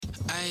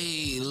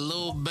Hey,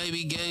 little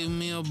baby gave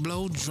me a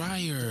blow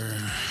dryer.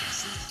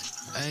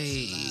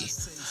 Hey,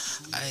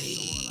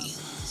 hey,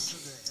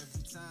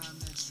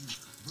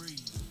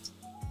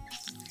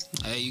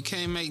 hey, you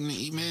can't make me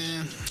eat,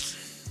 man.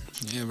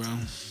 Yeah, bro.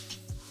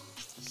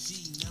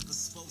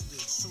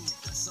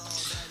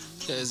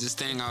 There's this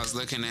thing I was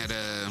looking at,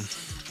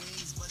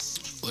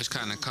 which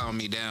kind of calmed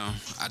me down.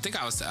 I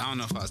don't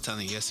know if I was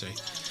telling you yesterday.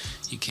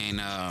 You can't,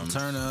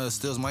 Turn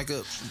Stills mic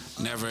up.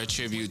 never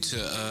attribute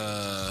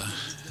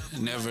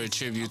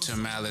to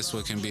malice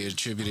what can be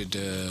attributed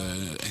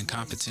to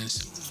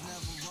incompetence.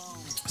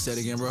 Say it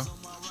again, bro.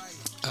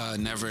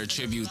 Never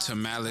attribute to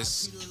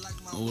malice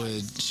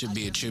what should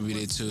be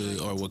attributed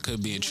to, or what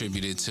could be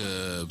attributed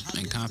to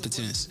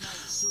incompetence.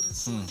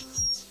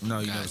 No,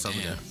 you never told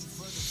me that.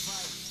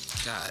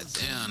 God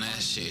damn, that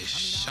shit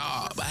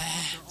sharp,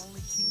 man.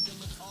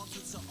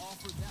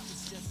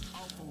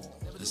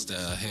 It's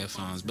the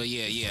headphones. But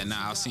yeah,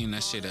 I was seeing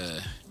that shit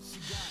the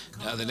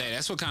other day.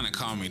 That's what kind of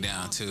calmed me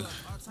down too.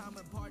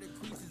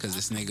 Cause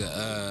this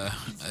nigga,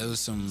 it was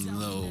some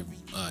little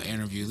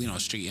interview,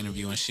 street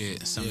interview and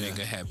shit. Some nigga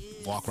had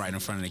walked right in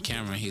front of the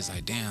camera. He's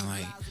like, damn,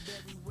 like,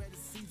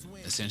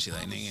 essentially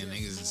like,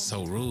 niggas is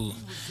so rude.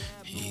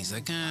 And he's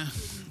like,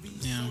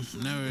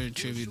 never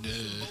attribute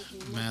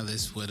to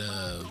malice what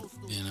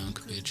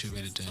could be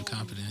attributed to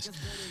incompetence.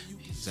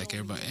 He's like,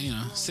 everybody,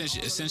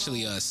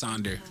 essentially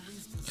Sonder,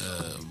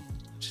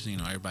 just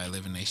everybody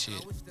living their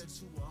shit.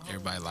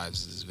 Everybody's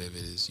lives is as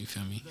vivid as, you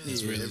feel me?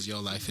 As real as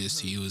your life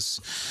is to you is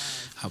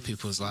how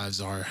people's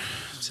lives are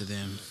to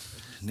them.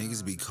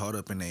 Niggas be caught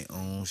up in their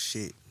own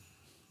shit.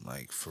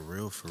 Like, for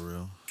real.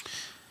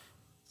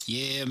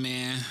 Yeah,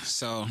 man.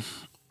 So,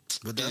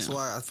 but that's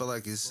why I feel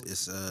like it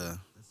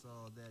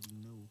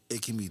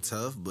can be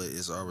tough, but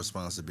it's our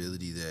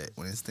responsibility that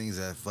when it's things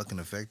that fucking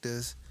affect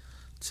us,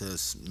 to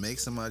make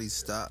somebody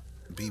stop,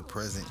 be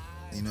present,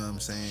 you know what I'm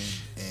saying,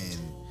 and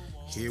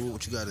hear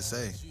what you got to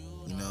say,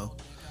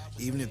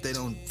 even if they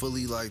don't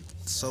fully like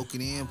soak it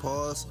in,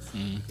 pause,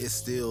 it's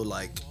still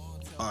like,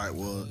 all right,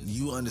 well,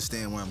 you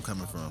understand where I'm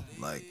coming from.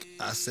 Like,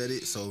 I said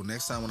it, so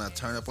next time when I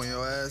turn up on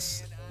your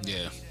ass,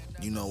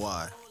 you know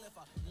why.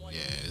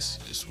 Yeah,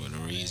 it's for the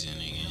reason,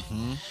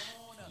 nigga.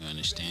 You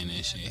understand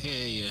that shit?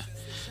 Hell yeah.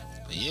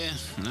 But yeah,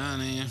 nah,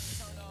 man.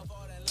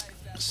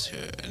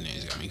 Shit, that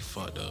nigga's got me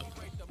fucked up.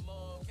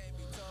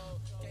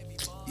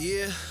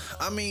 Yeah,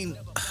 I mean,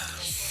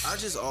 I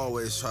just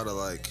always try to,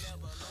 like,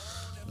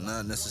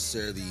 not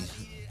necessarily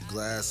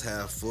glass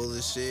half full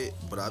of shit,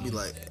 but I be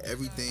like,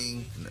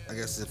 everything, I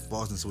guess it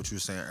falls into what you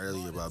were saying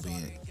earlier about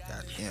being,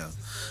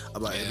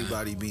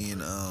 everybody being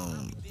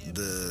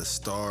the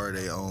star of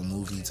their own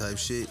movie type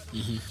shit.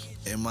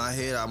 In my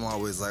head, I'm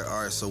always like,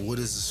 all right, so what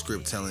is the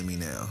script telling me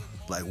now?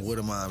 Like, what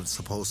am I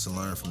supposed to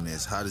learn from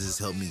this? How does this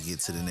help me get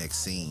to the next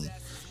scene?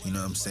 You know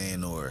what I'm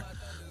saying? Or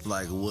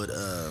like, what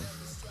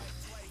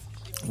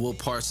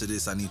parts of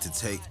this I need to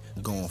take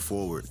going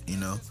forward,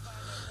 Yeah.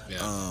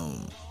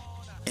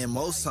 And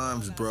most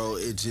times, bro,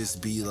 it just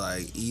be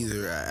like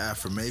either an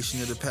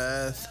affirmation of the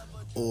path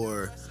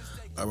or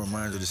a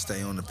reminder to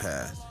stay on the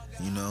path,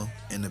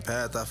 And the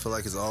path, I feel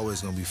like, is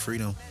always gonna be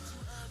freedom.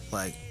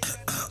 Like,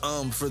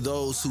 for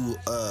those who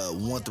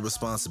want the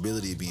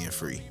responsibility of being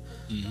free,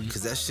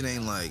 because that shit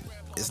ain't like,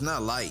 it's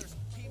not light.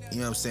 You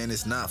know what I'm saying?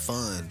 It's not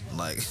fun.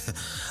 Like,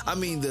 I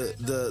mean, the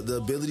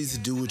ability to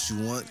do what you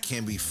want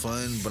can be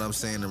fun, but I'm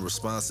saying the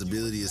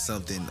responsibility is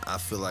something I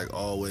feel like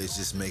always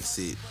just makes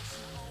it,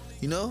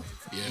 Yeah.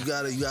 You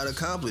gotta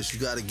accomplish. You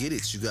gotta get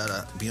it. You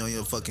gotta be on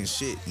your fucking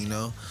shit.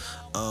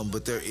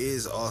 But there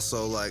is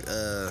also like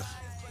I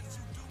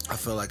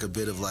feel like a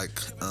bit of like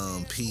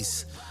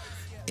peace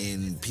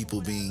in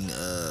people being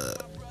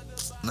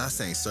not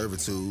saying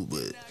servitude,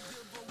 but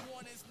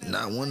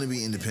not wanting to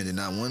be independent,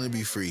 not wanting to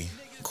be free.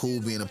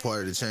 Cool being a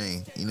part of the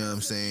chain. You know what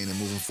I'm saying? And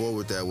moving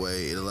forward that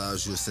way, it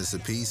allows you a sense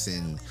of peace,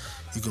 and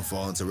you can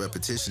fall into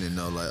repetition and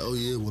know like, oh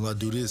yeah, well I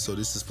do this, so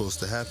this is supposed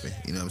to happen.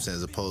 You know what I'm saying?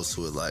 As opposed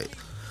to it like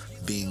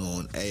being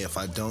on, hey, if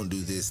I don't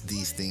do this,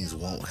 these things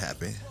won't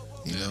happen,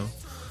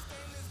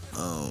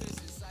 But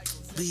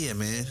yeah,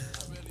 man,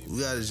 we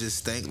gotta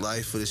just thank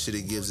life for the shit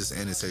it gives us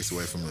and it takes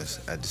away from us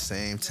at the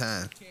same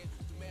time.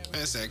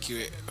 That's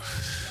accurate.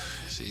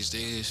 These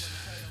days,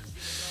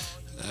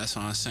 that's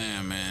what I'm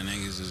saying, man.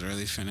 Niggas is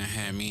really finna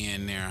have me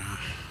in there.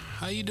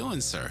 How you doing,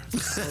 sir?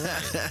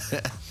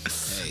 Right.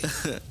 Hey,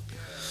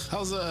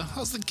 how's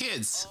the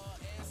kids?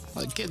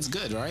 Well, the kids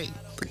good, right?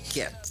 The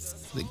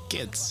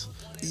kids.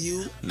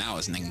 You? Now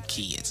it's nigga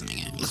kids,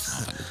 nigga. These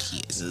motherfucking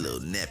kids. Little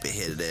nappy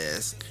headed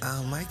ass.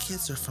 My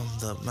kids are from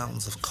the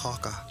mountains of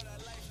Cauca.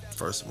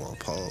 First of all,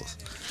 pause.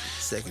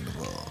 Second of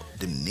all,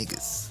 them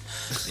niggas.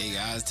 Nigga,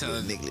 I was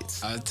telling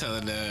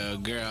the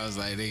girl, I was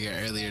like, nigga,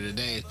 earlier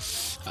today,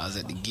 I was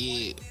at the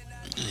gig,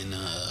 and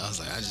I was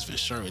like, I just been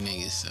short with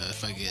niggas.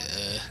 If I get,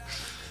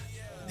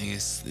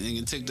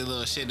 nigga took the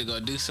little shit to go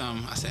do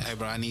something. I said, hey,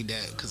 bro, I need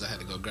that, because I had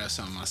to go grab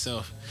something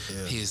myself.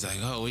 Yeah. He was like,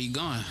 oh, where you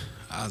going?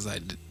 I was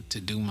like, to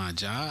do my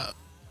job.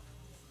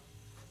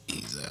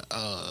 He's like,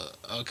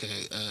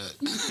 okay.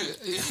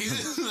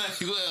 He's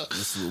like, well,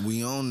 That's what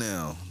we on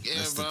now. yeah,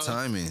 That's bro. the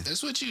timing.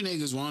 That's what you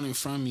niggas wanted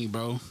from me,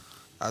 bro.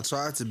 I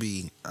tried to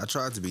be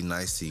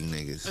nice to you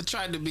niggas. I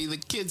tried to be the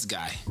kids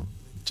guy.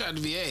 Tried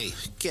to be, hey,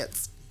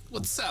 Gets.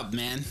 what's up,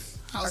 man?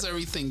 How's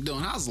everything doing?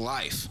 How's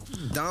life?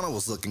 Donna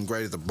was looking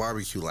great at the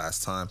barbecue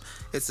last time.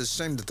 It's a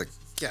shame that the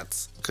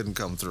Gets couldn't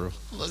come through.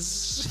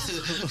 Let's.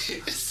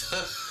 It's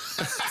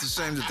a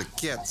shame that the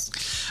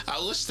Gets. I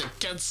wish the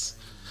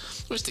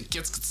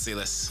kids could see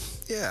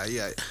this. Yeah.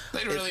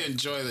 They'd really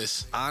enjoy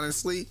this.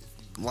 Honestly,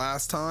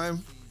 last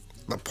time,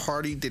 the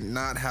party did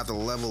not have the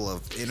level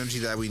of energy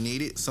that we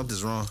needed.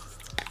 Something's wrong.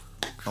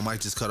 My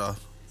mic just cut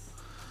off.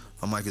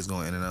 My mic is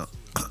going in and out.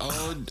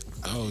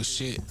 Oh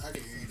shit. I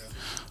can hear you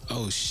though.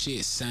 Oh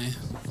shit, son.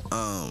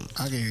 I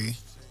can hear you.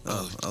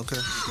 Okay.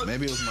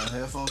 Maybe it was my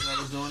headphones that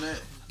was doing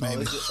that.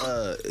 Maybe.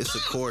 It's a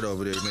cord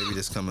over there. Maybe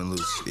just coming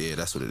loose. Yeah,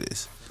 that's what it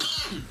is.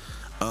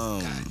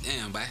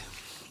 Damn, boy.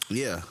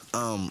 Yeah.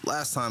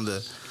 Last time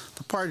the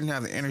party didn't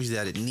have the energy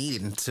that it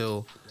needed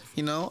until,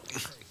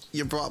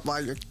 you brought by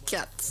your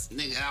cats.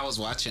 Nigga, I was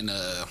watching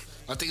I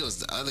think it was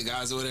the other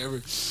guys or whatever.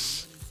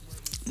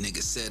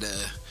 Nigga said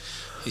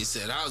he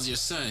said, how's your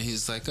son?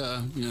 He's like,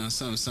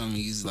 something.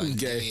 He's like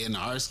gay in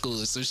art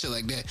school or some shit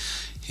like that.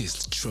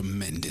 He's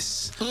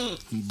tremendous.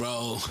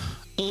 Bro,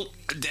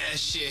 that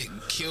shit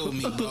killed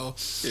me, bro.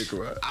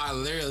 I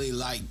literally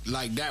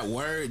like that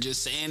word,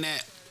 just saying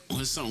that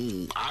when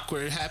something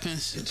awkward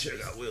happens.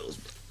 Check out Will's,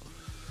 bro.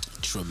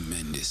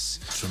 Tremendous.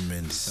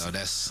 So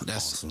that's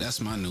awesome. That's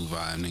my new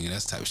vibe, nigga.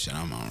 That's the type of shit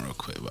I'm on real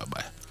quick.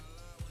 Bye.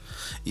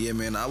 Yeah,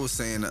 man, I was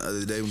saying the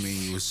other day when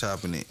you was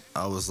chopping it,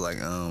 I was like,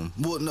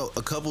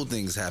 a couple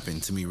things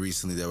happened to me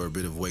recently that were a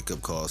bit of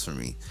wake-up calls for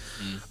me.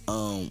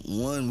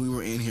 One, we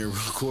were in here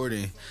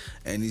recording,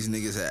 and these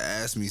niggas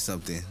had asked me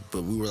something,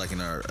 but we were like in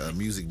our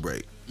music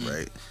break,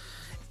 right?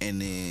 And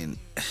then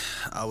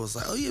I was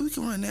like, oh yeah, we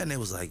can run that, and they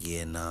was like,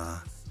 yeah, nah.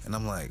 And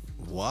I'm like,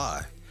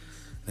 why?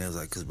 And they was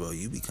like, cause bro,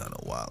 you be kind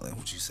of wildin'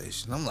 what you say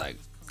shit. And I'm like,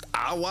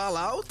 I wild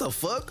out? What the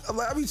fuck? I'm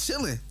like, I be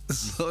chilling.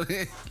 So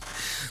then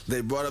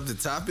they brought up the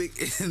topic,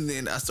 and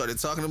then I started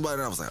talking about it,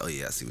 and I was like, oh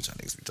yeah, I see what y'all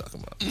niggas be talking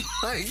about.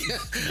 Like,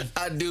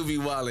 I do be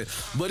wildin'.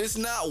 But it's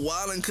not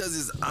wildin' because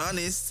it's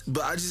honest,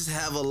 but I just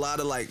have a lot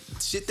of like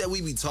shit that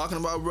we be talking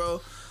about,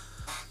 bro.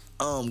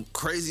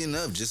 Crazy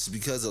enough, just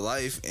because of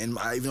life, and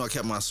even though I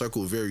kept my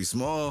circle very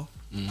small,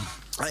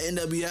 I end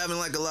up be having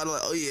like a lot of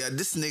like, oh yeah,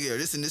 this nigga or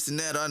this and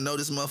that. Or I know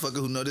this motherfucker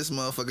who know this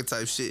motherfucker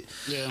type shit.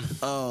 Yeah.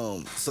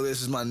 So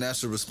this is my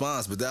natural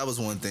response, but that was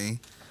one thing.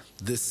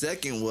 The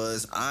second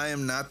was I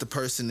am not the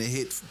person to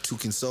hit to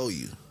console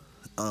you.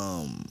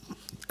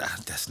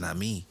 That's not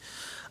me.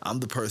 I'm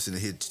the person to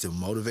hit to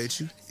motivate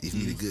you. If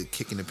you need a good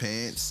kick in the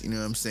pants, you know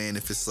what I'm saying?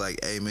 If it's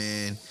like, hey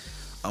man,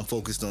 I'm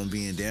focused on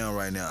being down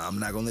right now, I'm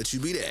not gonna let you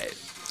be that.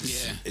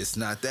 Yeah. It's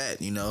not that,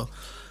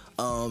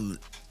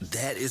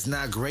 that is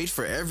not great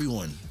for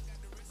everyone.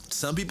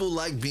 Some people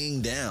like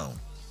being down,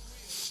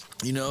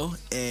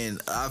 and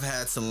I've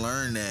had to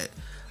learn that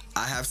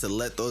I have to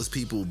let those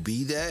people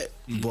be that,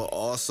 but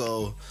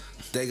also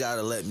they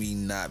gotta let me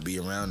not be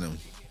around them,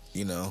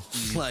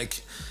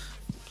 like,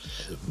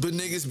 but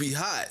niggas be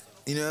hot,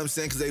 you know what I'm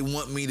saying? Cause they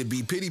want me to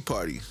be pity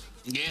party.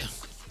 Yeah.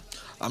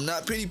 I'm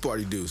not pity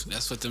party dudes.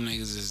 That's what them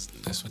niggas is.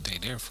 That's what they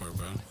there for,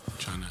 bro.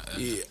 Trying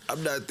to. Yeah,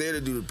 I'm not there to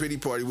do the pity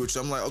party with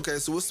you. I'm like, okay,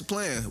 so what's the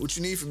plan? What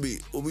you need from me?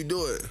 What we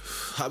doing?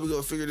 How we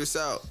gonna figure this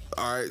out?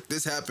 All right,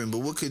 this happened,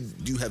 but what could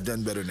you have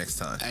done better next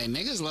time? Hey,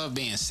 niggas love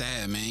being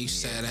sad, man. You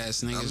sad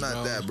ass niggas, I'm not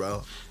bro. that,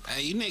 bro.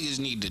 Hey, you niggas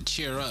need to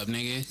cheer up,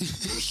 nigga.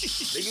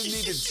 Niggas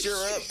need to cheer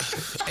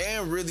up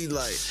and really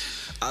like.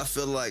 I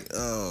feel like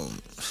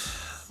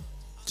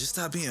just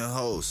stop being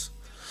hoes,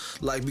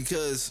 like,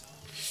 because.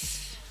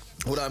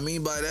 What I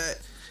mean by that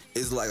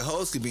is like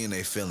hoes could be in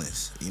their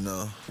feelings,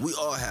 We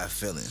all have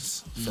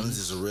feelings. Feelings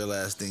is a real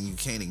ass thing. You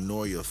can't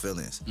ignore your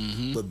feelings.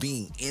 But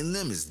being in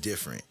them is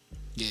different.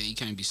 Yeah, you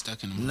can't be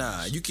stuck in them.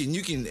 Nah, you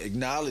can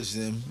acknowledge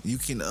them. You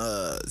can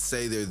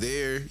say they're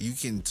there. You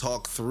can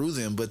talk through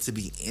them. But to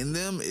be in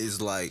them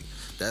is like,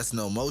 that's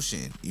no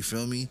motion. You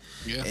feel me?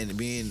 Yeah. And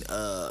being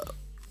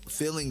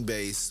feeling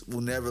based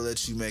will never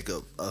let you make a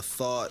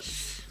thought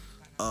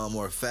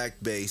or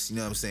fact based,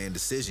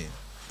 decision.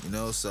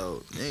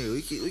 So hey,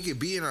 we could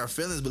be in our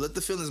feelings, but let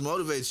the feelings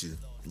motivate you.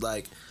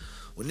 Like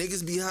when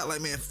niggas be hot, like,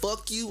 man,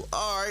 fuck you.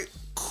 All right,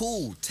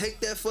 cool. Take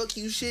that fuck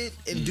you shit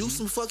and do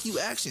some fuck you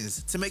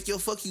actions to make your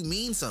fuck you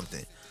mean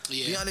something.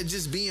 Yeah. Beyond it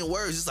just being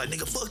words, it's like,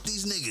 nigga, fuck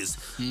these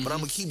niggas. But I'm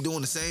gonna keep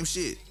doing the same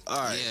shit. All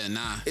right. Yeah,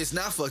 nah. It's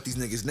not fuck these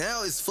niggas.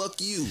 Now it's fuck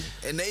you,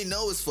 and they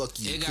know it's fuck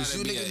you.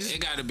 It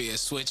gotta be a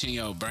switch in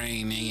your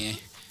brain, nigga.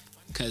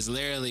 Cause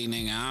literally,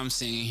 nigga, I'm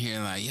sitting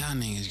here like, y'all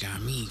niggas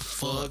got me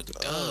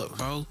fucked up,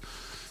 bro.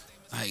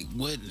 Like,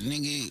 what,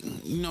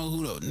 nigga? You know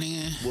who the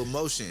nigga? What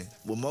motion?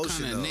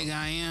 Kind of nigga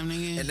I am,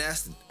 nigga.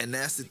 And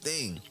that's the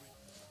thing.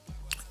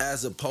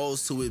 As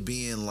opposed to it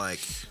being like,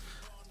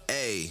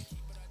 hey,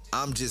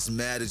 I'm just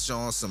mad at you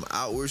on some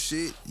outward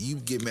shit, you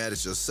get mad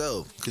at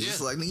yourself. Cause it's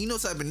like, you know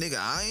what type of nigga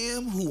I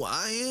am, who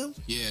I am,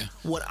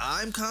 what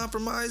I'm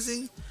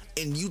compromising,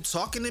 and you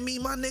talking to me,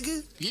 my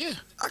nigga,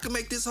 I can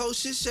make this whole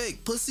shit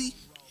shake, pussy.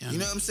 You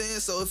know what I'm saying?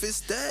 So if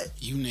it's that,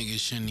 you niggas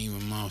shouldn't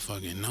even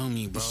motherfucking know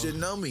me, bro. You shouldn't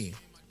know me.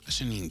 I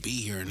shouldn't even be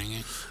here,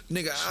 nigga.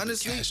 Nigga,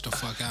 honestly, catch the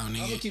fuck out,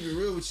 nigga. I'm gonna keep it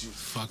real with you.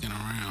 Fucking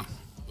around.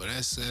 But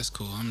that's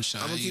cool. I'm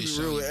gonna keep it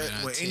real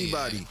with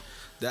anybody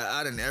that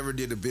I done ever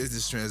did a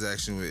business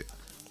transaction with.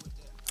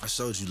 I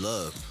showed you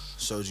love.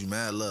 Showed you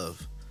mad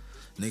love.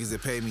 Niggas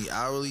that paid me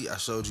hourly, I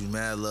showed you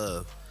mad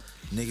love.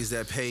 Niggas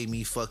that paid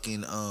me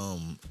fucking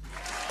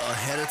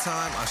ahead of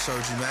time, I showed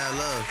you mad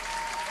love.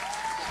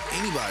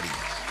 Anybody.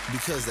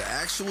 Because the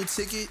actual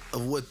ticket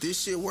of what this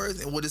shit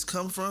worth and what it's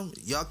come from,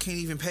 y'all can't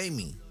even pay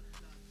me.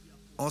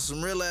 On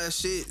some real ass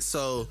shit.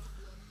 So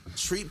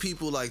treat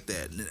people like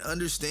that and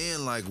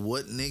understand like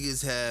what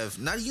niggas have,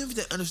 not even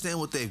to understand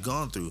what they've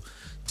gone through.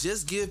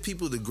 Just give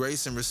people the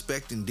grace and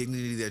respect and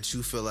dignity that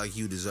you feel like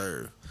you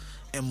deserve.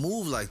 And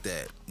move like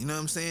that. You know what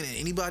I'm saying? And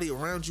anybody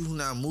around you who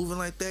not moving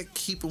like that,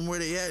 keep them where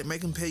they at and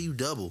make them pay you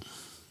double.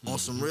 On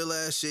some real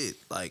ass shit.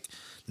 Like,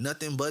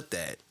 nothing but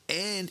that.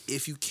 And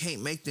if you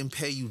can't make them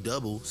pay you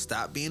double,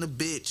 stop being a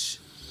bitch.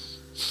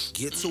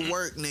 Get to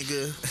work,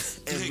 nigga.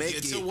 And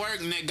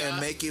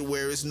make it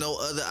where it's no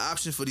other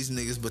option for these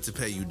niggas but to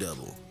pay you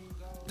double.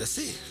 That's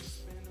it.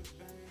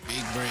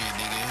 Big bread,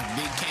 nigga.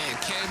 Big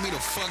cat. Carry me the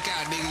fuck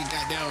out, nigga.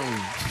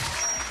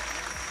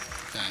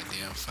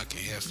 Goddamn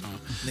fucking headphone.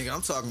 Nigga,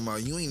 I'm talking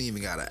about you ain't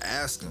even gotta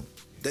ask them.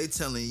 They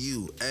telling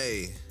you,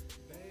 hey,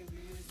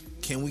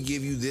 can we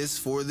give you this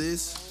for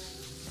this?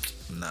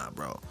 Nah,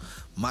 bro.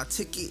 My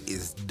ticket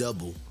is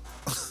double.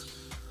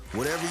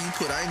 Whatever you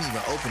put, I ain't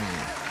even opening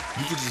it.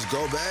 You could just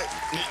go back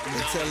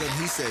and tell him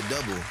he said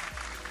double.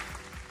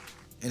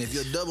 And if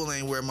your double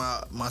ain't where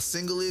my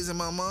single is in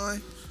my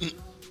mind,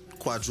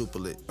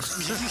 quadruple it.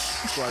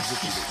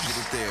 Quadruple it. Get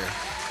it there.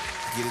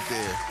 Get it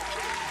there.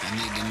 I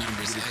need the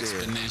numbers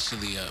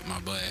exponentially up, my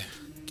boy.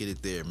 Get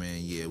it there,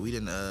 man. Yeah,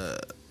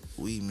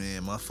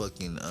 my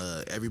fucking,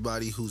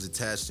 everybody who's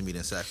attached to me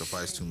done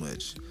sacrificed too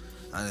much.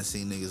 I done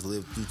seen niggas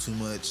live through too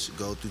much,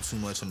 go through too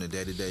much on a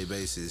day-to-day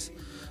basis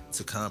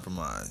to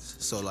compromise.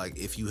 So, like,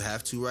 if you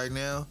have to right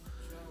now,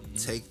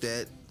 take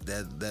that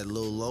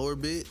little lower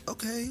bit,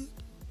 okay,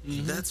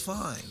 that's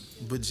fine.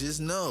 But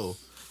just know,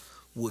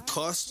 what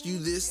cost you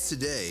this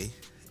today,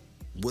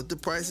 with the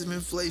price of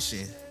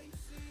inflation,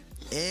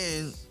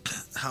 and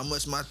how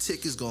much my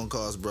ticket's gonna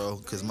cost, bro,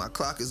 because my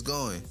clock is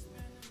going.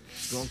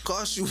 It's gonna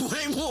cost you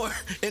way more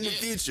in the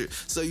future.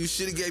 So you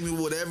should have gave me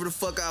whatever the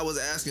fuck I was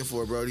asking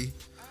for, Brody.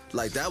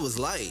 Like, that was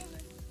light.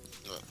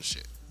 Oh,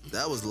 shit.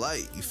 That was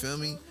light, you feel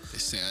me? They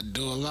say I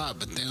do a lot,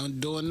 but they don't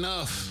do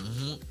enough.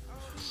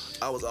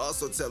 I was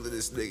also telling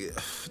this nigga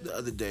the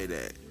other day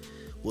that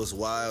what's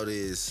wild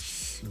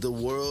is the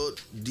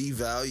world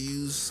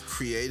devalues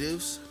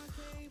creatives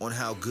on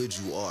how good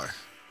you are.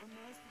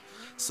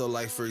 So,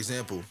 like, for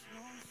example,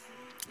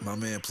 my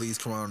man, Please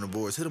Karan on the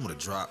boards. Hit him with a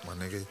drop, my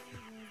nigga.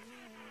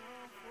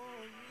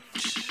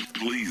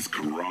 Please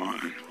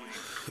Karan.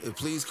 If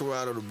Please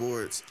Karan on the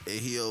boards and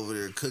he over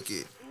there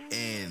cooking,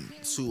 and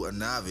to a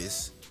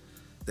novice,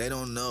 they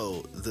don't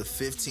know the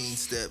 15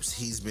 steps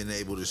he's been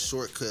able to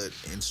shortcut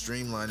and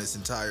streamline this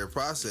entire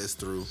process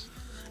through.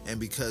 And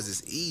because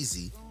it's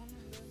easy,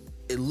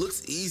 it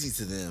looks easy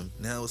to them.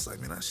 Now it's like,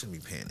 man, I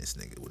shouldn't be paying this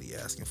nigga what he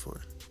asking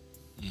for.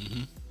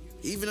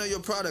 Even though your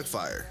product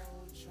fire,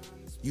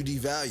 you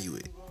devalue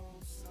it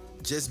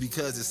just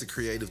because it's a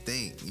creative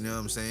thing. You know what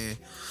I'm saying?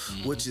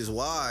 Which is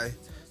why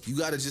you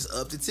gotta just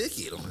up the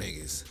ticket on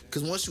niggas.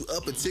 Cause once you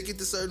up a ticket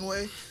a certain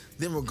way,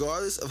 then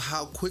regardless of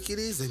how quick it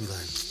is, they be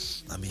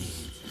like, I mean,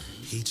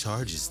 he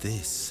charges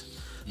this,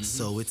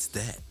 so it's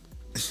that.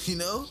 You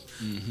know?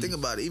 Think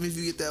about it. Even if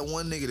you get that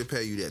one nigga to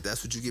pay you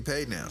that's what you get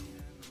paid now.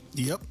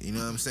 Yep. You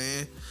know what I'm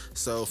saying?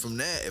 So from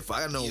that, if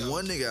I know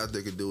one nigga out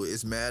there could do it,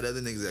 it's mad other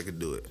niggas that could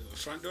do it.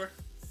 Front door?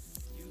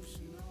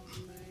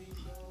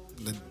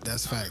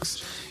 That's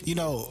facts. You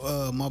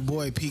know, my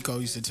boy Pico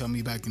used to tell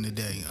me back in the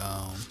day.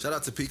 Shout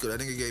out to Pico. That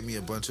nigga gave me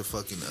a bunch of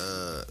fucking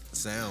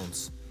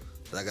sounds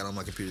that I got on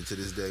my computer to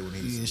this day when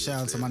he was. Yeah,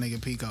 shout out to my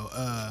nigga Pico.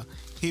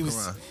 He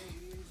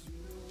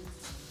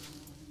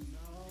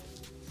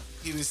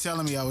was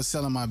telling me I was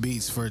selling my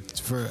beats for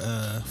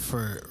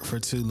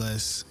too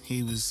less.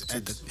 He was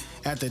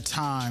at the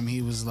time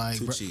he was like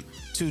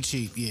too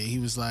cheap. Yeah, he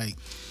was like,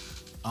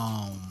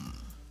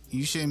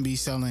 you shouldn't be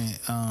selling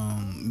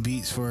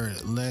beats for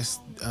less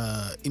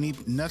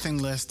nothing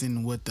less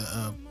than what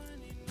the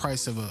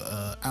price of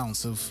a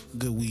ounce of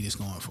good weed is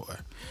going for.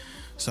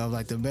 So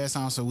like the best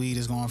ounce of weed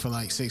is going for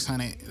like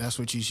 $600. That's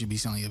what you should be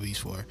selling your beats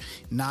for.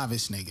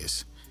 Novice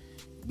niggas,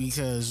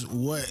 because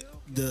what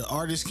the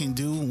artist can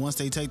do once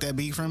they take that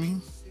beat from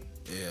you,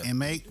 and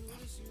make,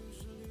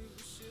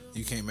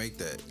 you can't make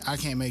that. I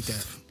can't make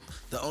that.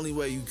 The only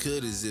way you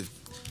could is if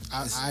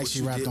I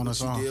actually rapped on a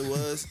song. What you did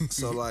was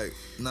so like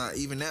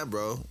even that,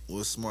 bro,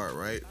 was smart,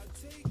 right?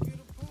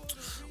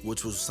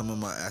 Which was some of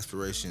my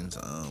aspirations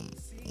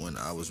when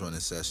I was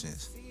running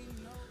sessions.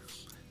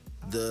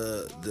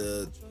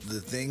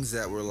 the things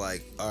that were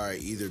like, all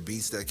right, either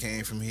beats that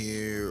came from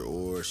here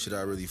or shit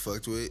I really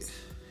fucked with.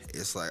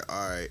 It's like,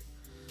 all right,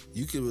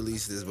 you can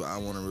release this, but I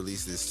want to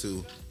release this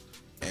too.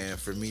 And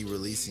for me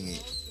releasing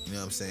it, you know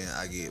what I'm saying,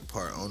 I get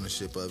part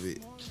ownership of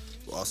it.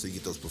 Also, you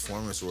get those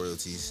performance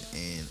royalties.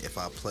 And if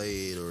I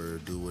play it or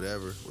do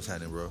whatever, what's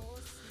happening, bro?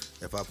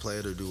 If I play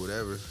it or do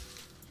whatever,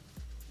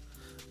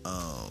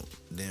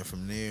 then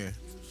from there,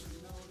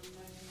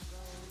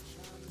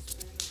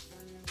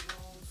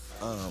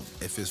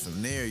 if it's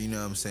from there, you know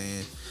what I'm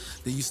saying,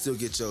 then you still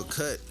get your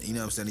cut, you know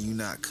what I'm saying, and you're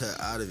not cut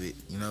out of it,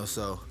 you know,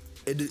 so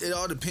it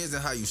all depends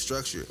on how you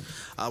structure it.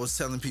 I was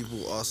telling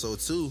people also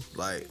too,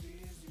 like,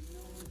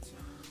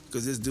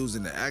 because this dude's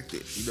in the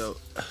acting, you know,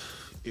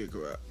 here,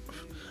 girl.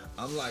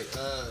 I'm like,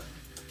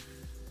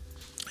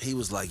 he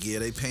was like, yeah,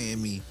 they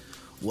paying me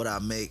what I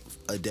make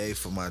a day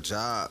for my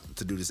job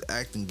to do this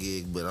acting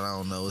gig, but I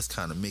don't know, it's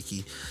kind of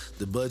Mickey.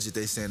 The budget,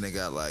 they saying they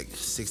got like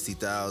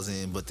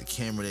 60,000, but the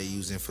camera they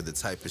using for the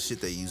type of shit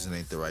they using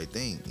ain't the right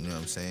thing, you know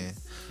what I'm saying?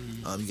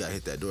 You gotta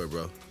hit that door,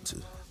 bro,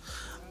 too.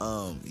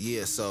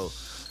 Yeah, so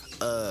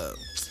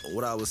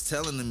what I was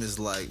telling them is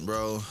like,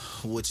 bro,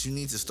 what you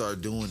need to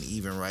start doing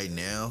even right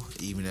now,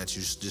 even that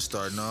you're just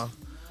starting off,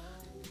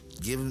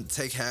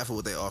 take half of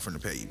what they offering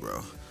to pay you,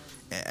 bro,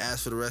 and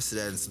ask for the rest of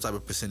that and some type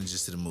of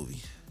percentages to the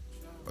movie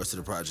or to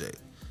the project.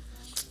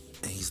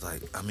 And he's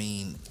like, I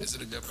mean, is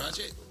it a good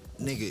project?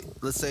 Nigga,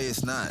 let's say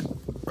it's not,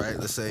 right?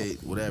 Let's say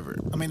whatever.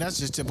 I mean, that's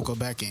just typical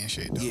back end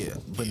shit, though. Yeah,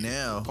 but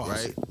now, Pause.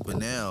 right? But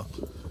now,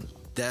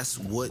 that's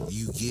what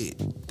you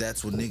get.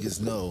 That's what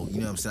niggas know. You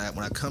know what I'm saying?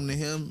 When I come to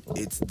him,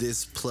 it's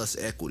this plus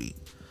equity.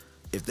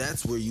 If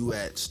that's where you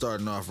at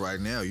starting off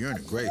right now, you're in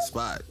a great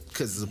spot.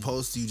 Because as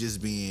opposed to you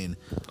just being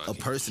a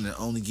person that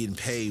only getting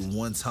paid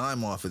one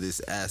time off of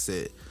this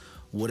asset,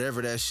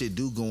 whatever that shit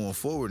do going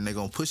forward, and they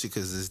gonna push it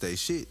because it's their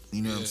shit.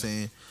 You know what I'm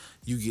saying?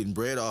 You getting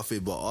bread off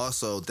it, but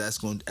also that's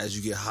going, as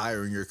you get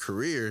higher in your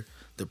career,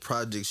 the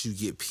projects you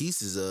get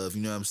pieces of,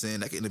 you know what I'm saying,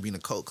 that can end up being a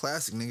cult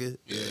classic, nigga.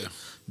 Yeah.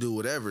 Do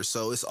whatever.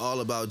 So it's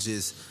all about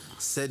just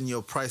setting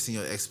your price and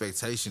your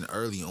expectation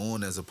early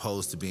on as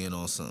opposed to being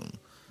on some,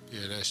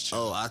 Yeah, that's true.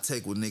 oh, I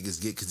take what niggas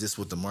get because this is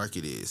what the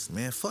market is.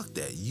 Man, fuck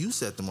that. You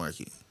set the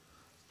market.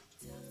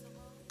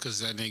 Because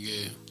that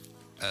nigga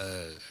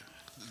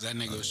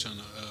was trying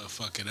to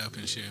fuck it up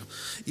and shit.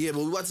 Yeah, but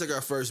we about to take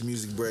our first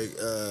music break.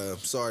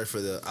 Sorry for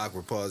the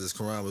awkward pauses.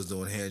 Karan was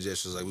doing hand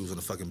gestures like we was on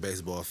a fucking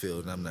baseball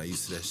field, and I'm not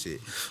used to that shit.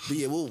 But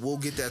yeah, we'll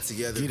get that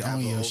together. Get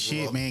on your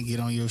shit, man. Get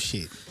on your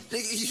shit.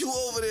 Nigga, you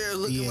over there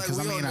looking like we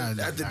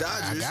at the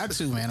Dodgers. I got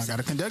to, man. I got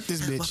to conduct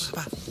this bitch.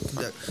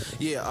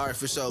 Yeah, all right,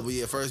 for sure. But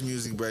yeah, first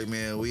music break,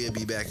 man. We'll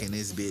be back in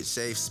this bitch,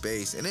 safe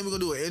space. And then we're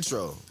going to do an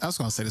intro. I was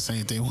going to say the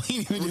same thing. We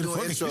ain't even do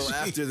an intro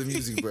after the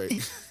music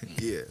break.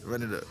 Yeah,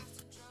 run it up.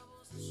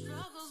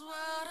 Struggles,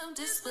 world of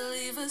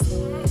disbelievers.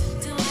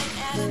 Till like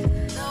Adam,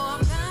 though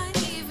I'm not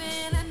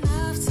even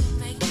enough to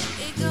make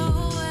it go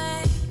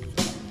away.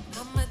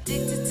 I'm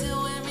addicted to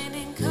women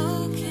and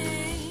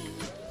cocaine.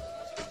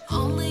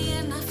 Only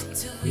enough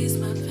to ease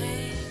my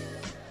pain.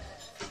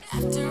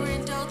 After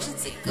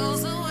indulgence, it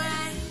goes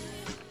away.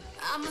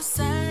 I'm a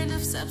siren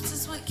of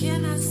substance, what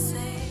can I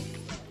say?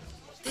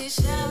 This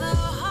shallow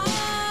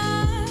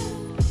heart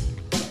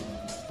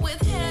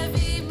with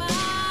heavy mind.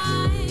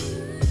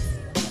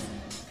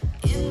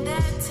 In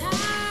that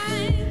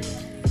time,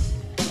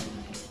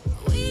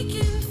 we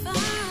can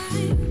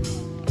find.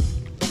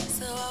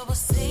 So I will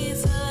say it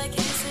till I can't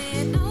say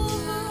it no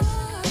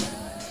more.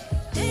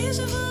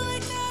 Deja vu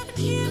like I've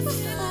been here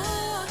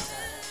before.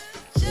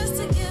 Just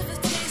to give a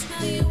taste,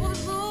 now you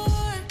want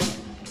more.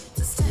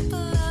 This type of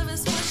love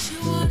is what you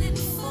wanted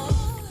for.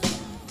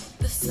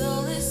 The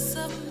solace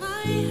of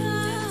my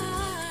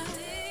heart,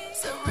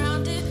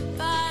 surrounded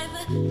by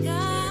the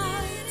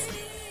gods.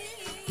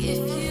 If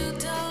you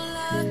don't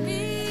love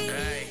me,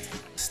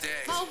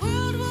 my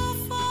world will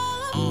fall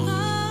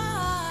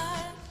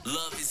apart.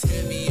 Love is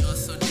heavy or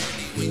so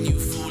deadly when you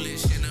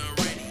foolish and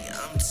unready.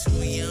 I'm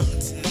too young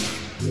to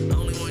know. I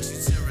only want you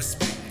to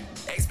respect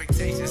it.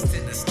 Expectations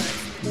tend to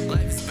stifle.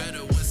 Life is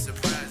better with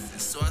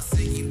surprises, so I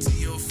sink into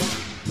your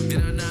front.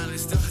 Then our knowledge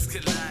starts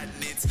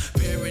colliding. It's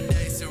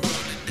paradise or roll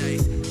the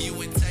dice.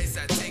 You entice,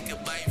 I take a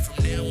bite.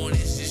 From now on,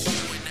 it's just you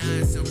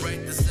and I. So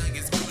bright the sun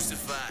gets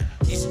crucified.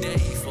 Each day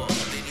he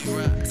falls, then he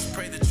rise.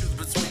 Pray the truth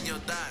between your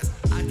thighs.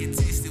 I can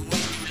taste it when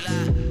you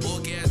lie.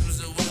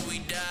 Orgasms are when we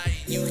die,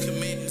 and you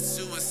committing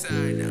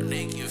suicide. Now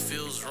naked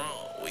feels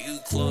wrong. When you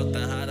clock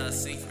the hide our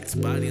secrets.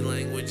 Body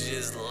language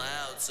is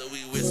loud, so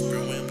we whisper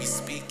when we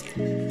speak it.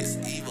 It's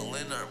evil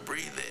in our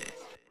breathing.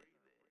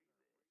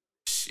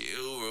 Shit,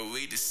 who are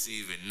we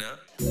deceiving, huh?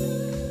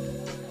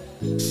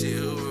 Shit,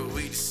 who are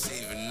we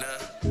deceiving, huh?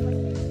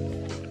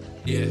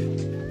 Yeah.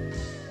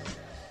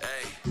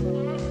 Hey.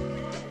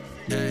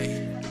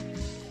 Hey.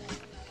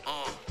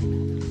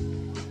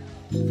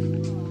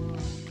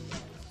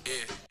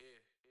 Yeah.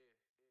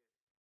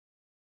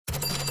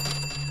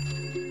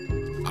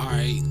 All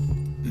right,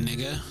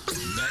 nigga.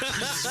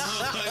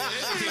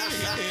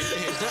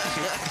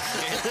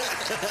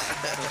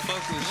 The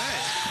fuck was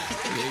that?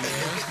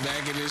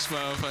 this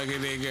motherfucking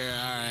nigga.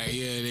 All right,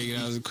 yeah, nigga,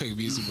 that was a quick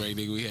music break,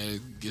 nigga. We had to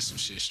get some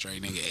shit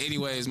straight, nigga.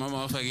 Anyways, my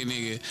motherfucking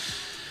nigga,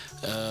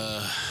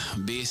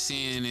 Big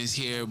Sin is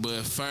here,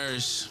 but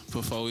first,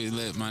 before we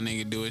let my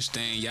nigga do his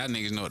thing, y'all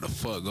niggas know what the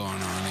fuck going on,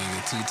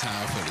 nigga.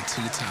 2-time for the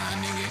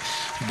 2-time,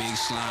 nigga. Big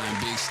Slime,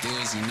 Big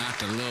Stillsy, not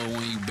the little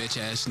one, you bitch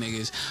ass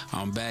niggas.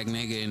 I'm back,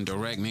 nigga, and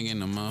direct, nigga, in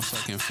the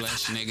motherfucking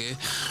flesh, nigga.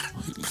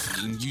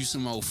 You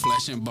some old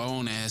flesh and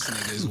bone ass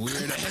niggas,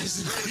 weird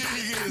ass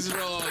niggas,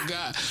 bro. Oh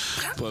God.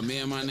 But me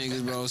and my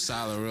niggas, bro,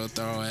 solid, real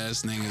thorough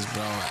ass niggas,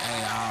 bro.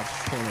 Hey, I'll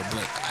pull a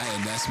blick.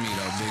 Hey, that's me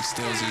though, Big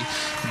Stillsy.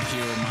 I'm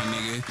here with my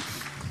nigga.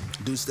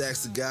 Do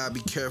stacks to God,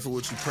 be careful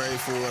what you pray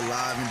for,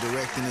 live and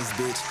directing this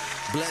bitch.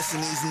 Blessing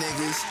these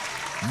niggas,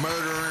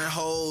 murdering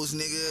hoes,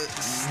 nigga,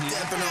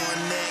 stepping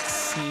on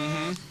necks,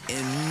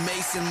 and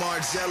Mason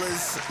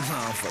Margellas. No,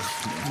 fuck.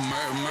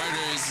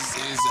 Murder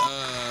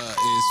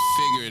is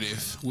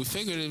figurative. We're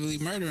figuratively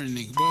murdering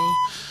nigga, bro.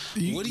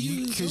 What do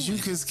you Because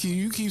doing?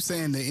 you keep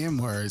saying the N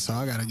word, so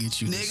I gotta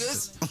get you.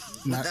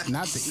 Niggas? Not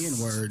the N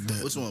word.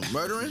 Which one?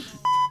 Murdering?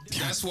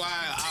 That's why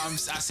I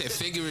said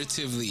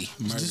figuratively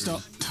murdering. Just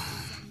don't.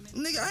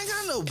 Nigga, I ain't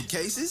got no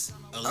cases.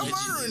 I'm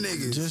murdering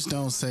niggas. Just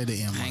don't say the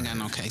N word. I ain't got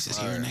no cases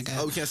here, nigga.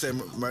 Oh, we can't say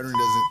murdering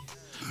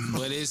doesn't.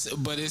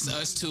 But it's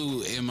us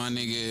two and my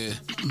nigga.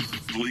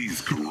 Please,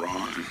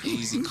 Quran.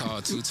 Easy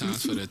call 2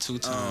 times for the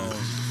 2-time.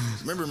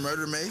 Remember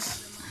Murder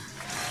Mace?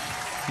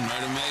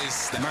 Murder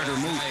Mace. That Murder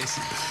was Moot. Mace.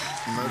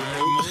 Murder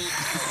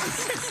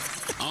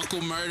Moot.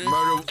 Uncle Murder.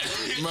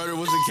 Murder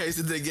was the case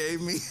that they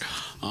gave me.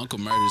 Uncle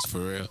Murder's for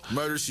real.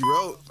 Murder, She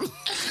Wrote.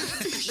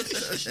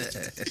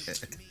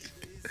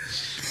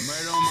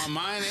 Murder on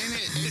My Mind, ain't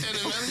it? Ain't that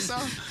a Melly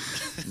song?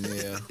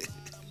 Yeah.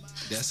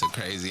 That's a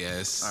crazy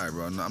ass. All right,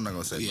 bro. No, I'm not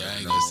gonna say. Yeah, I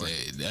ain't no gonna more. say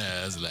it.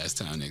 That's the last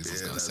time niggas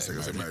was Yeah, gonna say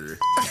that's murder. murder.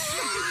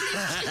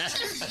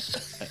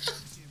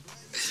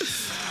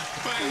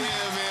 But yeah,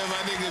 man, my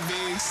nigga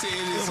Big Sin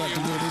is I'm about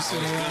to here. do this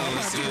shit around. I'm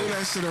about to do Yeah.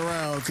 that shit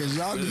around because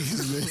y'all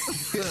niggas,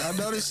 man. I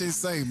know this shit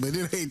safe, but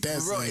it ain't that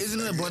Bro, safe. isn't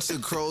it a bunch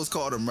of crows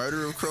called a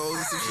murder of crows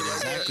and some shit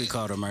like that? Exactly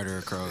called a murder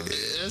of crows.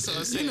 That's what I'm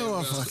You saying. know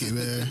what? bro. Fuck it,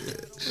 man.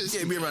 You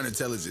can't be around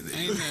intelligent niggas.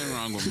 Ain't nothing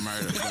wrong with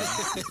murder, bro.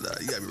 Nah,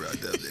 you gotta be around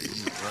dumb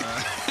niggas.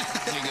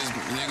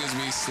 niggas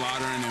be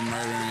slaughtering and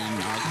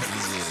murdering all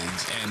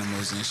kinds of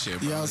animals and shit,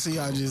 bro. Y'all see,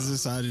 I just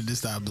decided to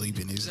stop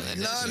bleeping this.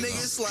 Nah,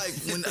 nigga, it's like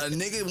when a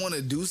nigga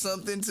wanna do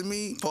something to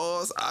me,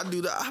 pause, I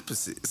do the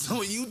opposite. So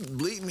when you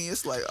bleep me,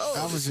 it's like, oh,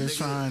 I was this just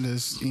nigga- trying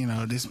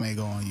to, this may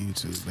go on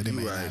YouTube, but it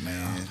may You right, not,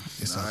 man.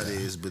 It's Nah, okay.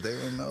 it is, but they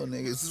don't know,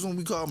 nigga. This is what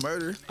we call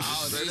murder.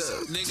 Oh, Straight these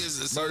up.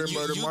 niggas, so Murder,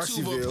 YouTuber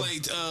Marcyville.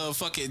 played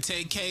fucking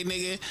TK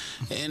nigga,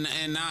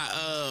 and not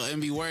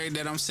and be worried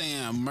that I'm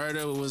saying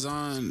murder was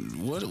on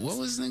what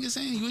was nigga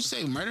saying? You would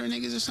say murder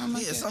niggas or something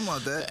like Yeah, that? something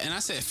like that. And I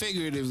said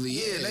figuratively.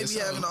 Yeah, they be so-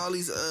 having all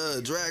these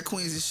drag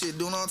queens and shit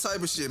doing all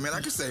type of shit, man.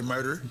 I can say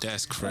murder.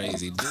 That's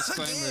crazy.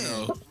 Disclaimer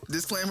Again. though.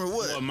 Disclaimer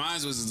what? Well,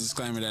 mine was a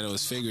disclaimer that it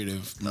was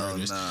figurative Oh,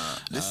 murders. nah.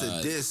 This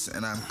a diss,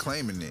 and I'm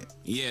claiming it.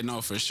 Yeah, no,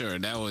 for sure.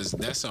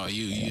 That's all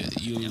you.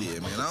 Yeah,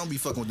 man. I don't be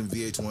fucking with them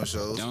VH1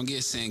 shows. Don't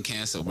get Sin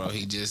canceled, bro.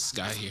 He just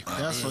got here.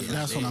 That's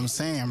what I'm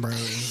saying, bro.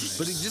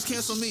 But he just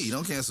cancel me.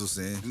 Don't cancel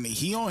Sin. I mean,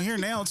 he on here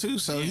now too,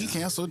 so he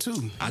canceled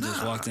too. I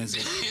just walked into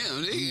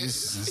Damn, nigga.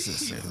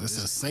 It's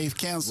a safe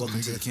cancel.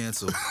 Welcome to the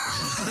cancel.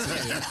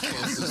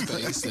 Cancel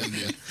space,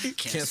 nigga.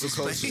 Cancel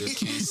culture.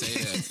 Can't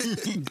say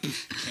that.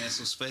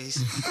 cancel space.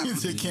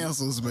 It's a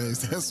cancel space.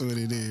 That's what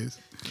it is.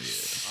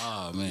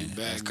 Oh man,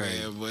 that's Back,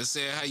 crazy. man. But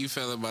say how you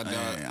feel about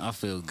Man, that. I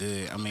feel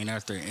good. I mean,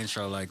 after an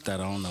intro like that,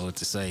 I don't know what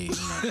to say.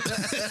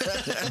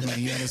 I mean,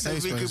 you in a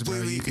safe To be space,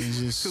 bro. You can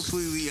just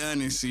completely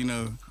honest,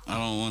 I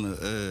don't want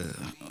to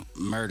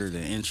murder the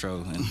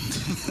intro. And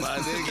My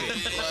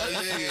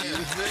nigga.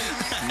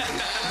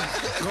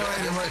 go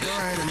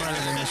ahead and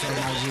murder the intro,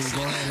 my G.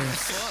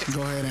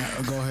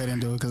 Go ahead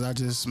and do it because I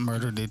just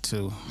murdered it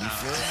too.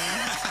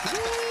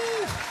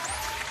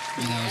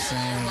 You know what I'm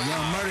saying?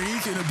 Young Murder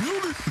Inc. in the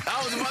building.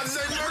 I was about to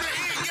say murder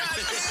Inc.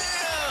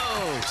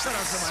 Goddamn. Shout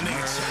out to my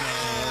nigga.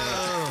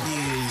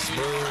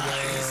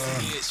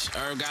 Bitch.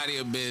 Herb Gotti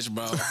a bitch,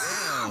 bro.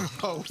 Damn. it's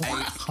Fuck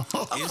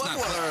not,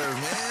 with her,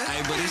 man.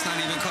 hey, but it's not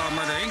even called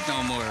Murder Inc.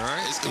 no more,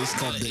 right? It's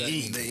called the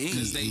Ink.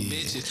 Because they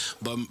bitches.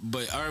 But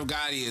Herb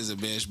Gotti is a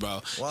bitch,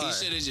 bro. Why? He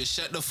should have just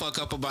shut the fuck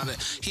up about it.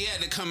 He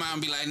had to come out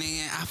and be like,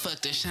 nigga, I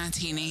fucked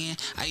Ashanti, nigga.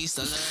 I used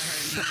to love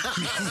her,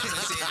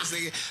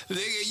 nigga.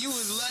 Nigga, you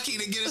was lucky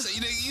to get us.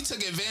 You took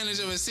advantage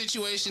of a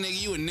situation, nigga.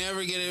 You would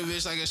never get a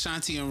bitch like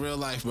Ashanti in real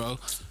life, bro.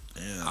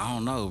 I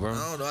don't know, bro.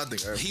 I don't know. I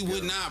think Herb He can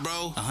would get her. not,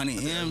 bro.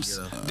 100 M's.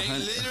 They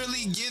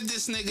literally give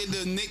this nigga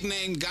the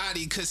nickname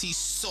Gotti because he's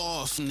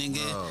soft, nigga.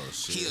 Oh,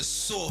 shit. He a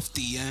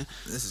softy, yeah.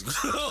 This is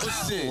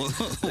oh shit.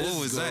 What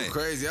was Going that?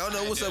 crazy. I don't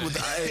know what's up with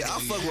the. Hey, I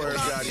fuck with Herb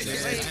Gotti,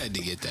 I man. had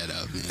to get that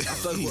up, man. I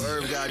fuck with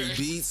Herb Gotti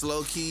beats,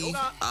 low key.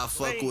 I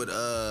fuck with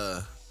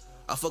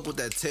I fuck with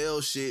that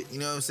tail shit. You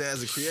know what I'm saying?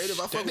 As a creative,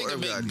 I That fuck with nigga Herb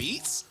make Gotti.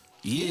 beats?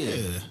 Yeah.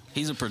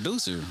 He's a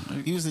producer.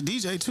 He was a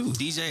DJ too.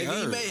 DJ Nigga, he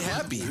Herb. made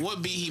happy.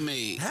 What beat he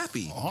made?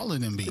 Happy. All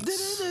of them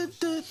beats.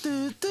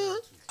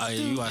 Oh, yeah,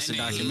 you watched the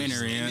And then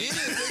documentary, yeah? You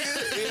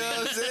know what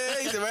I'm saying?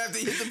 He said right after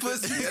he hit the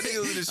pussy, that nigga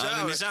was in the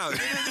shower. In the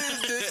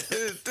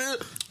shower.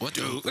 What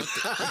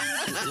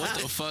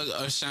the fuck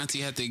Ashanti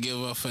had to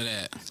give up for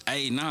that?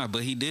 Hey, nah,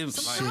 but he did. Like,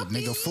 Shit,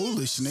 nigga,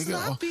 foolish, nigga.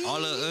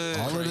 all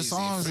of the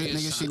songs that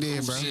nigga she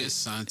did, bro. Free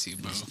Ashanti,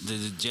 bro.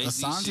 the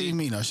Jay-Z Asante, shit.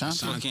 mean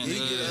Ashanti. Fucking, He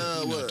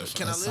did, what?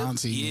 Can I live?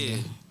 Asante, yeah,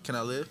 nigga. Can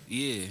I live?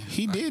 yeah.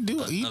 He did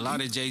do it. A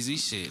lot of Jay-Z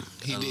shit.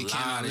 He did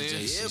Can I Live?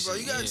 Yeah, bro,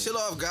 you gotta chill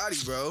off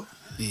Gotti, bro.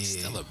 Yeah.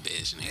 Still a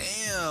bitch,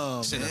 nigga.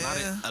 Damn, Shit,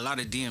 man. a lot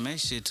of DMA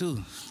shit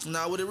too.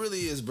 Nah, what it really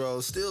is, bro,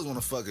 Stills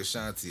wanna fuck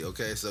Ashanti,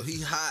 okay? So he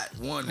hot,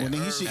 one, Well, and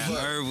then he Irv should-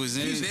 fuck. Irv was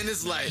in And it. then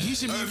it's like, He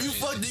should be- Irv, you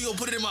fucked, you gonna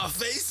put it in my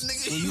face,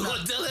 nigga? You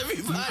gonna tell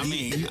everybody? I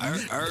mean,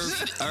 Irv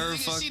Nigga,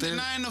 she fucked her.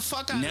 denying the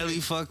fuck out Nelly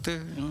of fucked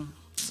her.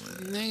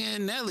 Nigga,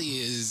 Nelly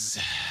is.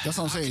 That's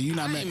what I'm saying. You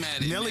not I mad. ain't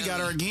mad at Nelly got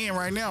her again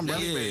right now, bro.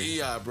 He made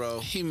EI, bro.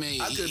 He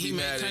made I could he be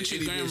made mad at country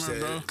any bitch grammar, that-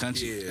 bro.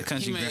 Country, Yeah.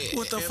 country He gra- made-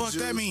 What the M fuck that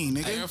Juice. mean,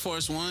 nigga? Air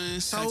Force One.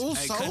 So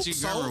Country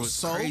Grammar was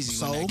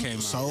crazy when that came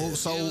out.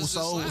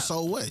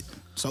 So what?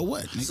 So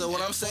what? Nigga? So what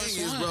I'm Air Force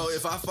saying is, One. bro,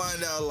 if I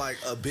find out like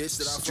a bitch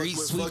that I Street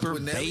fuck sweeper,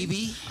 with Nelly,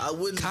 baby. I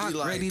wouldn't Cock be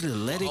like, ready to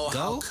let it oh, go?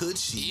 How could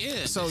she?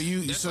 Yeah. So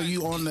you That's so like-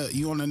 you on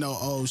the know?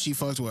 Oh, she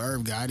fucked with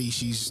Irv Gotti.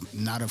 She's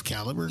not of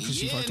caliber because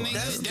she Yeah, fucked with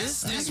nigga, Irv.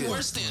 that's nigga.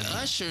 worse than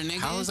Usher, nigga.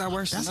 How is that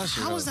worse than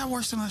Usher? How though? is that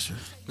worse than Usher?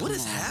 What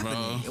is Come on, happening?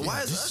 bro. And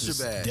why This is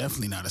Usher bad?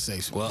 Definitely not a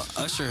safe. Well,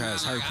 Usher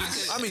has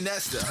herpes. I mean,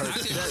 that's the hurt.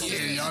 That's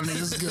yeah. y'all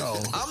niggas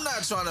go. I'm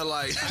not trying to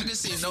like I can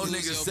see if no you lose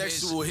nigga's your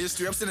sexual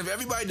history. I'm saying if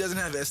everybody doesn't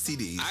have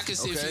STDs, I can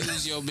see okay? if you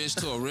lose your bitch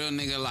to a real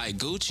nigga like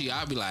Gucci,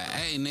 I'll be like,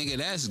 hey, nigga,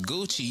 that's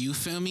Gucci, you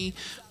feel me?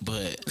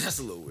 But That's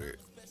a little weird.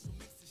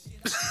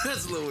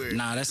 That's a little weird.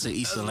 Nah, that's the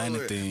East That's a little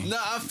Atlantic weird. thing. Nah,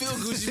 I feel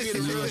Gucci being a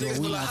real Yeah, nigga. we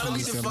But like, not how from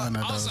does East it fuck? Atlanta,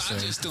 though, also, I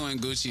so- just doing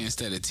Gucci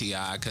instead of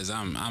T.I. because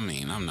I'm not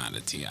a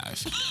T.I.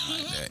 fan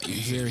like that. You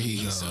Here feel he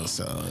me? goes. So,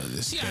 So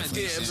this T.I.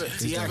 definitely- Yeah, but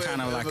It's T.I. if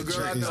kinda if like a a girl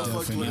I trick, know it's fucked with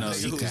a definitely nigga not-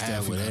 who it's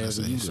definitely not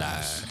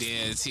a safe like.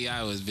 yeah,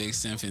 T.I. was big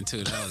simping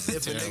too. That was a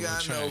if a terrible nigga I know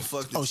track.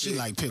 fucked the Oh, she chick,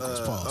 like pickles,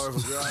 pause. or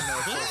if a girl I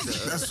know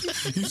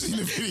fucked the You seen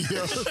the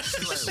video?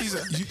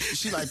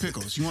 She like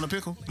pickles. You want a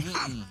pickle?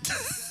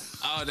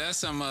 Oh, that's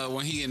some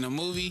when he in the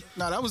movie.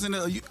 No, that was in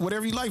the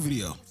Whatever You Like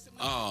video.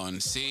 Oh,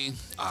 and see,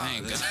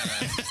 thank God.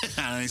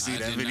 I didn't see I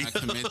that did video. not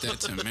commit that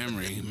to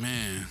memory,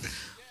 man.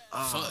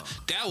 Fuck.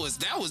 That was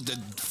the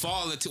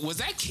fall of. Was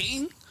that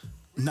King?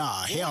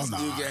 Nah, hell no.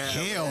 dude got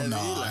Hell heavy,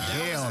 no. like,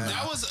 Hell no.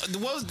 That was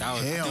what was That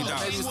was- Hell that no.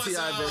 was- Maybe King it's was,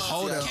 T.I. versus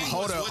hold T.I. up, King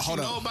hold was up, what hold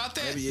you up. know about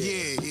that? Maybe,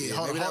 Yeah.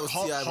 Hold Maybe on, that was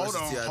hold T.I. on,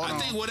 versus T.I. hold I on.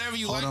 think whatever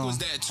you Hold like on, was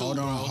that too, hold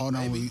bro. on, hold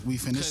on. Maybe. We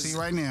finna see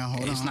right now.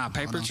 Hold It's on. not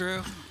Paper Hold on.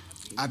 Trail.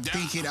 I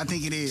think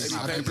it is. Maybe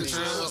Not Paper Paper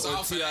Trail was or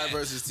off of T.I. that.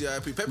 versus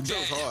T.I.P. Paper Trail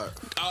was hard.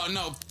 Oh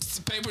no,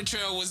 Paper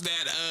Trail was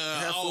that.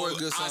 Had four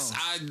good songs.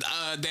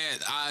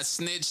 I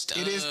snitched.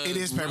 It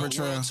is Paper World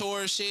Trail.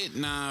 Tour shit.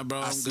 Nah, bro,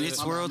 I'm good.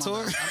 Snitch World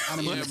Tour.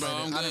 Yeah, bro,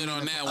 I'm good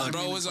on that one.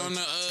 Bro was on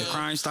the. The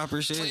Crime Stopper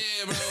Yeah, shit.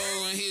 bro,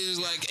 when he was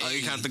like, Oh, you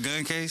hey, got the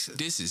gun case?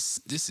 This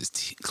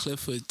is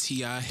Clifford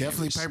T.I.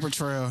 Definitely Harris. Paper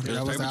Trail. was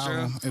That was the Paper Trail?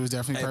 album. It was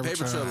definitely Hey,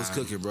 Paper Trail. was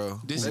cooking, bro.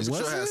 This Paper is-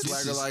 Trail was had it? Swagger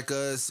This is- Like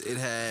Us. It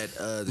had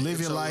the Live Your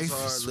intro was Life.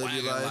 hard, Live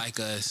Your Swagger Life. Like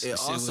Us. It Shit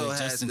also with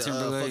had Justin the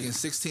Timberlake. fucking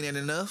 16 Ain't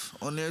Enough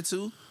on there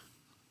too.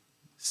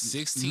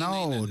 16.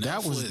 No, Ain't that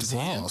Enough was him.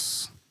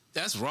 Ross.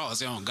 That's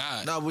Ross. On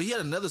God. No, but he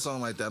had another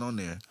song like that on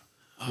there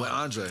with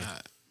Andre.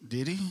 God.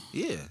 Did he?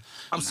 Yeah,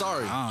 I'm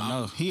sorry. I don't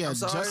know. He had I'm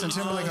sorry. Justin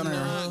Timberlake on there.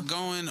 Not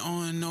going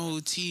on no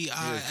T.I.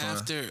 fine.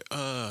 after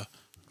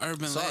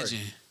Urban Sorry.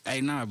 Legend.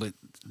 Hey, nah, but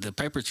the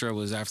Paper Trail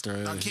was after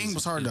King his-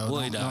 was hard, his though.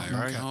 boy Don't- died, don't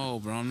right? cap. Oh,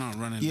 bro, I'm not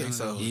running. Yeah, none of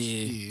so- those.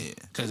 Yeah,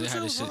 because it Paper had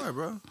Trail a was shit. hard,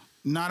 bro.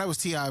 Nah, that was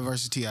T.I.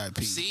 versus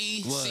T.I.P.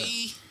 See, What?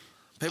 see.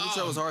 Paper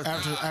Trail was hard.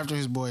 After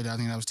his boy died, I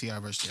think that was T.I.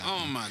 versus T.I.P.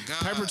 Oh my God.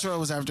 Paper Trail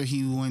was after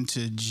he went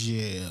to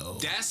jail.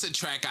 That's a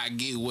track I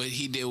get. What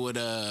he did with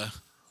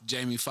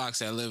Jamie Foxx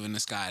that Live in the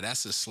Sky.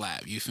 That's a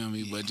slap. You feel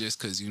me? But just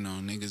because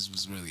niggas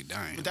was really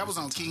dying. But that was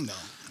on King though.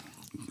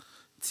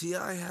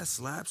 T.I. has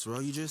slaps, bro.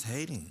 You just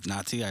hating.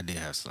 Nah, T.I. did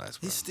have slaps,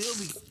 He bro. still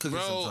be cooking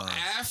Bro, sometimes.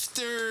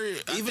 after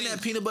I Even think-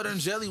 that Peanut Butter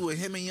and Jelly with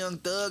him and Young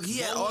Thug, he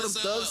had what all them was,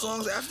 Thug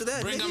songs after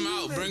that. Bring nigga. them You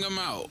out. made- Bring them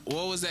out.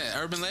 What was that?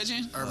 Urban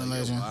Legend. Urban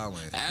Legend.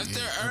 Wildin'. After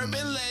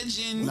Urban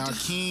Legend. Now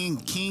King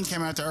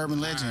came after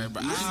Urban Legend.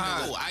 Bro,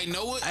 I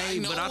know what. Hey, I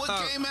know but I what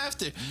thought- came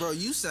after. Bro,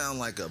 you sound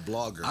like a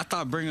blogger. I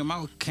thought Bring 'Em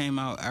Out came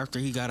out after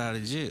he got out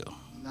of jail.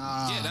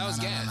 Nah, Yeah, that was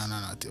gas.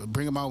 No.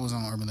 Bring Him Out was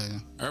on Urban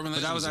Legend. Urban Legend.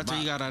 But that was a after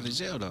he bop. got out of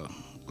jail, though.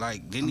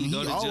 Like, didn't he mean, go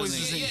he to jail? always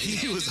and- is Yeah,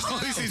 He was just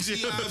always got in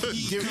jail. out.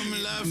 He Give-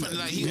 coming live,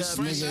 like he was This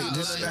fresh nigga- out.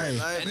 this- Like, hey.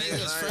 that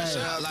nigga was fresh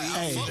Hey, out. Like I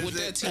hey. fuck with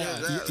that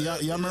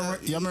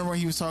T.I. Y'all remember when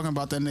he was talking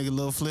about that nigga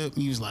Lil Flip?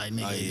 He was like,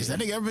 nigga, is that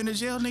nigga ever been to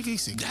jail, nigga? He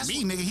said, That's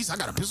me, nigga. He said, I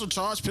got a pistol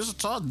charge, dope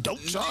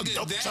charge, Nigga,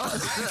 dope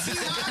charge.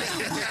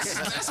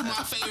 that's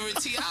my favorite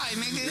T.I.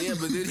 nigga. Yeah,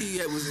 but then he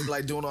was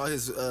like doing all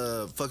his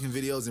fucking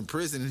videos in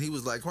prison, and he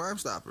was like Crime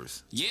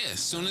Stoppers. Yeah, as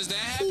soon as that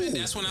happened,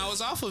 that's when I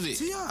was off of it.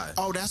 T.I.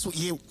 Oh, that's what.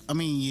 Yeah, I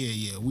mean,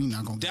 yeah. We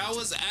not gonna That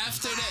was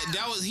after that.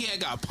 That was he had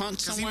got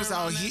punked Cause somewhere. he was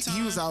out. around that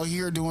He was time? out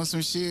here doing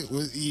some shit.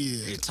 With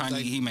Yeah,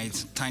 Tiny, he made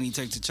Tiny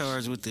take the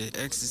charge with the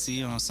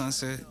ecstasy on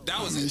Sunset.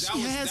 That was. She That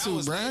was, had that to,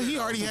 was bro. later, He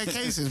though. already had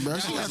cases, bro.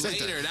 She That had was to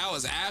take later. that. That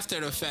was after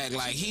the fact.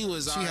 Like he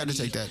was. She had to already-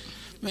 take that.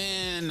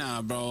 Man,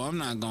 nah, bro. I'm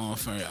not going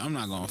for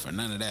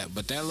none of that.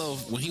 But that little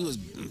when he was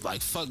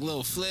like fuck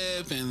Lil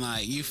Flip and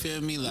like you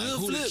feel me like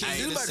who the kid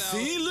You about to is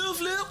see Lil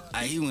Flip?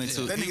 He went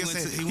to. That he nigga went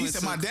said. to, He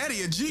said my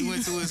daddy a G. He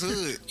went to his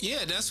hood.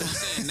 Yeah, that's what I'm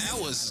saying.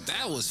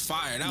 That was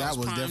fire. That That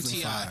was prime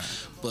definitely T.I. fire.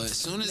 But as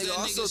soon as Nigga, that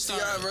also nigga T.I.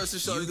 started,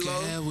 versus Shawty you Lo?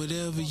 can have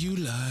whatever you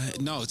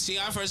like. No,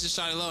 T.I. versus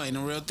Shawty Lo ain't a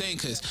real thing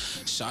because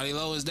Shawty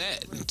Lo is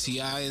that.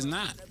 T.I. is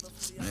not.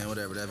 Man,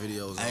 whatever. That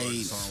video was hard. Hey,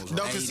 The song was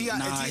no, hard. cause T.I.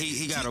 Nah,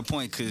 he got a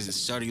point because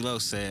Shawty Lo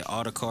said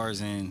all the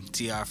cars in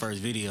T.I. first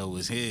video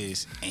was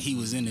his, and he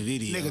was in the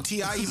video. Nigga,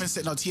 T.I. even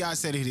said, no, T.I.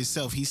 said it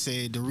himself. He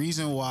said the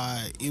reason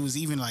why it was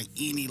even like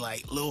any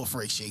like Lil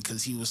Freak shit,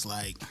 because he was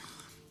like,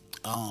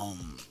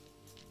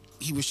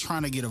 he was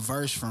trying to get a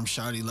verse from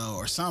Shawty Lo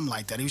or something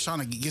like that. He was trying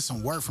to get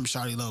some work from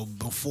Shawty Lo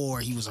before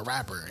he was a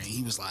rapper. And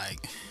he was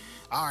like,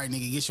 all right,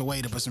 nigga, get your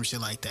weight up or some shit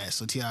like that.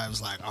 So T.I.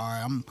 was like, all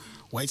right, I'm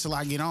wait till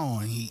I get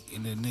on.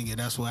 And the nigga,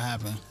 that's what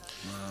happened.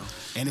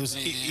 And it was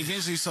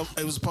eventually, so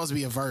it was supposed to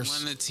be a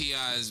verse. One of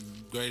T.I.'s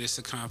greatest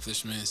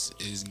accomplishments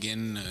is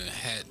getting a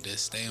hat to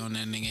stay on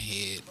that nigga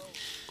head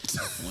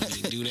when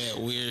he do that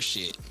weird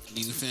shit.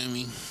 You feel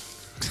me?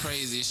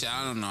 Crazy shit.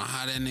 I don't know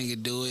how that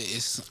nigga do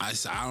it. I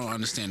don't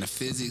understand the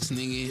physics,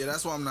 nigga. Yeah,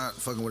 that's why I'm not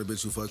fucking with a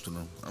bitch who fucked with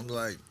him. I'm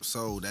like,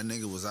 so that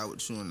nigga was out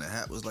with you and the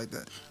hat was like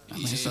that? I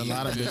mean, it's a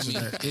lot of bitches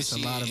that. It's a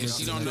lot of If bitches.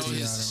 she don't know that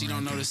this, she T.I.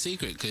 don't know ranking. the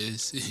secret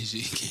because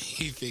she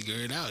can't figure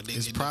it out. Nigga.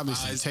 It's probably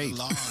some Defies the tape.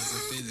 laws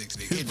of physics.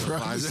 Nigga.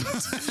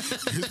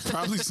 It's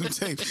probably some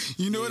tape.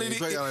 You know what Yeah, it he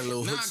probably got is? like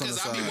little Nah, hooks on the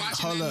because I be side.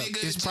 watching Hold that up.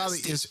 nigga.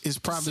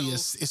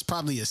 It's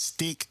probably a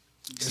stick.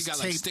 He got,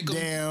 like, taped stick 'em?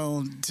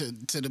 down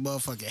to the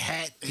motherfucking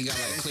hat. He got,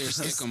 like, clear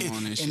stick 'em on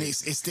and and shit.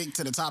 it stick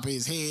to the top of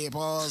his head.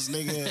 Pause,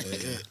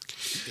 nigga.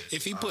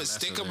 If he put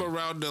stick up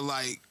around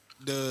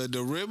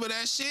the rib of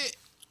that shit,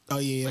 Oh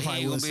yeah, But he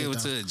probably ain't will gonna be able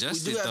sit to down.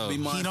 adjust We do it have to though. be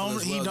mindful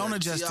He don't that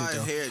adjust it T.I.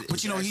 though. head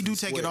But you know is he do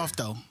actually take it square. off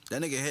though.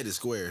 That nigga head is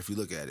square if you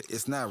look at it.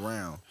 It's not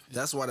round.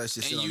 That's why that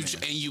shit sit and on you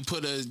there. and you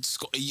put a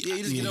Yeah,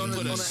 you just get on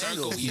put the- a on the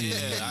circle. angle.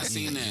 Yeah, I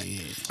seen that.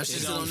 That shit It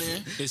sit on don't-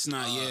 there. It's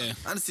not. Yeah.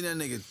 I done seen that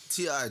nigga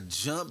T.I.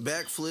 jump,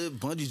 backflip,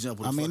 bungee jump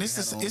with I a mean, fucking it's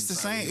hat the on, it's the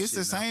trying to same. get It's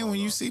the shit not same fall when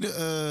you off. see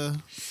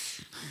the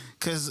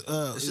because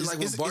It's just like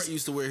when Bart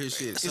used to wear his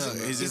shit. Is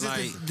Something, it, is it is it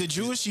like- the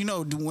Jewish? You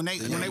know when they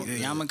The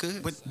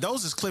yarmulke? but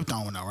those is clipped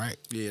on now, right?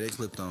 yeah, they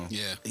clipped on.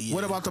 Yeah.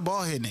 What about the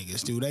bald head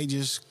niggas? Do they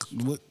just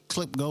what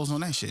clip goes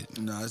on that shit?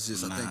 No, it's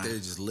just I think Nah. they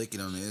just lick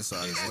it on the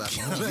inside. It's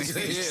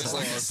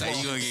like, Say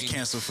you gonna get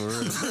canceled for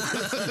real.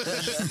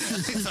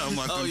 Talking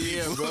about oh them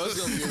yeah, people. bro, it's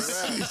gonna be a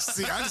wrap.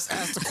 See, I just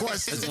asked the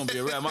question. It's gonna be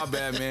a wrap. My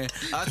bad, man.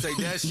 I'll take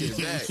that shit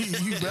back. You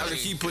Y'all can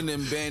keep putting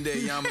them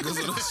Band-Aid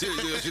yarmulkes on the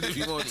shit if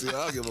you want to. I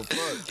don't give a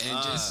fuck.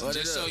 And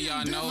just so y'all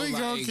know, Definitely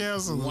gonna like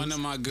cancel us. one of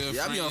my good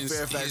Yeah, I friends, be on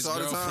Fairfax his all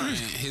the time. girlfriend,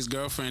 his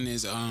girlfriend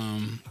is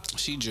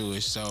she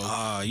Jewish, so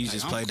You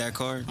just I'm- played that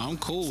card? I'm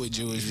cool with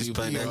Jewish just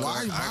people. played that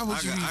Why- card? why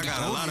would you I even got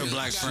go a lot of there?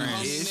 black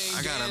friends.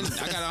 I got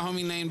a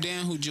homie named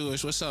Dan who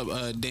Jewish. What's up,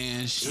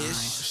 Dan Shine?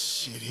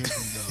 Shit, here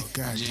we go.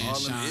 God Dan damn. All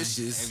them Shine.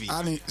 issues.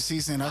 I didn't see.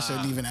 Saying I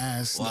shouldn't even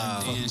ask. Wow. that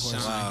fucking Dan question.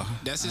 Shine. Wow.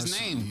 That's his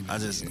name. I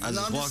just No, I'm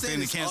just walked saying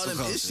into it's all cancel them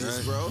culture, issues,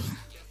 right? bro.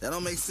 That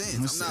don't make sense.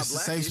 It's, I'm not it's a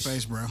safe blackish.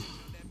 space, bro.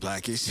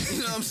 Blackish. You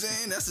know what I'm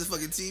saying? That's a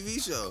fucking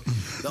TV show.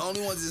 The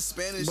only ones is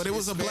Spanish. But it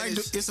was is a black.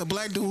 Spanish. It's a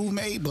black dude who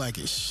made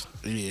Blackish.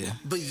 Yeah.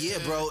 But yeah,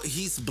 bro,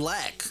 he's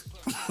black.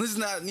 It's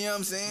not. You know what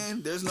I'm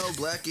saying? There's no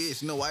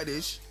blackish, no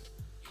whitish.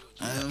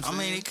 You know what I'm I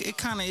mean, saying? it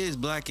kind of is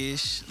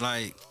blackish.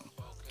 Like,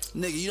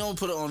 Nigga, you don't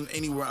put it on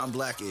anywhere. I'm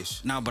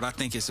blackish. no, but I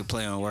think it's a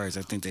play on words.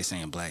 I think they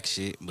saying black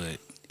shit, but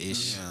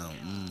ish. Yeah,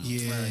 I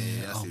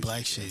see on what black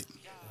you're shit.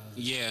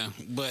 Yeah,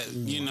 but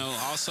you know,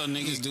 also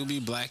niggas do be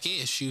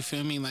blackish. You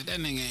feel me? Like that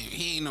nigga,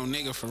 he ain't no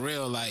nigga for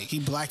real. Like He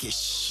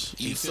blackish.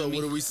 you So feel me?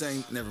 what are we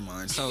saying? Never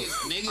mind. So,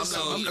 Niggas so,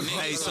 don't be-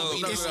 hey, niggas so, don't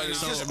be so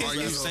like that. are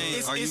you saying?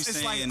 It's, Are you it's,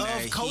 it's like saying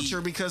that of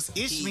culture because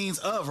ish means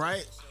of,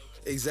 right?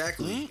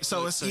 Exactly.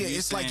 So it's So yeah, you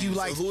it's like saying- you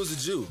like. So who is a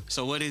Jew?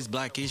 So what is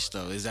blackish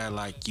though? Is that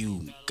like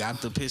you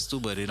got the pistol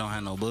but it don't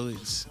have no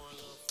bullets,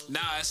 Nah,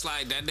 it's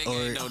like that nigga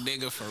Or- ain't no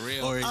nigga for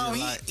real. or is Oh, it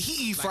he like?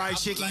 he eat fried I'm-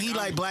 chicken. like, he I'm-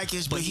 like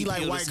blackish, but but he he like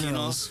peeled white the skin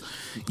girls.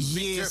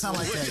 Yeah,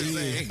 something like that.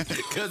 Yeah.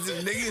 Because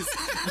if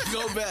niggas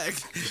go back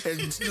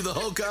and do the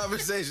whole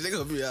conversation, they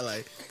gonna be all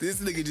like, this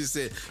nigga just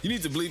said, you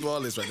need to bleep all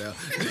this right now.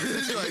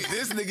 Like,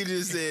 this nigga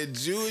just said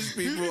Jewish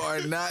people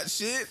are not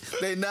shit.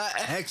 They not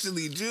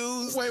actually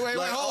Jews. Wait,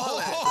 Like, all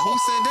that. Who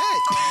said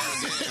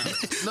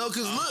that? No,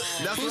 because look,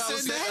 that's Who what I said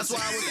was saying. that? That's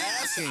why I was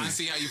asking. I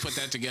see how you put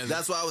that together.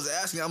 That's why I was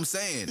asking. I'm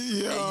saying, hey,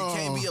 you Yo.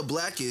 can't be a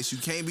blackish. You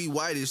can't be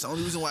whitish. The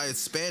only reason why it's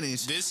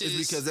Spanish This is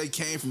is- because they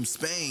came from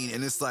Spain,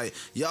 and it's like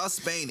y'all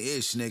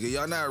Spain-ish, nigga.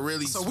 Y'all not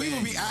really. So we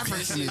would be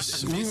Spanish.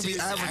 Africanish. We would be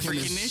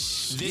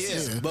Africanish.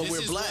 Yeah, but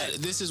we're black.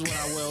 This is what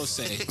I will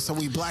say. So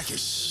we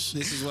blackish.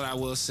 This is what I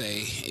will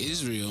say.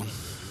 Israel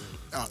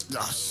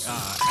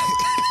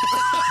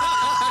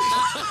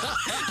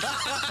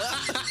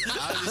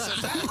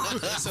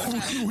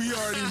We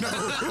already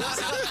know.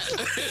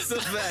 It's a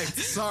fact.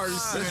 Sorry,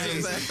 Sin.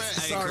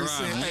 Sorry,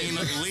 Sin.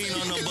 Lean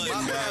on the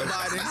button,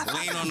 bro.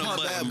 Lean on the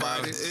button, bro.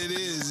 It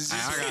is. I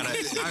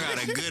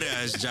got a good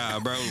ass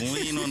job, bro.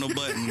 Lean on the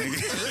button,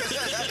 nigga.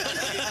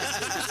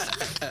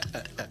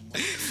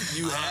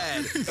 You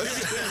had.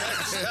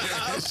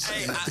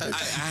 Hey, I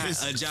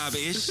had a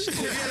job-ish.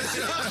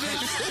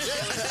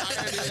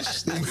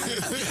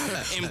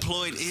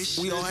 Employed-ish.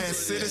 We all had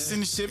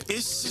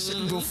citizenship-ish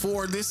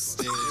before this.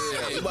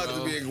 We about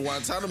to be in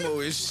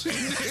Guantanamo-ish.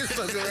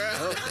 Fuck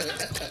around.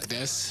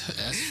 That's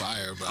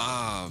fire, bro.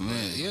 Oh,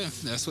 man. Yeah,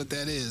 that's what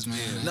that is,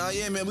 man. Nah,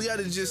 yeah, man, we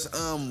gotta just,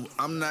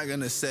 I'm not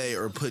gonna say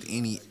or put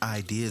any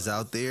ideas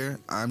out there.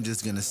 I'm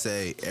just gonna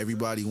say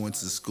everybody went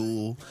to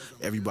school,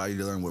 everybody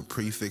learned what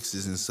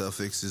prefixes and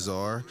suffixes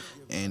are,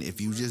 and if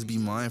you just be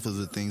mindful of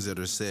the things that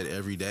are said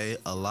every day,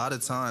 a lot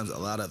of times, a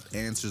lot of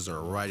answers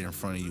are right in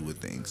front of you with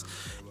things.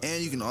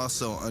 And you can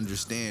also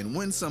understand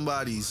when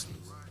somebody's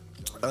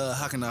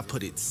how can I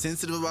put it,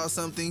 sensitive about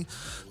something,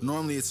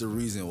 normally it's a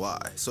reason why.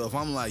 So if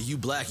I'm like, you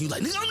black, you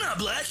like, nigga, I'm not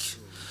black.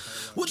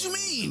 What you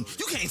mean?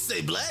 You can't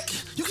say black.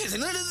 You can't say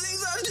none of the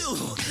things I do.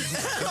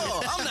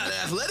 Hell, I'm not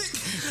athletic.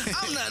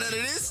 I'm not none of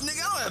this. Nigga,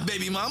 I don't have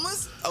baby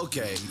mamas.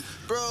 Okay,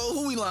 bro,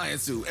 who we lying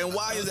to? And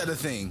why is that a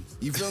thing?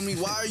 You feel me?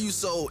 Why are you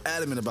so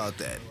adamant about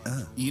that?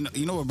 You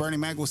know what Bernie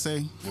Mac would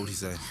say? What would he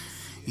say?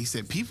 He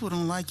said, people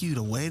don't like you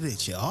the way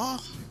that you are.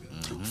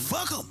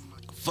 Fuck them.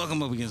 Fuck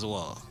him up against the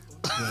wall.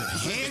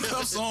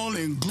 Handcuffs on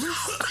and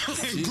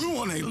glue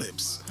on their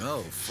lips.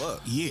 Oh,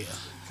 fuck. Yeah.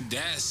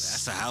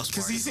 That's a house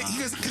Because party. he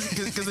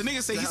said, because the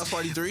nigga said, The House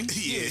Party 3?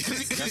 Yeah.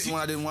 That's the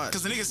one I didn't watch.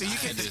 Because the nigga said,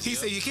 he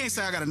said, you can't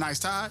say I got a nice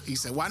tie. He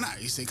said, why not?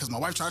 He said, because my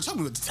wife tried to choke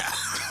me with the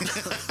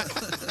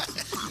tie.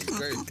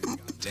 Great.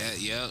 that.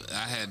 Yeah,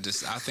 I had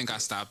this. I think I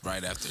stopped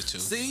right after too.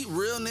 See,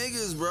 real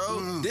niggas,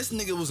 bro. This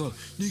nigga was on,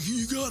 nigga,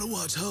 you gotta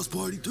watch House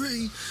Party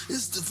 3.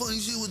 It's the funny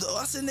shit with the.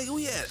 I said, nigga,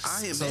 we had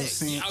IMX. So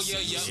Sin, Oh yeah,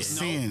 yeah.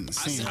 Sin, No,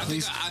 Sin, I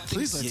please, think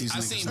please let these I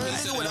niggas seen talk.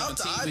 Prince Nigga without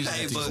the on TV.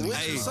 iPad, but- Switch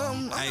hey, or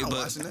something. hey, I'm not but-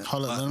 watching that.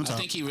 Hold up, let him I talk.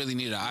 think he really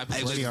needed an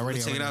iPad.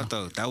 Ready, Check it out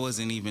though. That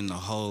wasn't even the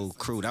whole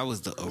crew. That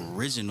was the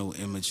original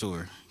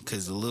Immature.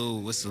 Cause the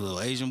little, what's the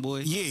little Asian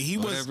boy? Yeah, he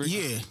was- Whatever.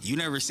 yeah. You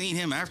never seen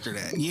him after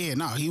that. Yeah,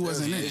 no, he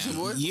wasn't in Asian it.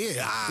 boy?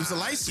 Yeah, he was a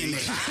light skinned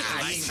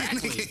nigga.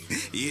 Exactly.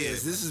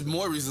 Yes, this is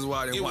more reasons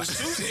why I didn't It watch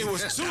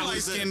was two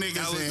light skinned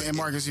niggas and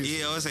Marcus Houston.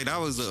 Yeah, I would say that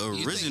was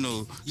the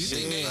original. You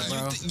think, Yeah, they,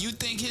 bro. you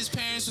think his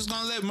parents was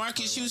gonna let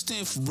Marcus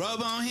Houston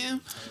rub on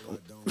him?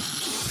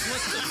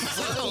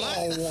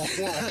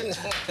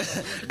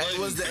 Hey,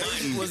 was the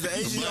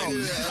Asian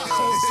nigga?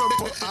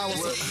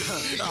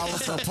 I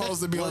was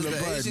supposed to be on Was the the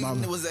bus, Asian,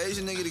 mama. was the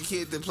Asian nigga the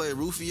kid that played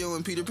Rufio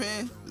in Peter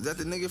Pan? Is that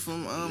the nigga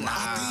from?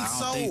 I think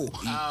so.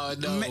 Oh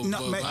no, Maybe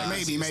though.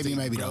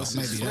 Maybe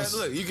Yeah, that's.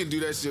 look, you can do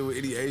that shit with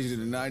any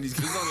Asian in the '90s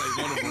because I'm like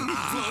one of them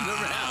floating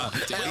around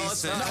at all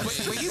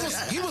times. But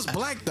he was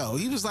black though.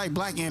 He was like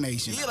black and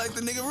Asian. Yeah, like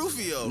the nigga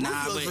Rufio.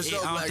 Nah, Rufio's but for sure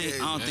I black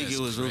don't think Asian.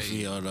 it was That's great.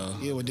 Rufio though.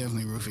 Yeah, well,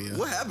 definitely Rufio.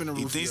 What happened to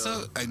Rufio? You think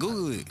so? I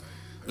Google it.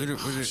 Where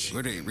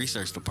the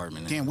research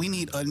department? At? Damn, we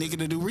need a nigga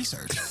to do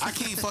research. I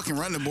can't fucking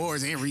run the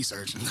boards and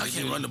research. I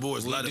can't run the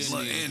boards, light did up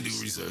blunt, it. and do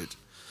research.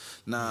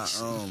 Nah,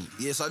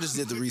 yeah, so I just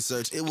did the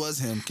research. It was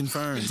him,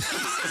 confirmed.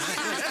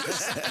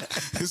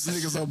 This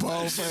nigga's a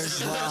bald face.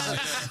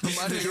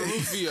 My nigga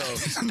Rufio.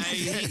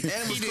 Hey, And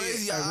it was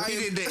crazy.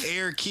 he did the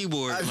air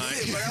keyboard. I Like,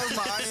 did, but that was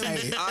my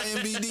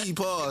IMBD.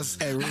 Pause.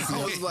 Hey, Rufio.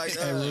 I was like,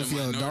 Hey, Rufio,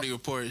 Minority don't,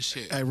 Report and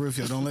shit. hey,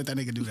 Rufio, don't let that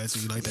nigga do that to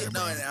you like that,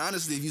 bro. no, and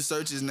honestly, if you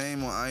search his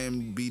name on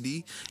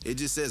IMBD, it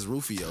just says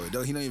Rufio. He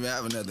don't even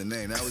have another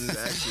name. That was his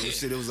actual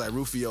shit. It was like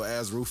Rufio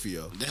as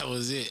Rufio. That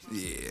was it.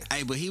 Yeah.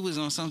 hey, but he was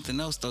on something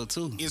else though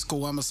too. It's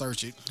cool. I'ma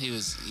search it. He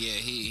was. Yeah,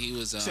 he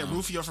was. Said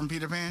Rufio from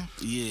Peter Pan.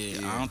 Yeah,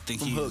 I don't think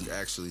From he. Hook,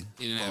 actually.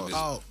 He didn't have Pause. his.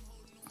 Oh,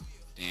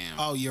 Damn.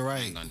 oh, you're I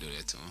right. ain't gonna do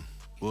that to him.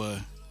 What?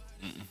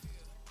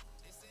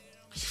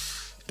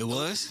 It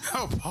was.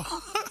 Oh, Paul.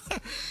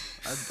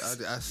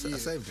 I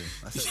saved him.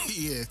 I saved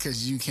him. Yeah,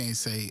 because you can't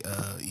say,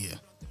 yeah.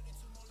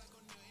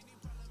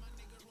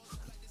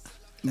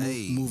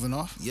 Hey. Moving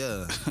off.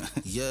 Yeah,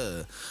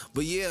 yeah,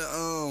 but yeah,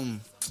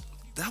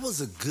 that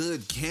was a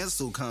good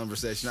cancel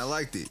conversation. I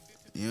liked it.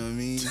 You know what I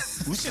mean?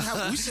 We should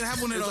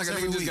have one of It's those like a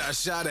every nigga just week. got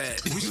shot at.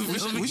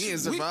 He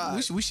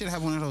survived. We should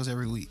have one of those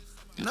every week.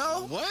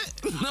 No, What?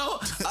 no.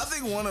 I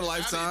think one a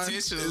lifetime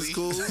Unintentionally. is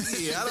cool.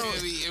 Yeah, I You don't.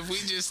 feel me? If we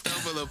just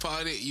stumble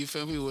upon it, you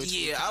feel me? What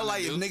you Yeah, I kinda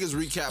like if do? niggas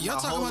recap Y'all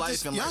my talking whole about life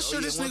this? and Y'all like, sure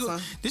oh, this yeah, one nigga?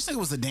 time. This nigga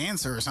was a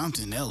dancer or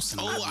something else? in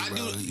the Oh, movie, I do.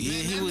 bro. Yeah,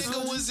 Man, he that was-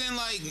 nigga was in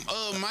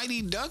like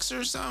Mighty Ducks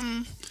or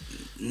something.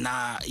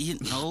 Nah, you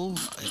know.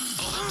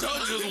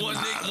 Told you it was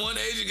one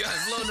Asian guy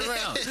floating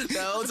around.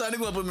 That whole time they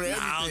gonna put him in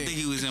everything. I don't think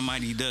he was in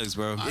Mighty Ducks,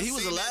 bro. Yeah, he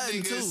was seen that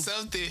Aladdin, nigga too.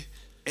 Something.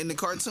 in the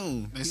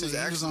cartoon. He said was he was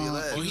actually on-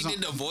 Aladdin. Oh, He he was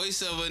did the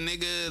voice of a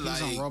nigga He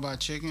was on like. Robot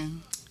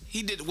Chicken.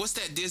 He did. What's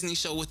that Disney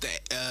show with the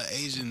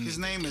Asian? His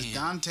name is man?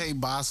 Dante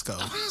Bosco.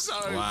 I'm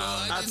sorry,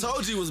 Wow. bro. I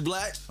told you he was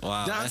black.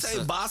 Wow,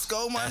 Dante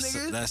Bosco, my that's,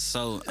 nigga. That's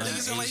so Nigga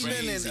sound like he been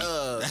in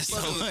That's so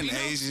fucking-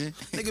 un-Asian.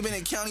 Nigga been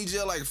in county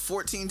jail like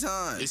 14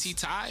 times. Is he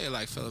Thai or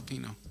like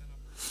Filipino?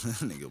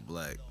 Nigga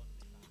black.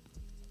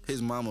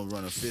 His mama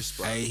run a fish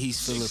spot. Hey,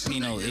 he's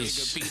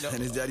Filipino-ish. And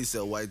his daddy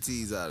sell white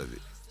teas out of it.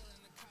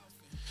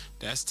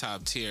 That's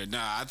top tier.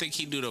 Nah, I think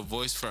he do the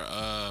voice for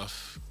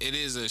it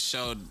is a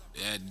show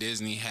that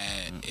Disney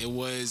had. It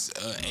was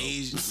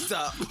Asian.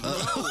 Stop.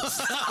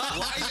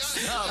 Why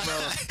Stop, bro.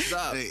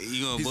 Stop. You gonna He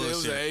said it was an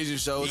bullshit. Asian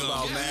show. It's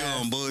about You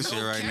math. on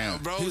bullshit right now.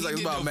 Bro, He was like,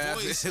 did it's about the math.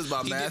 voice. It's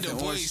about He math did the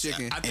and orange voice.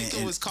 chicken. I think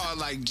And- it was called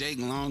like Jake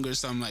Long or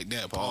something like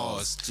that.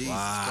 Pause. Jesus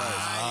Wow.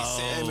 Christ.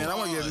 Hey, man, I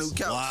want to get a new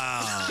couch.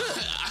 Wow.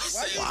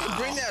 Why you even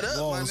bring that up,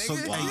 Whoa, my so nigga?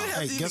 You didn't have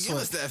to even guess give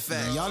what? us that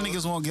fact. Y'all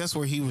niggas won't guess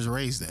where he was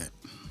raised at.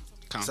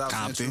 South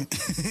Compton.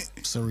 Central.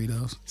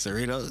 Cerritos.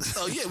 Cerritos.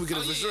 Oh, yeah, we could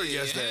have for sure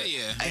guessed hell that. yeah.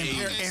 And,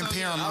 Okay, and so,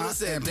 Paramount. I would have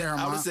said and that. I would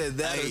Paramount. have said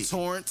that Hey. or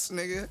Torrance,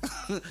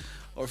 nigga.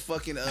 Or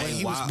fucking. Hey,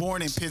 he was Wow.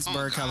 born in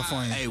Pittsburgh, God.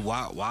 California. Hey,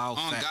 wild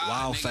On fact. God,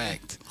 Wild nigga.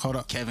 fact. Hold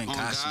up. Kevin On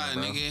Costner, God,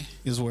 bro, nigga.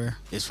 Is where?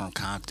 is from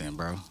Compton,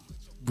 bro.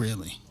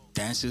 Really?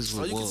 Dances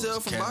with you can Wolves. tell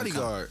from Kevin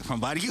Bodyguard. From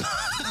Bodyguard.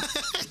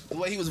 The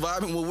way he was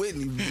vibing with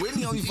Whitney.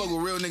 Whitney only fuck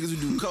with real niggas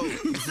who do coke.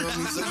 You feel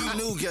me? So you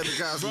knew Kevin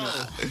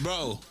Costner.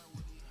 Bro.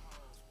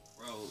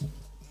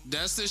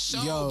 That's the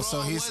show, Yo, bro.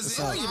 so I he's- wasn't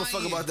so- I don't give a fuck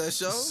lying. about that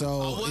show. I So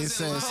wasn't it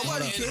says. lying,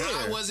 Nobody and cared.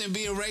 I wasn't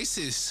being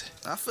racist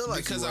I feel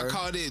like because you I were.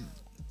 called it.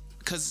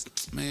 Cause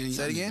man,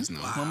 Say it again. Know.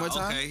 One more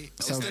time. Okay.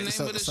 It's So- the name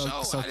so- of the so-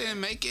 show. so- I didn't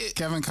make it.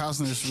 Kevin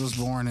Costner was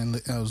born in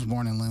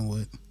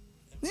Linwood.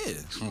 Yeah.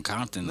 From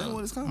Compton, though.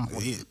 Linwood is Compton.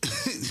 Yeah.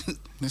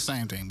 The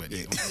same thing, but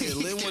yeah. Yeah,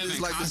 Linwood is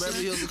like the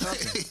Beverly Hills of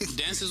Compton.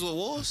 Dances with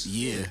Wolves.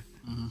 Yeah.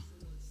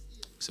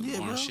 Some Yeah,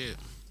 boring bro. shit.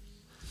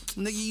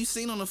 Nigga, you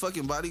seen on the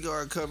fucking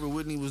Bodyguard cover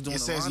Whitney was doing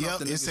It a says, line yep. off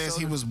the It nigga's says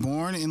he shoulder? was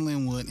born in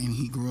Linwood and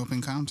he grew up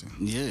in Compton.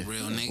 Yeah.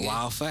 Real nigga.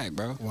 Wild fact,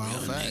 bro. Wild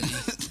Real fact.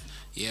 nigga.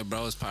 Yeah,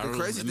 bro, it's The Pyro.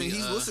 crazy Let me, thing,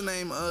 he's what's the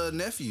name?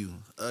 Nephew,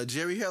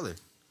 Jerry Heller.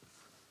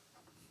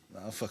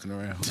 Nah, I'm fucking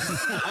around.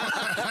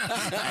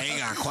 I ain't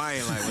got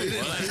quiet like, wait,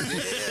 what?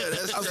 Yeah,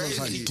 that's I was crazy.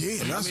 like,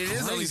 damn, that's I mean,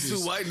 there's only crazy.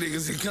 two white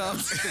niggas in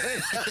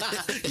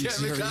Compton.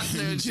 Kevin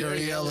Costner and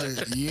Jerry Heller.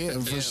 Yeah,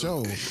 for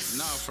sure.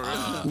 No, for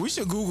real. We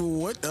should Google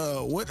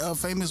what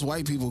famous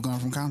white people come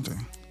from Compton.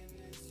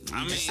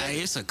 I mean, Hey,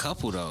 it's a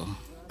couple, though.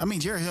 I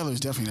mean, Jerry Heller is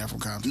definitely not from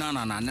Compton. No,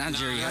 not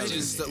Jerry Nah, Heller. He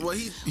just, well,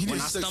 he When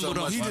just I took so stumbled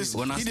on- much He money. just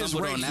When I he just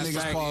stumbled on raped that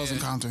niggas' fact, paws in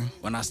yeah. Compton.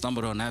 When I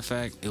stumbled on that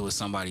fact, it was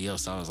somebody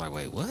else. I was like,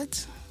 wait,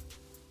 what?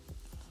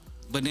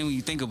 But then when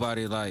you think about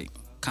it, like,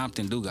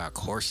 Compton do got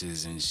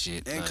courses and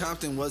shit. And like,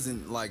 Compton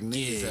wasn't like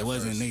niggas yeah, at it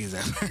wasn't first. niggas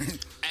at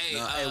first. hey,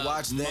 No, hey,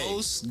 watch that.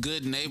 most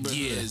good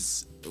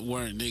neighborhoods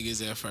weren't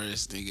niggas at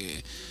first,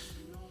 nigga.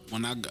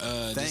 When I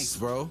Thanks,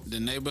 bro. The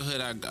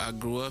neighborhood I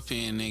grew up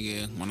in,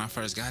 nigga. When I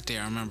first got there,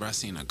 I remember I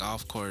seen a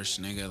golf course,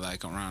 nigga,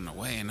 like around the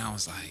way, and I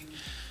was like,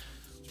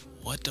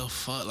 "What the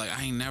fuck?" Like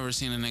I ain't never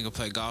seen a nigga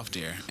play golf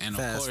there. And of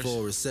Fast course,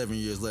 forward 7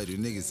 years later,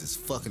 niggas is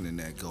fucking in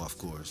that golf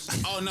course.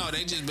 oh no,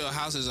 they just built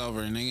houses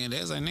over it, nigga. They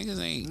was like niggas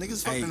ain't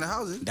Niggas fucking Hey, in the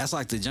houses. That's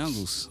like the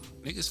jungles.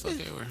 niggas fuck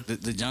everywhere.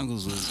 The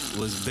jungles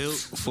was built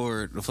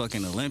for the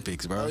fucking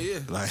Olympics, bro. Oh, yeah.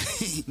 Like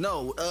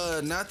No,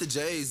 not the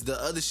Jays, the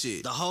other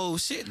shit. the whole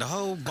shit, the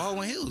whole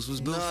Baldwin Hills was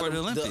built for the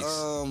Olympics.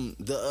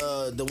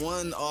 The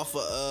one off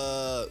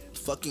of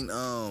fucking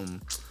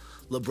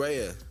La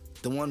Brea,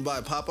 the one by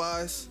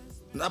Popeyes,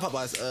 not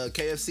Popeyes,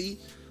 KFC.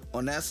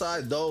 On that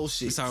side, those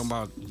shit. You talking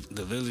about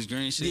the Village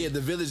Green shit? Yeah,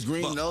 the Village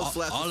Green, But those all-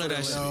 flats. all of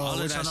that shit- all of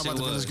We're that talking shit about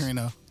the Village was- Green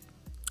though.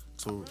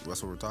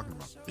 That's what we're talking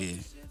about. Yeah.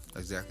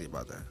 Exactly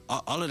about that.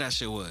 All of that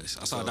shit was.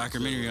 I saw So- a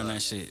documentary so, on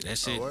that shit. That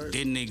shit word?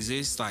 didn't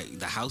exist. Like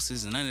the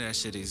houses and none of that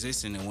shit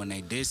existed. And when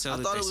they did sell I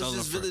it, thought they it was sold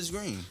just it for. Village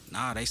Green.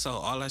 Nah, they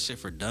sold all that shit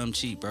for dumb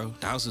cheap, bro.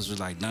 The houses was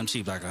like dumb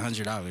cheap, like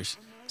 $100.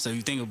 So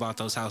you think about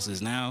those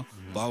houses now,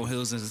 Baldwin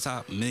Hills is the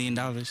top, $1 million.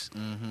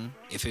 Mm-hmm.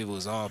 If it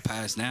was all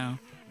passed now,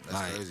 That's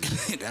like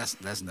crazy. that's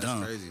That's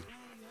dumb. crazy.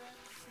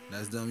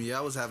 That's dumb. Yeah,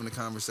 I was having a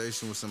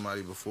conversation with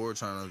somebody before,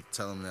 trying to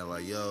tell them that,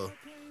 like, yo,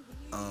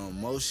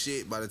 most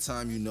shit by the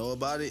time you know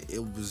about it,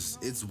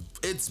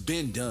 it's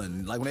been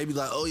done. Like when they be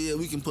like, oh yeah,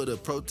 we can put a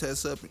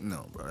protest up.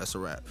 No, bro, that's a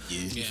wrap. Yeah.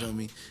 You feel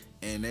me?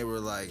 And they were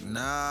like,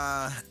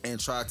 nah, and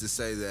tried to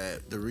say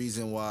that the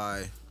reason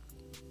why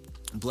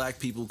black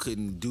people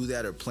couldn't do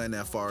that or plan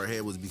that far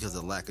ahead was because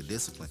of lack of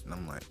discipline. And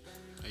I'm like,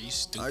 Are you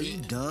stupid? are you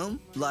dumb?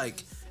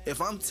 Like,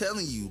 if I'm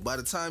telling you, by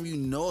the time you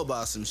know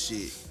about some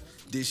shit,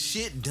 this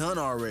shit done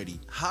already.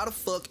 How the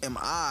fuck am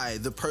I,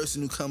 the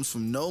person who comes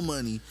from no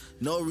money,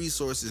 no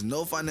resources,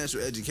 no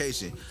financial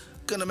education,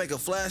 gonna make a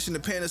flash in the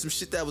pan of some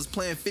shit that was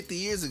planned 50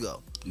 years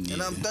ago? And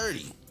Yeah. I'm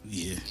 30.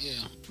 Yeah. Yeah.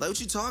 Like, what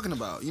you talking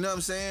about? You know what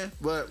I'm saying?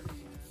 But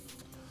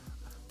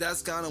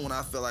that's kind of when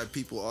I feel like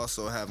people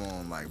also have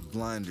on, like,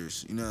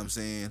 blinders. You know what I'm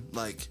saying?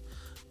 Like,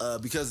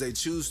 because they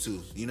choose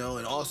to, you know?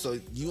 And also,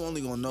 you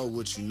only gonna know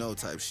what you know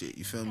type shit.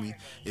 You feel me?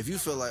 If you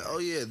feel like, oh,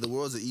 yeah, the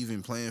world's an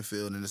even playing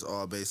field and it's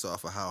all based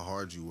off of how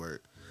hard you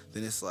work,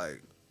 then it's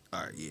like, all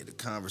right, yeah, the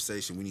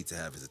conversation we need to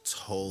have is a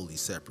totally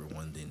separate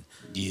one than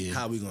Yeah.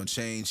 how we gonna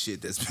change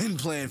shit that's been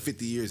planned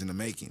 50 years in the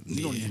making.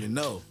 You don't even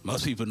know.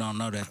 Most people don't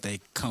know that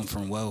they come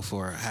from wealth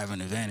or have an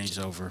advantage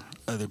over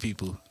other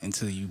people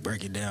until you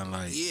break it down.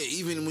 Like, Yeah,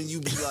 even when you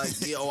be like,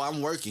 yeah, oh,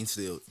 I'm working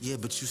still. Yeah,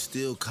 but you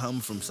still come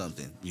from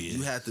something. Yeah.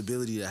 You have the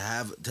ability to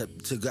have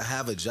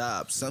a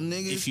job. Some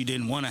niggas, if you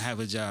didn't want to have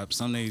a job,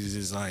 some niggas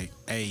is like,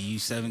 hey, you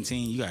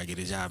 17, you gotta get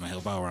a job and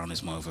help out around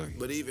this motherfucker.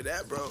 but even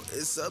that, bro,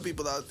 it's some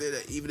people out there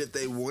that even if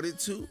they wanted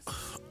to,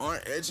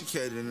 aren't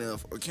educated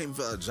enough or can't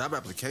fill out a job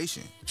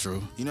application.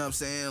 True. You know what I'm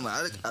saying?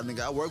 Like, I think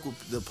I work with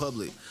the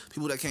public,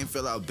 people that can't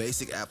fill out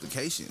basic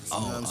applications. You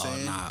know what I'm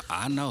saying? Nah,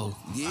 I know.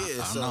 Yeah,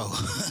 I so know.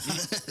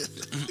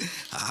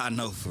 I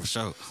know for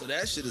sure. so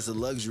that shit is a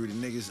luxury that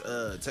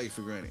niggas take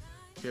for granted.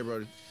 Here,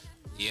 Brody.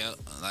 Yep,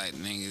 like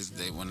niggas,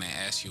 they when they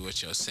ask you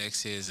what your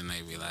sex is, and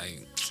they be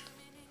like,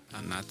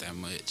 not that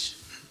much.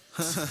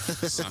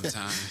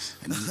 Sometimes.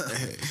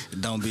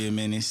 Don't be a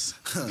menace.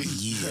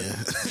 Yeah.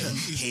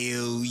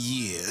 Hell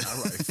yeah.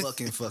 All right,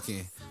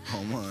 fucking,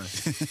 home on.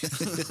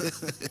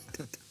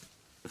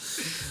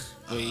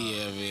 But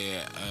yeah,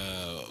 man,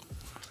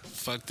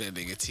 fuck that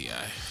nigga T.I.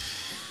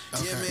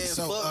 Yeah, man,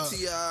 fuck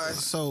T.I.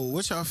 So,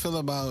 what y'all feel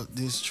about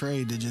this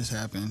trade that just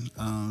happened?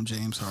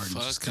 James Harden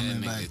Fuck just that coming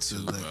nigga back to too,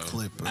 the bro.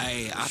 Clippers.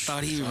 Hey, I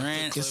thought he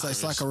ran.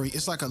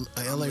 It's like a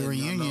LA letting y'all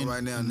reunion know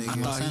right now, nigga. I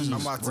thought he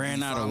I'm about to ran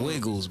be out of following.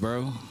 wiggles,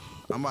 bro.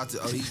 I'm about to.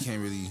 Oh, he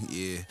can't really.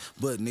 Yeah,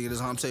 but nigga,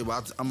 that's what I'm telling you.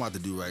 I'm about to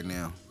do right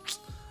now.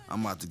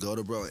 I'm about to go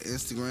to bro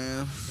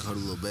Instagram, go to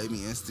Lil Baby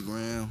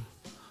Instagram,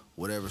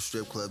 whatever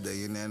strip club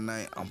they in that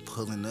night. I'm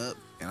pulling up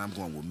and I'm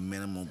going with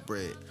minimal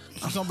bread.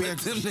 He's gonna be at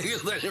them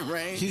niggas let it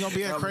rain. He's gonna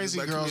be at I'm Crazy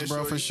like, Girls, come bro,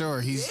 here, for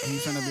shorty. sure.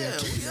 He's finna be at Yeah,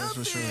 Crazy we Girls up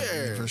for sure.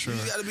 there. For sure.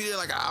 You gotta be there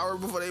like an hour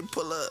before they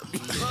pull up. You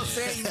know what I'm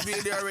saying? You be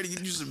there already, get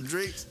you some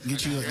drinks.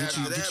 Get you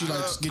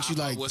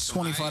like With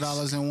some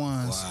 $25 in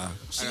ones. Wow.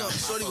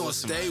 Shorty gonna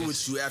stay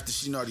with you after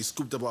she already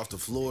scooped up off the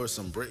floor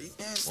some bread.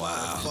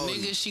 Wow.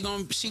 Nigga, she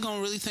gonna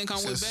really think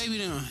I'm with baby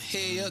then.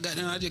 Hey, yo,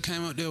 goddamn, I just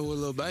came up there with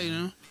a little baby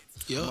then.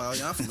 Yo. Well,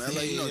 I'm from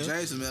LA. You know Yeah.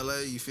 James from LA.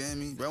 You feel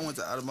me? Bro went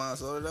to Audubon,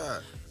 so did I.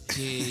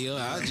 Yeah, yo,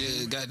 I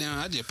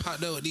just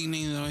popped up with these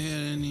niggas over here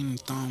and even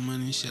throwing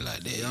money and shit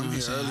like that. You know I'm what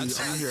here saying? early.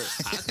 I'm here.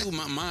 I threw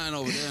my mind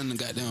over there in the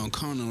goddamn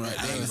corner right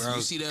there. bro,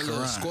 You see that little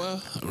Karan.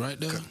 square right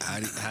there?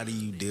 How do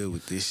you deal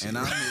with this shit? And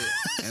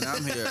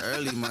I'm here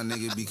early, my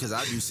nigga, because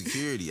I do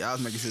security. I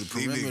was making sure the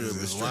perimeter niggas was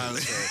is straight. wild.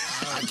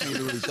 So I can't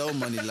really throw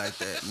money like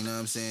that. You know what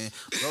I'm saying?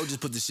 Bro,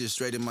 just put the shit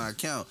straight in my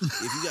account.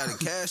 If you got a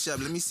cash app,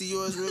 let me see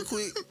yours real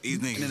quick. These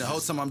And then niggas the whole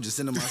time I'm just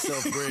sending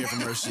myself bread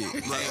from her shit.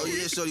 Like, oh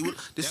yeah, shorty,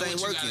 this That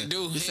ain't what you gotta working.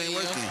 do. This ain't Yeah.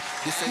 working.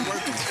 This ain't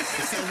working.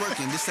 This ain't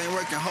working. This ain't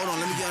working. Hold on,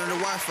 let me get under the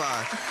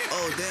Wi-Fi.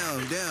 Oh,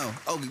 down.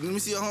 Oh, let me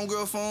see your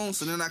homegirl phone,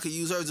 so then I can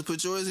use hers to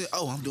put yours in.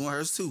 Oh, I'm doing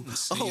hers too.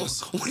 Oh,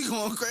 we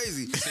going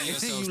crazy. Send And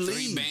then yourself you 3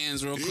 leave.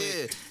 bands real quick.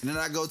 Yeah, and then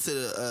I go to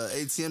the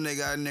ATM they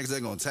got in there 'cause they're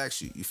gonna tax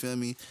you. You feel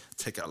me?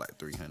 Take out like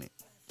 300.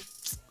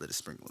 Let it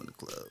sprinkle in the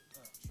club.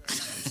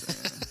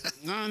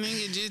 No,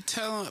 nigga, just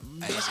tell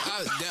him,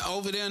 bitch, that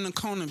over there in the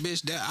corner,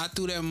 bitch, that I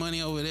threw that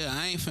money over there.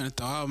 I ain't finna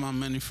throw all my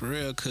money for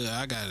real, cause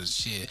I got a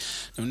shit.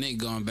 Them niggas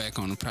going back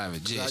on the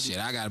private jet shit.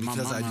 I got my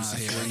mama out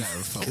here. I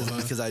gotta fuck with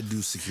her. Because I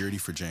do security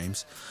for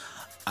James.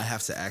 I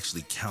have to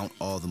actually count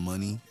all the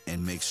money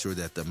and make sure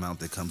that the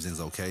amount that comes in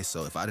is okay.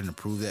 So if I didn't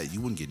approve that,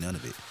 you wouldn't get none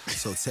of it.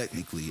 So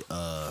technically,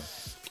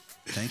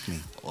 thank me.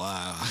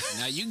 Wow.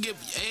 Now you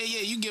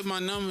get my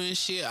number and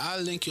shit.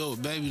 I'll link you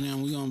up, baby.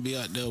 Then we gonna be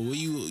out there. Where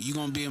you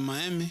gonna be in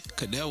Miami?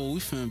 Cause that's where we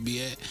finna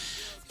be at.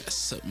 That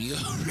suck me up.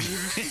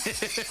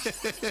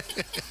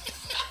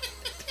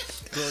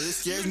 Bro, this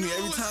scares me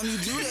every time you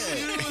do that.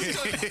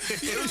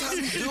 Every time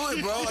you do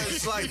it, bro,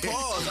 it's like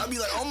pause. I be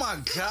like, oh my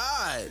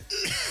God.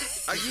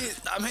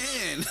 I'm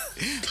in.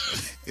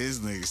 This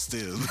nigga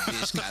still.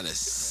 Bitch gotta.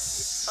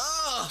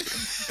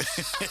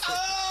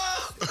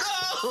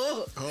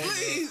 Oh,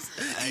 please.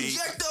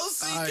 Inject those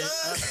seat,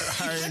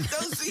 cuz. Inject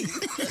those seat.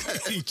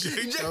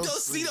 Inject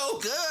those seat, oh,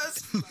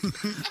 cuz.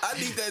 I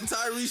need that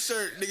Tyree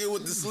shirt, nigga,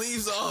 with the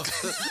sleeves off.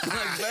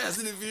 Like Fast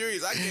and the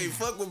Furious. I can't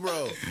fuck with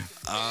bro.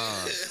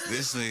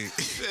 This nigga.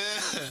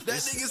 That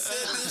nigga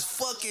said this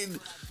fucking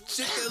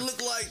chick that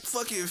looked like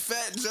fucking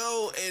Fat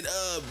Joe and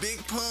Big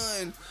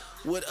Pun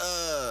with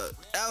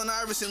Allen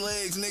Iverson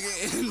legs,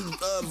 nigga, and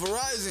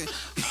Verizon.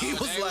 He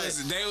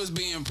was They was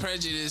being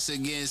prejudiced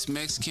against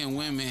Mexican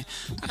women.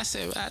 I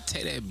said, I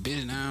take that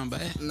bitch down,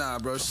 but nah,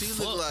 bro. She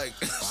looked like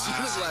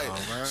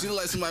she looked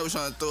like somebody was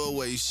trying to throw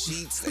away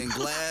sheets and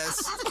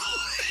glass.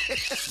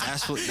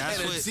 That's what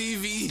and a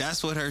TV.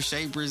 That's what her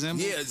shape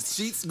resembles. Yeah,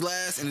 sheets,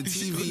 glass, and a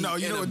TV. No,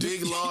 you and know a what,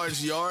 big,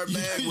 large yard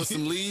bag with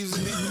some leaves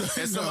in it.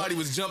 And somebody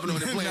was jumping on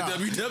it playing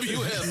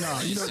WWF.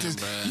 No, you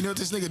know what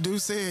this nigga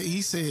dude said?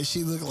 He said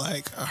she looked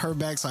like her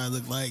backside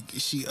looked like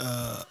she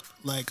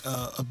like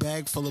a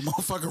bag full of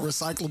motherfucking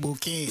recyclable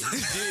cans.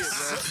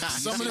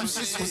 Some of them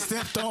shits was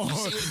stepped on.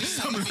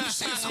 Some of them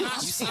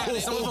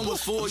shits Some of them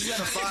was full. You got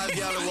a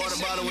 5-gallon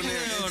water bottle in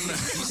there. you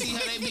see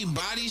how they be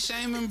body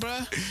shaming,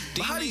 bruh?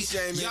 Body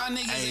shaming? Y'all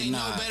niggas ain't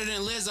no better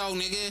than Lizzo,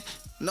 nigga.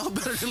 No,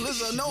 better than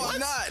Lizzo. No, I'm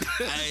not.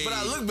 Hey. But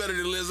I look better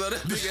than Lizzo.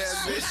 That big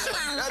ass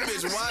bitch. That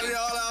bitch riding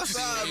all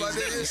outside, my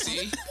nigga.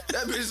 See?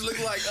 That bitch look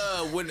like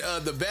when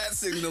the bat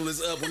signal is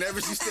up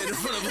whenever she stand in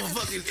front of a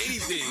fucking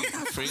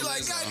anything. Free You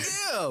like,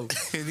 Lizzo.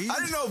 goddamn. I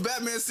didn't know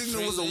Batman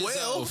signal was a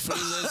whale. Free I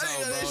didn't know Lizzo,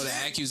 that bro. The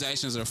shit.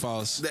 accusations are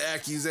false. The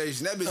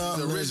accusation. That bitch is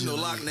the original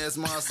Loch Ness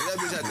monster. That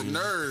bitch had the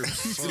nerve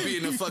to be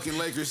in the fucking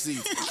Lakers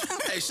seat.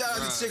 Hey, shout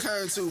out to Chick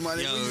Hearn too, my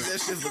nigga. Yo. We use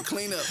that shit for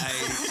cleanup.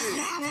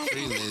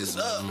 Free Liz,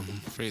 bro.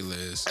 Free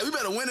Liz. Hey, we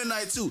better win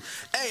tonight too.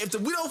 Hey, if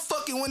we don't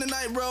fucking win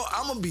tonight, bro,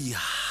 I'm gonna be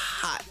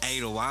hot. Hey,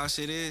 the wild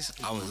shit is,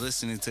 I was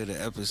listening to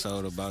the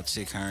episode about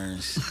Chick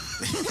Hearns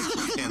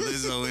and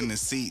Lizzo in the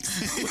seats.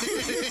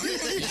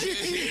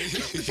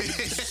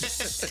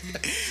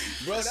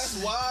 Bro,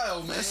 that's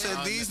wild, man. I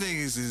said these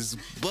niggas is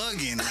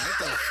bugging. What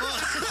the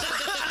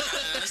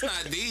fuck? That's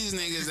not these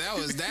niggas. That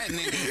was that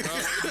nigga,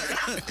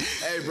 bro.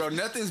 Hey, bro,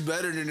 nothing's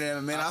better than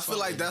that, man. I feel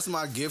like that's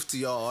my gift to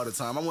y'all all the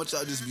time. I want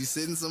y'all to just be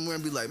sitting somewhere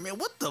and be like, man,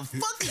 what the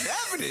fuck is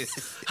happening?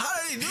 How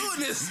are they doing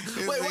this?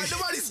 Wait, why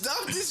nobody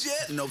stopped this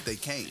yet? Nope, they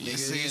can't, nigga.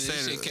 See, Yeah, he this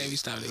said shit can't be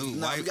stopped. Ooh,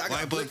 Nah, wipe I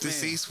got up Blick the Man.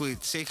 seats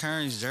with Chick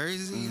Hearns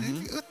jersey.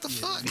 Nigga. What the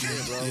fuck?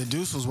 Yeah,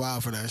 Deuce was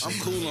wild for that shit. I'm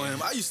cool on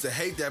him. I used to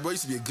hate that, bro. It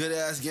used to be a good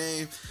ass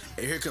game,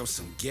 and here comes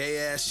some gay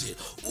ass shit.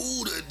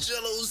 Ooh, the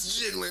jello's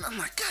jiggling. I'm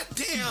like, god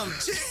damn,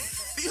 chick,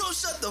 you don't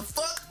shut the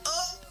fuck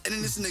up. And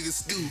then this nigga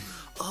Stu,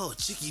 oh,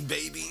 Chicky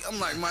baby.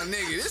 I'm like, my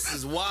nigga, this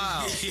is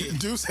wild.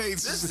 Deuce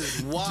hates. This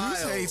is wild.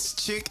 Deuce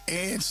hates Chick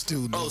and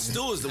Stu. Oh, nigga.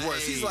 Stu is the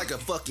worst. He's like a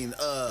fucking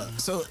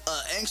So-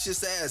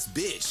 anxious ass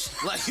bitch.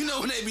 Like, you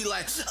know when they be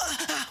like,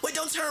 wait,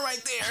 don't turn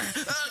right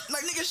there.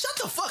 Like, nigga, shut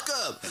the fuck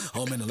up.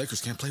 Oh man, the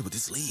Lakers can't play with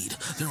this lead.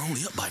 They're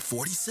only up by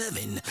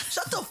 47.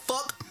 Shut the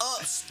fuck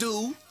up,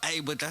 Stu.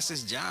 Hey, but that's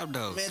his job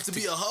though. Man, to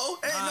be a hoe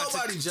ain't Nah,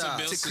 nobody's to job.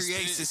 build To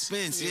create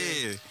suspense,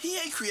 yeah. He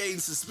ain't creating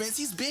suspense.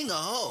 He's being a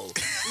hoe.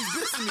 He's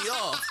pissing me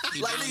off.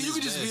 He Like, doing nigga, you his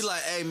could just be best.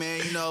 like, hey,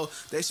 man, you know,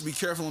 they should be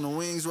careful on the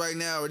wings right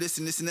now, or this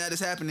and that is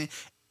happening.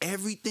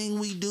 Everything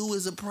we do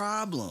is a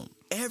problem.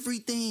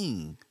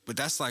 Everything. But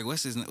that's like,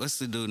 what's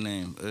the dude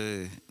name?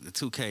 The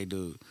 2K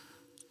dude.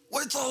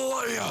 What's a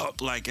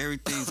layup? Like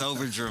everything's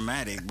over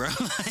dramatic, bro.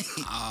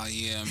 Oh,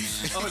 yeah, man.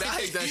 Oh,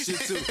 I hate that shit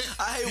too.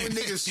 I hate when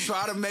niggas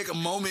try to make a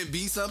moment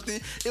be something.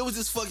 It was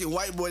this fucking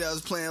white boy that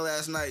was playing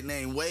last night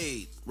named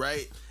Wade,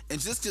 right? And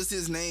just because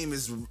his name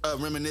is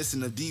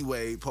reminiscent of D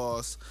Wade,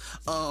 pause.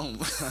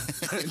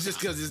 Just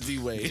because it's D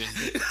Wade.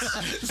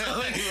 So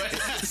anyway,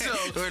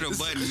 Where the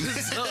button?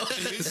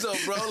 so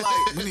bro,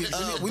 like,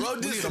 We bro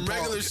need did a some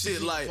regular pause.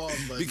 shit, like, Pause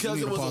button. because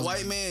We it need a was a pause white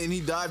button. man and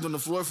he dived on the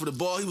floor for the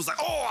ball. He was like,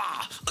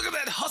 oh, look at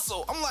that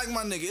hustle. I'm like,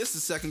 my nigga, it's the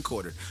second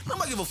quarter.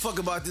 Nobody give a fuck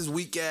about this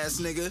weak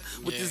ass nigga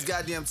with this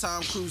goddamn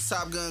Tom Cruise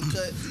Top Gun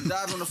cut,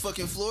 dives on the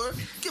fucking floor.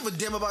 Give a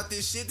damn about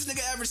this shit. This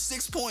nigga averaged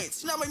 6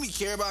 points. You know how make me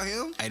care about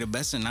him? Hey, the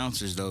best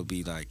announcers though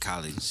be like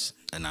college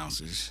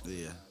announcers.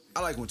 Yeah.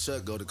 I like when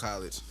Chuck go to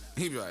college.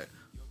 He be like,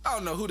 I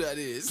don't know who that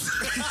is.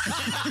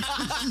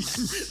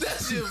 That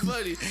shit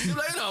funny. He be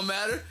like, it don't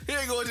matter. He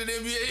ain't going to the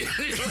NBA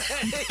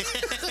anyway.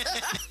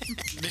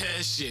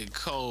 That shit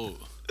cold.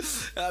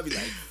 I'll be like,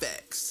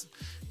 facts.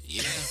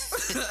 Yeah.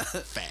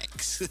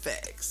 Facts.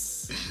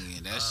 Facts.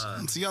 Yeah, that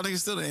shit. So y'all niggas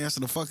still didn't answer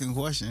the fucking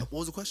question. What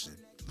was the question?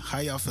 How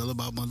y'all feel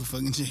about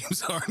motherfucking James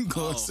Harden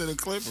going to the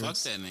Clippers? Fuck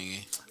that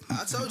nigga.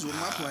 I told you what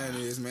my plan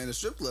is, man. The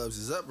strip clubs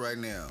is up right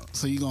now.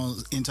 So you gonna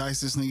entice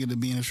this nigga to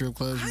be in a strip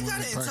club? I ain't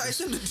gotta entice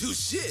him to do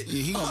shit.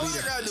 Yeah, he gonna All be I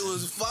there. gotta do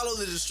is follow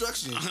the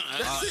destruction.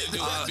 That's it. dude.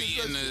 That's Be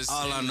in this,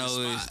 All I in know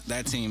this is spot.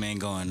 that team ain't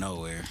going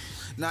nowhere.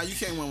 Nah, you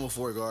can't win with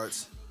 4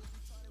 guards.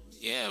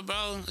 Yeah,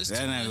 bro. It's That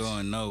too not much.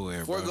 going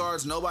nowhere, 4 bro.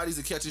 guards, nobody's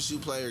a catch and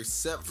shoot player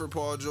except for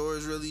Paul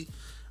George, really.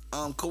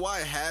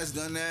 Kawhi has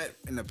done that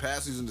in the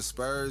past. He was in the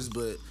Spurs,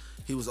 but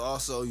he was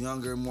also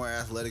younger, more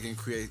athletic, and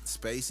create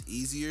space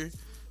easier.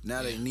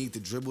 Now they need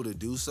to dribble to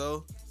do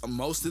so.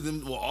 Most of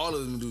them, well, all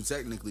of them do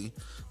technically.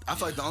 I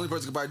feel like the only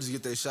person who could probably just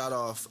get their shot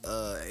off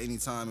any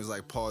time is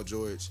like Paul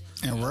George.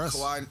 And Russ.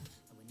 Kawhi.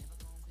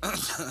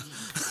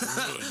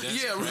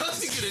 Yeah,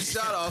 Russ can get a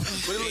shot off,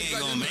 but it looks ain't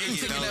like gonna he's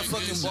make it, taking that though.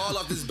 fucking ball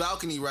off this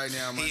balcony right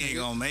now, man. He ain't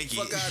gonna make it.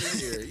 Fuck out of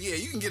here. Yeah,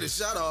 you can get a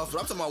shot off, but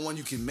I'm talking about one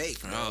you can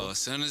make, bro. Bro, as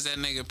soon as that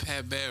nigga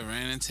Pat Bear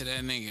ran into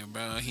that nigga,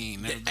 bro, he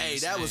ain't never been Hey,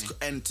 the that same. was,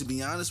 and to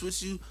be honest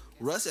with you,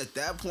 Russ at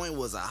that point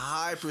was a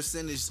high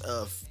percentage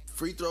of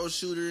free throw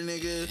shooter,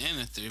 nigga,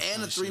 And a three-point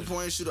and a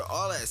 3-point shooter.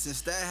 All that.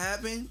 Since that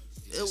happened,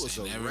 it was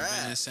a Ain't never been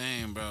wrap. the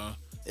same, bro.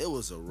 It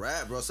was a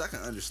wrap, bro. So I can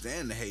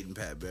understand the hating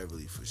Pat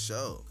Beverly for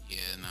sure. Yeah,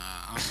 nah,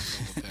 I don't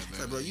fuck with Pat Like,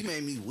 Bear. bro, you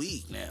made me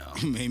weak now.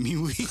 Made me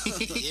weak.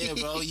 Yeah,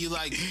 bro, you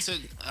like took.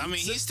 I mean,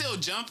 he's still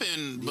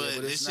jumping, but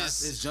Yeah, it's not,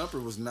 just. his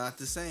jumper was not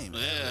the same.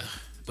 Yeah,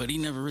 But he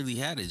never really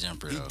had a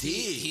jumper, though.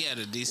 he had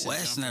a decent.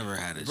 West jumper. never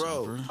had a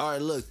Bro, jumper. all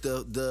right, look,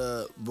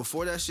 the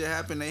before that shit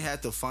happened, they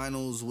had the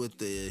finals with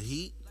the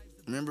Heat.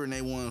 Remember, and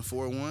they won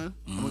 4-1.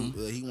 I mean,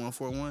 the Heat won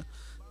 4-1.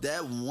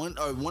 That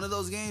one of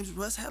those games,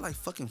 Russ had like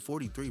fucking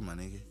 43, my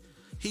nigga.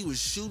 He was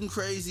shooting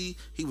crazy.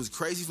 He was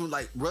crazy from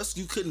like Russ.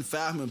 You couldn't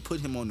foul him and put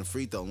him on the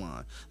free throw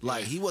line.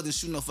 Like he wasn't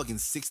shooting no fucking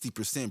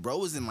 60%. Bro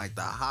was in like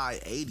the high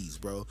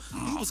 80s, bro.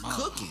 He was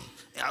cooking.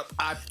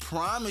 I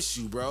promise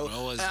you, bro.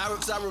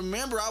 Cause I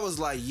remember I was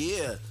like,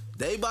 yeah,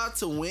 they about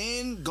to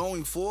win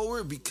going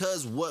forward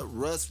because what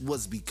Russ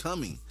was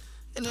becoming.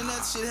 And then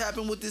that shit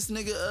happened with this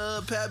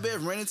nigga Pat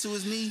Bev ran into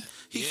his knee.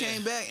 He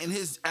came back and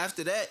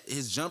after that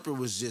his jumper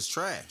was just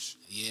trash.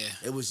 Yeah.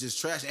 It was just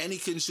trash. And he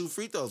couldn't shoot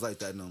free throws like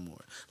that no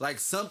more. Like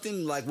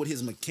something like with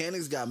his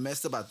mechanics got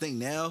messed up, I think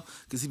now,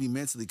 because he be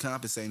mentally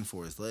compensating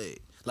for his leg.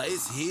 Like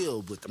it's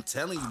healed, but I'm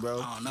telling you, bro.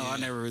 I don't know. I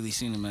never really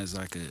seen him as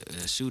like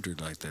a shooter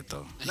like that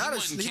though.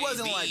 He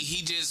wasn't like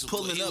he just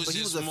pulling up, but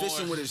he was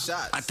efficient with his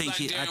shots. I think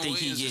he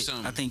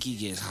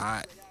gets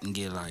hot and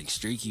get like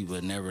streaky,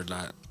 but never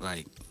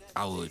like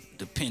I would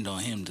depend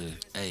on him to,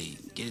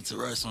 get it to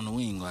Russ on the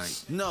wing. Like,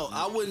 no,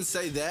 I wouldn't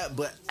say that,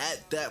 but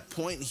at that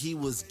point, he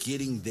was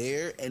getting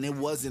there, and it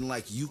wasn't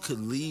like you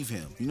could leave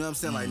him. You know what I'm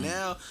saying? Like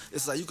now,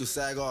 it's like you could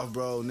sag off,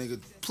 bro, nigga.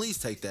 Please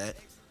take that.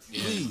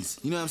 Yeah. Please.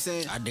 You know what I'm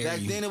saying? I dare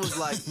Back you. then, it was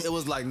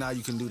like, nah,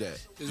 you can do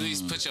that. At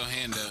least put your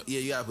hand up.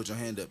 Yeah, you gotta put your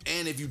hand up.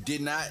 And if you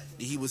did not,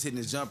 he was hitting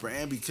his jumper,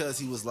 and because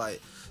he was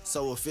like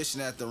so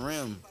efficient at the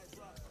rim.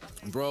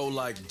 Bro,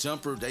 like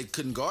jumper, they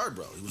couldn't guard,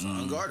 bro. He was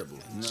unguardable.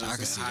 You know what I I'm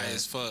can saying? see high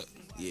as fuck.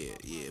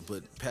 Yeah,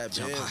 but Pat Bev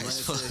Jump high ran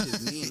as into fuck.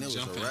 his knee and it was a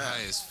Jumping wrap.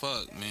 high as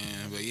fuck,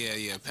 man. But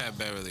yeah, Pat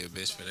Beverly a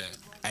bitch for that.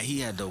 Hey,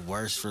 he had the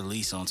worst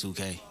release on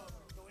 2K.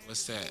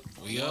 What's that?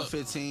 We up?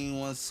 115,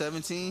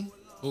 117.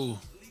 Ooh,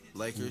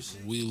 Lakers.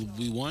 we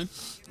won.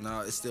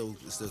 No, it's still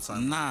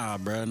time. Nah,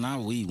 bro,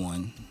 not we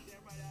won.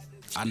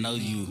 I know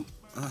you.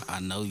 I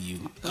know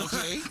you.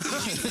 Okay.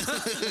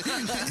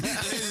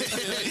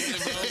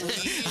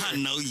 I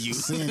know you.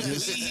 Sin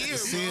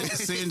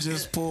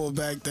just pulled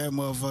back that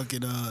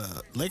motherfucking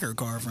Laker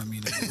card from you.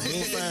 Nigga.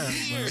 Real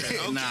fast, bro.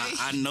 Okay. Nah,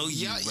 I know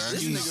you, Yeah, bro.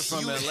 This nigga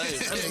from LA.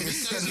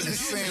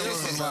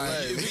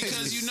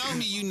 Because you know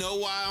me, you know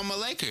why I'm a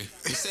Laker.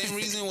 The same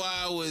reason why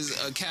I was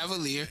a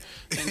Cavalier,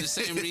 and the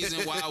same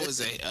reason why I was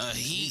a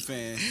Heat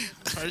fan.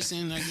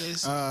 person, I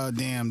guess.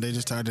 Damn, they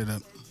just tied it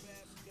up.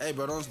 Hey,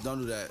 bro, don't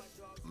do that.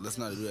 Let's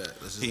not do that.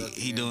 Let's just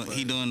He doing the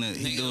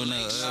nigga.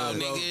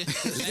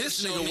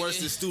 This nigga worse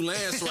than Stu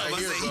Lance right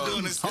here, bro. He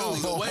doing the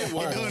stool. Way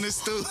worse. Doing the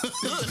stool.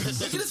 Look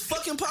at his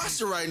fucking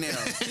posture right now.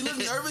 He look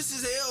nervous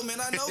as hell, man.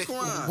 I know,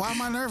 Karan. Why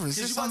am I nervous? Cause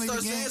It's you about only to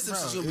the start game. saying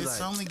some shit, you'll be It's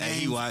like, only Hey, game.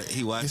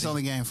 he watched. It's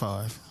only game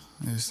 5.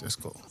 It's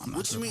cool. I'm not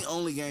What you tripping. mean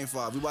only game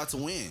 5? We about to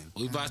win.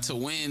 We about to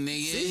win,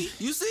 nigga. See?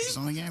 You see? It's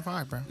only game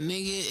 5, bro.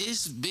 Nigga,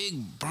 it's Big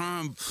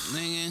Bron,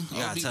 nigga.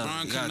 gotta Obi tell-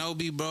 Bron you gotta-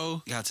 Kenobi,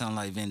 bro. You gotta tell him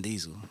like Vin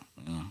Diesel.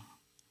 You know?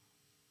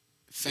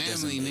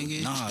 Family,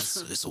 nigga. Nah,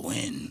 it's a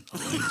win.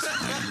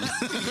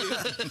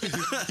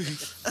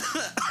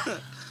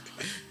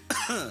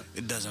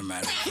 It doesn't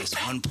matter if it's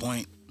 1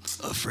 point,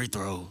 a free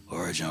throw,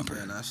 or a jumper.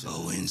 Man, I should- A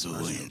win's a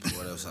I win. should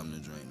What else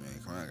something to drink, man?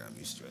 Karan got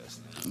me stressed.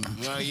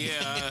 Well,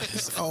 yeah.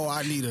 Oh,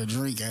 I need a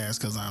drink ass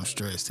because I'm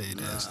stressed. Hey,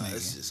 that's Nah,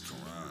 it's nigga. just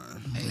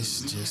Karan.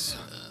 It's just.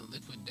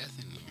 Liquid Death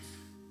in there.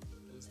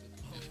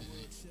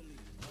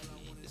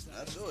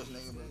 Not yours,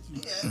 nigga, but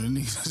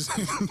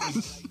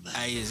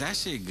Hey, is that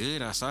shit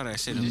good? I saw that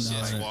shit. It's and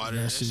just was water.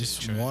 That's That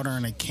just shit trash. water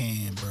in a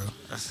can, bro.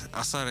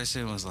 I saw that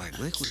shit and was like,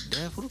 Liquid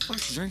Death? Who the fuck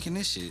is drinking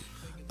this shit?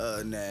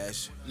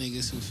 Nash.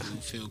 Niggas who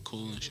feel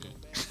cool and shit.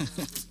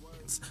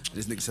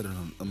 This nigga said it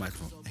on the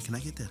microphone. Hey, can I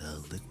get that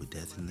liquid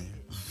death in there?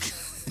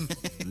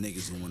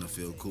 Niggas who want to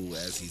feel cool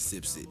as he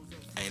sips it.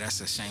 Hey, that's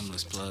a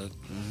shameless plug.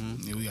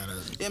 Yeah, we gotta.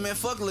 Yeah, man,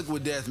 fuck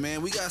liquid death,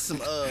 man. We got some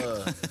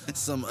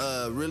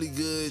really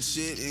good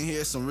shit in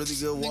here. Some really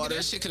good Nigga, water.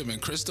 that shit could have been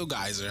Crystal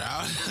Geyser.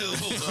 I would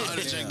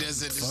have drank that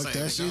shit the Fuck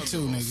same. that shit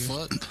too, nigga.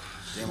 Fuck.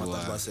 Damn, I thought I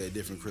was about to say a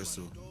different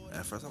crystal.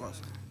 At first, I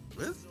was like,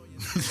 really?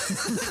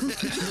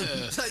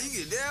 That's how you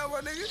get down,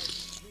 my nigga?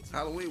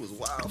 Halloween was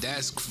wild.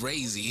 That's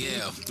crazy,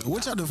 yeah.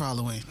 What y'all do for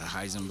Halloween? A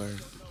Heisenberg.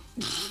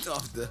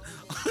 off that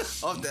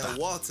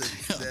Walter.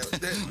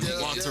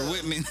 Walter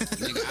Whitman.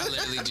 Nigga, I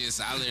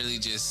literally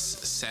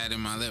just sat in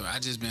my living. I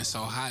just been so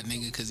hot,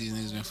 nigga, because these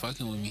niggas been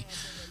fucking with me.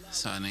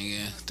 So,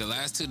 nigga, the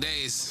last 2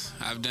 days,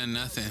 I've done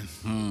nothing.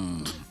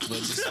 But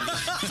just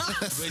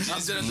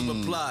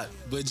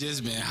but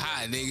just been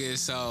hot, nigga.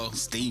 So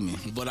Steaming.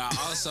 But I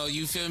also,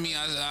 you feel me?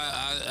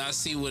 I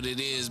see what it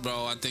is,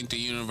 bro. I think the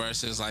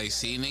universe is like,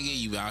 see, nigga,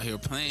 you out here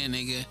playing,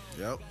 nigga.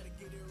 Yep.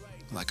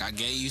 Like I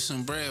gave you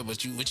some bread, but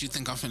what you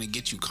think I'm finna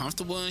get you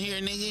comfortable in here,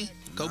 nigga?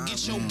 Go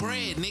get your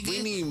bread, nigga.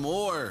 We need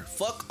more.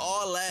 Fuck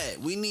all that.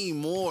 We need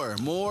more.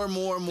 More.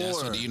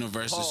 That's what the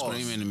universe is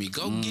screaming to me.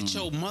 Go get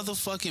your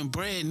motherfucking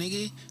bread,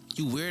 nigga.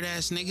 You weird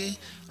ass nigga.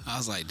 I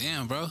was like,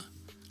 damn, bro.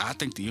 I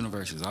think the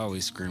universe is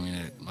always screaming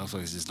at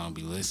motherfuckers just don't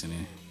be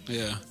listening.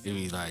 Yeah. It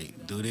be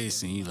like, do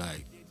this, and you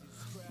like,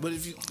 But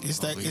if you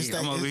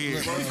I'm over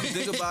here. bro, if you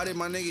think about it,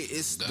 my nigga,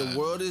 it's the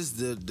world is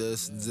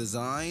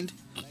designed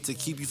to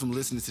keep you from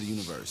listening to the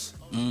universe.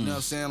 You know what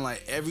I'm saying?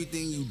 Like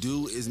everything you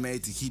do is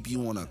made to keep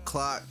you on a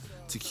clock,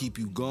 to keep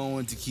you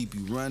going, to keep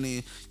you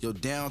running. Your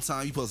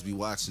downtime, you supposed to be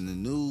watching the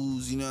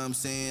news, you know what I'm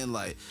saying?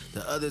 Like,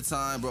 the other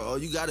time, bro, oh,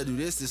 you got to do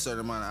this certain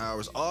amount of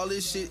hours. All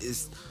this shit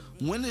is,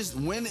 when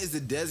is the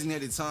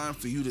designated time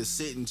for you to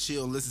sit and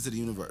chill and listen to the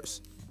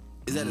universe?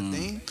 Is that a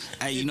thing?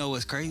 Hey, you know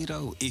what's crazy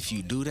though? If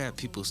you do that,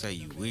 people say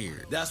you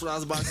weird. That's what I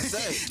was about to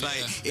say. Like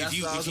That's if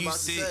you what I was about to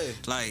say.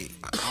 sit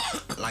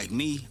like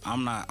me,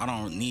 I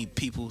don't need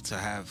people to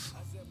have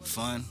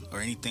fun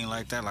or anything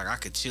like that. Like I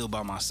could chill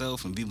by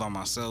myself and be by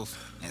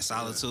myself in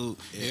solitude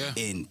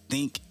and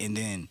think, and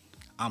then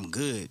I'm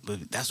good.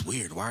 But that's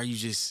weird. Why are you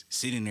just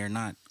sitting there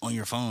not on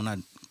your phone? Not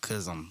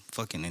because I'm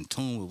fucking in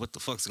tune with what the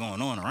fuck's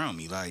going on around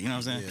me. Like, you know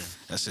what I'm saying? Yeah.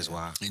 That's just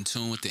why. In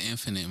tune with the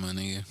infinite, my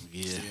nigga.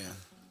 Yeah.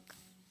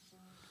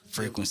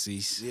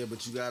 Frequencies. Yeah,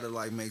 but you gotta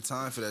like make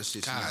time for that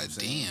shit. You know what God I'm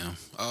saying? damn.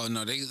 Oh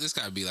no, this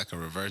gotta be like a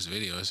reverse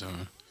video or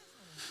something.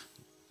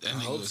 That I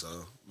nigga hope was-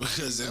 so.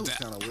 Because That if was that,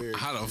 kinda weird.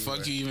 how the fuck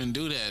Anyway. you even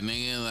do that,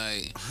 nigga?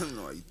 Like, I don't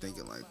know why you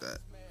thinking like that.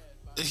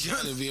 it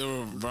gotta be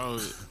a bro.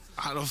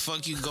 How the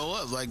fuck you go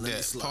up like Let me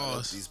that? slide up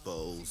Pause. these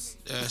poles.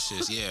 That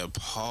shit's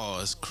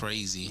pause.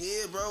 Crazy.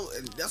 Yeah, bro,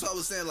 and that's what I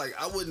was saying. Like,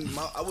 I wouldn't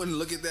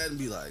look at that and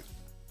be like,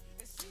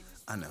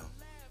 I know.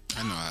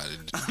 I know how to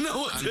do. I know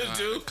what I to know how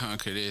do. to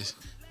conquer this.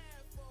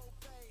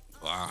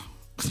 Wow.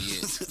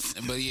 Yeah,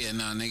 but yeah,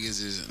 nah,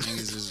 niggas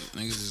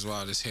is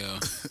wild as hell.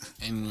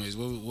 Anyways,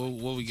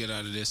 what we get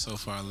out of this so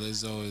far?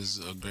 Lizzo is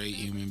a great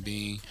human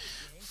being.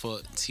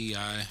 Fuck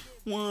T.I.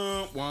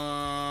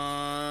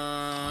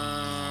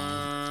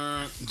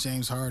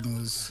 James Harden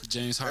was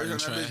James Every Harden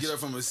time that bitch trash. get up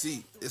from a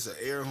seat, it's an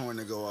air horn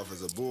that go off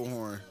as a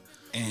bullhorn.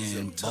 And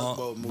It's a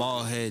tugboat movie.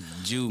 bald head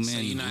Jew men So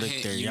you not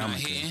lick their hitting? You not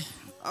yarmulke. hitting?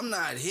 I'm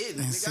not hitting.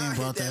 And Nigga, Sin I hit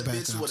brought that that back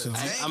bitch up, with a too.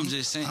 tank. I'm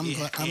just saying, I'm it,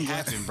 glad- it I'm glad-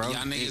 happened, bro.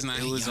 Y'all niggas not.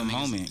 It was y'all a niggas-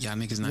 moment. Y'all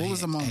niggas not. What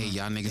was the moment? Hey,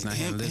 y'all niggas not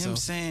hitting Him Lizzo.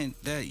 saying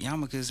that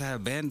yarmulkes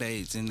have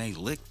band-aids and they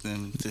licked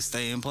them to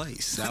stay in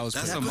place. That was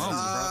That's a pretty- moment,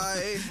 bro.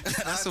 Alright,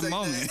 That's I a take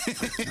moment.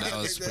 That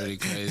was pretty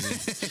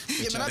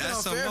crazy. Yeah, man, I've been on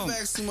That's a moment.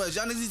 Fairfax too much.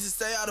 Y'all niggas need to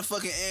stay out of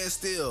fucking and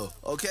still.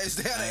 Okay,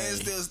 stay out of and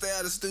still. Stay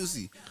out of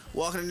Stussy.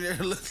 Walking in there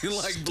looking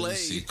like Stussy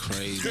Blade.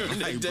 crazy. During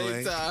the Like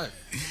Blade. daytime.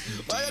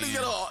 Why y'all niggas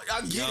gotta?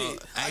 I get Yo,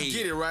 it. I hey.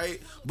 get it, right?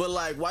 But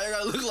like, why y'all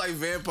gotta look like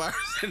vampires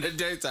in the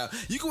daytime?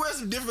 You can wear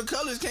some different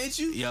colors, can't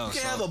you? Yo, you can't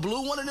so- have a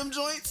blue one of them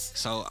joints.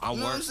 So I You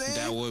know what I'm work. saying?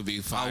 That would be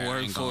fire. I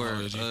work ain't gonna for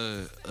hold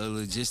you. a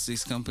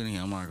logistics company.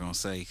 I'm not gonna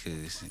say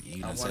because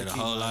you done wanna said a keep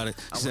whole my- lot of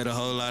I said a wanna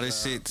whole keep lot of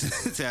shit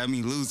to have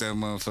me lose that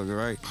motherfucker.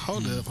 Right?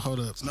 hold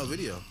up. No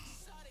video.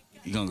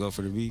 You gonna go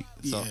for the beat?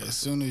 Yeah, as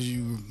soon as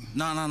you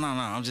No.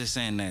 I'm just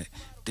saying that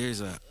there's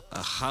a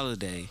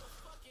holiday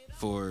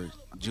for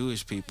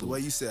Jewish The people. way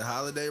you said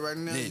holiday right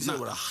now, Yeah, you said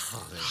no. with a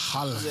holiday.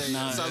 holler. Yeah,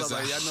 Nah, it sounds it's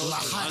like a y'all know.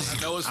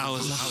 I know it's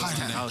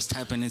I was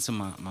tapping into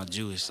my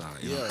Jewish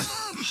side. You know? yeah.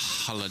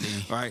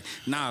 Holiday. Right?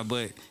 Nah,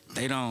 but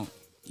they don't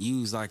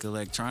use like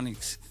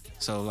electronics.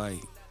 So like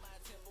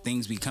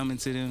things be coming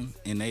to them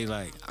and they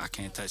like, I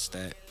can't touch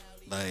that.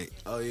 Like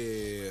Oh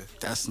yeah.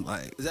 that's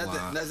like Is that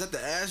wow. is that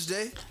the Ash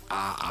Day?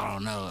 I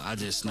don't know. I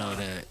just know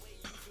that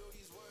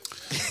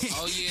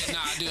Oh yeah,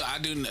 nah, I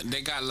do.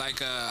 They got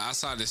like I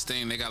saw this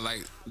thing. They got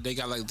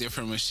like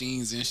different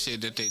machines and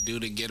shit that they do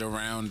to get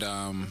around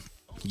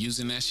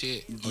using that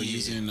shit or Yeah.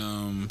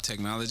 using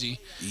technology.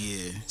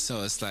 yeah.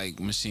 So it's like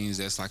machines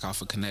that's like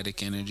off of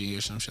kinetic energy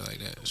or some shit like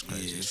that. It's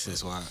crazy. Yeah, as it's fuck.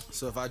 just wild.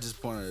 So if I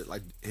just point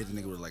like hit the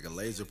nigga with like a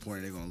laser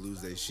pointer, they're gonna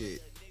lose their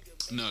shit.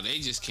 No, they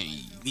just can't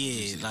use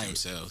Yeah, it like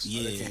themselves. Or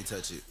yeah. they can't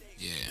touch it.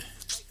 Yeah.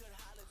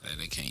 Like,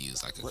 they can't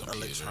use like a What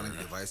computer. electronic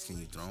device can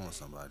you throw on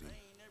somebody?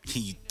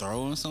 Can you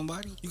throw on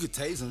somebody? You could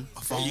tase them.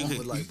 A phone. You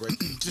could like break.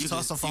 Just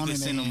toss a phone you in could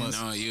their send them hands.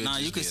 a, No, you would nah,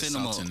 just you could be send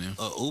them assaulting them.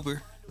 a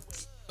Uber.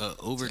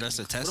 Uber, that's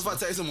a What Tesla.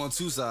 if I tase them on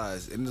two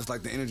sides and it's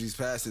like the energy's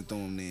passing through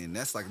them? Then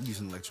that's like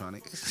using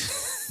electronic.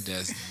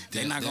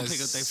 They're not gonna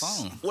pick up their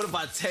phone. What if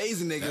I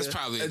tase a nigga That's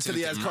probably until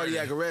he has attempted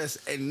cardiac murder. arrest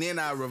and then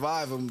I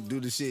revive him, do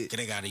the shit?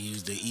 They gotta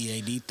use the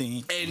EAD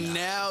thing. And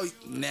now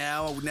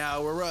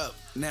we're up.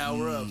 Now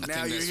we're up.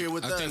 Now you're here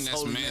with us. I think that's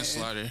holy man.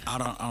 manslaughter. I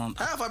don't.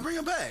 How if I bring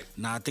him back?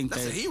 Nah, I think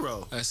That's a that.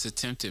 hero. That's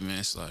attempted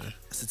manslaughter.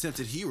 That's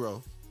attempted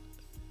hero.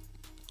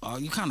 Oh,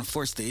 you kind of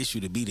forced the issue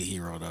to be the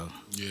hero though.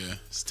 Yeah,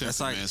 it's That's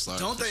attempted like- manslaughter.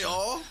 Don't for they sure.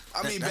 all?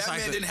 I That- mean, that's Batman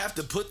like a- didn't have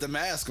to put the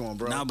mask on,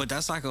 bro. Nah, but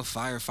that's like a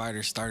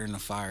firefighter starting a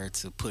fire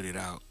to put it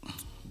out.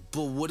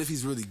 But what if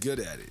he's really good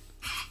at it?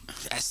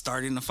 At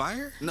starting the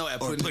fire? No,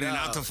 at or putting it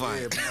out the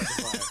fire. Yeah, putting out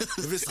the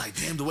fire. If it's like,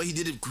 damn, the way he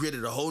did it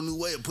created a whole new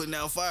way of putting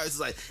out fires. It's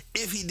like,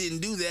 if he didn't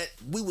do that,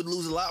 we would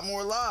lose a lot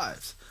more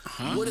lives.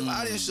 What if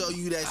I didn't show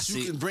you that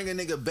you see. can bring a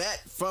nigga back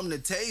from the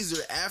taser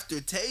after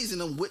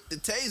tasing him with the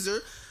taser?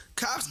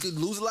 cops could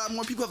lose a lot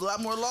more people, have a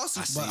lot more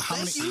lawsuits. But how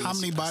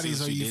many bodies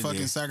what are you you did fucking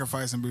there.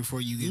 sacrificing before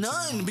you get to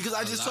None, because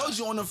I just told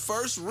you on the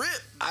first rip,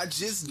 I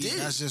just did.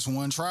 That's just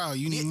one trial.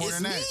 You need more It's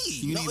than that. me.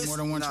 You need more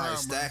than one trial,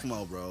 it's bro.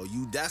 Stackmo, bro.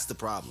 That's the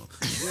problem.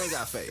 You ain't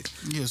got faith.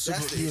 You're a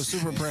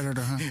super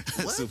predator, huh?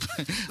 What?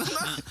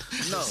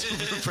 No.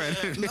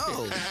 Predator.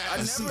 No. I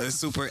never. The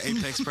super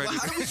apex predator.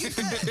 How do we get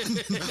that?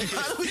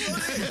 How do we go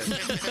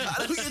there?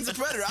 How do we get to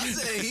Predator? I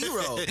said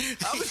hero.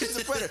 How do we get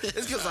to Predator?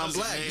 It's because I'm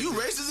black. You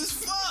racist as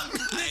fuck.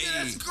 Nigga,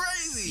 that's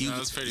crazy. No,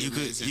 it's pretty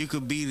amazing. You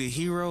could be the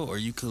hero, or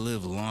you could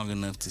live long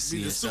enough to see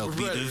Be the yourself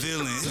super be the predator.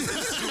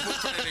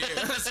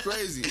 villain. That's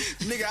crazy.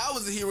 Nigga, I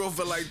was a hero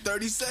for like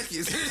 30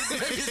 seconds.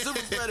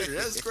 Super Predator.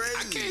 That's crazy.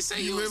 I can't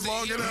say You was live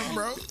long the hero. enough,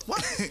 bro.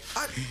 What?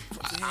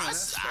 I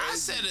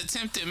said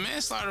attempted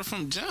manslaughter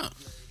from jump.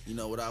 You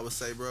know what I would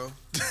say, bro?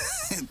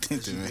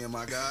 Me and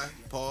my guy,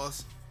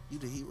 pause. You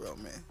the hero,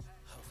 man.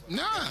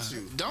 Nah,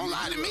 you. don't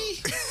lie to me.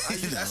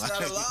 That's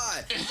not a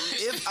lie.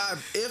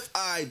 If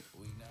I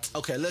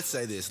okay, let's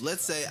say this.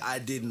 Let's say I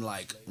didn't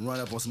like run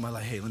up on somebody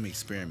like, hey, let me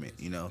experiment,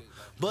 you know.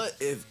 But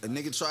if a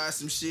nigga tries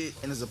some shit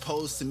and as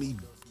opposed to me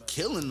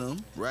killing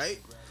them, right?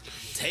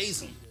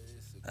 Tase him.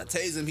 I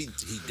tase him, he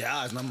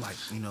dies, and I'm like,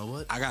 you know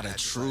what? I got a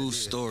true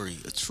story.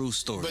 A true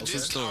story. But True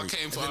this all story.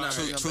 came And then I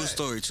from bring him True back.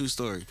 story. True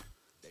story.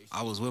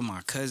 I was with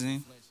my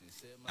cousin,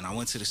 and I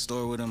went to the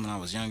store with him, and I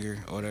was younger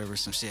or whatever.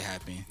 Some shit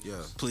happened.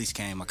 Yeah. Police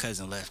came. My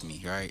cousin left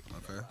me. Right.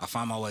 Okay. I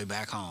found my way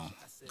back home.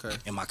 Okay.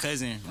 And my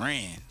cousin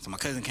ran. So my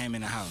cousin came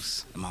in the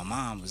house, and my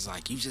mom was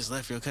like, "You just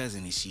left your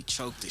cousin," and she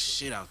choked the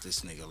shit out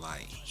this nigga.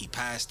 Like he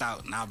passed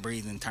out, not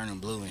breathing, turning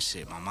blue and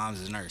shit. My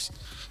mom's a nurse.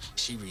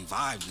 She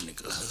revived the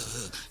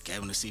nigga, gave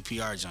him the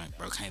CPR joint.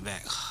 Bro came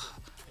back.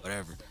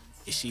 Whatever.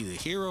 Is she the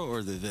hero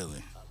or the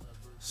villain?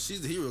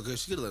 She's the hero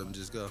because she could let him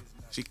just go.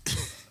 She.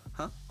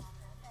 Huh?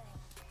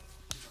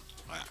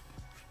 Wow.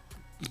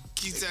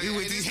 you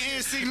with these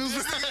hand signals.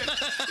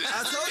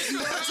 I told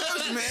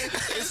you, man.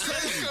 It's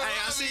crazy. Hey,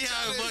 I see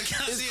how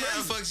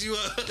it fucks you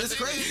up. It's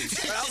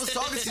crazy. When I was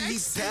talking to you, he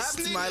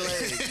tapped my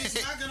leg.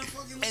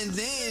 And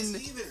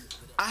then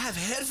I have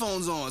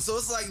headphones on, so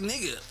it's like,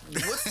 nigga,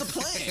 what's the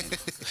plan?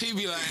 He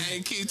be like,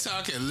 hey, keep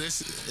talking,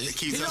 listen.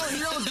 He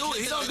don't do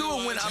it. He don't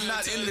do it when I'm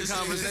not in the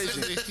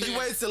conversation. He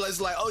waits till it's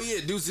like, oh yeah,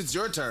 Deuce, it's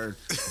your turn.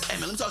 Hey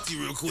man, let me talk to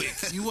you real quick.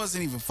 You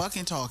wasn't even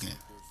fucking talking.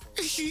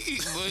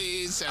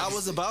 I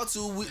was about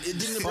to. It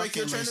didn't break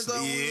your train of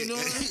thought. Yeah. You know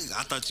what I mean?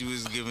 I thought you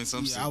was giving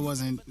some. Yeah, I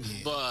wasn't. Yeah.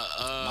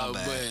 But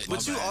bad.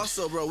 But you bad.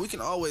 also, bro, we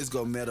can always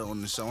go meta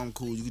on the show. I'm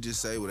cool. You can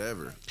just say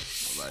whatever.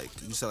 Like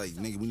you say, like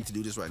nigga, we need to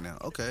do this right now.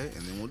 Okay,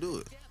 and then we'll do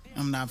it.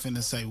 I'm not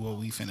finna say what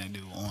we finna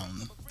do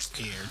on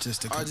air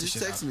just to All cut right, the just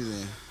shit text out. me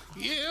then.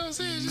 yeah, I'm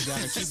saying. You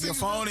gotta keep your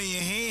phone in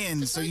your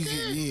hand so you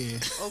can. Yeah.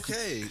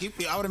 Okay.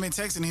 I would have been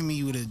texting him and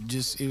you would have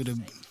just. It would have.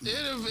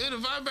 It'll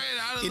vibrate.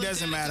 It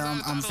doesn't matter. I'm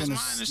finna.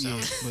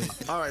 Yeah,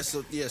 but All right.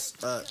 So yes.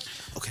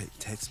 Okay.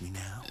 Text me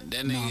now.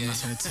 That no, I'm nigga.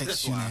 not gonna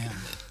text you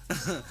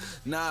now.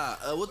 Nah.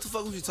 What the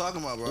fuck was you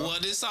talking about, bro? Well,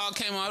 this all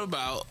came out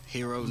about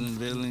Heroes and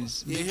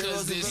villains. Yeah, because heroes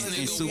and this villains. nigga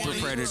And super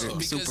wanted- predator,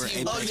 because super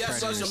he apex Oh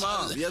yes, about your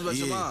mom. Yes, about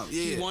your Yeah. mom.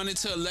 He Yeah. wanted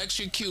to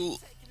electrocute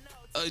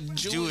a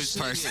Jewish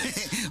person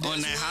nigga.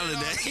 on that That's where it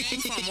all holiday. came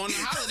from on the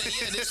holiday.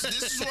 Yeah, this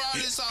is where all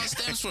this all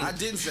stems from. I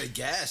didn't say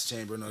gas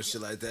chamber, no shit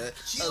like that.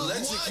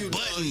 Electrocute.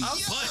 Button, I'm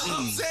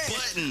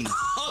saying. button.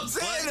 I'm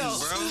saying Button, though.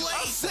 bro.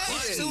 I'm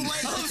saying.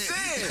 I'm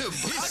saying.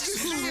 I can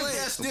see if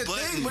that's their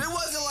Button. thing, but it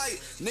wasn't like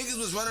niggas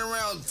was running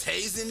around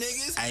tasing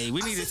niggas. Hey,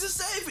 we need I to- said to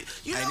save it.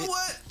 You Hey, know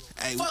what?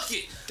 hey, Fuck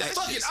it. that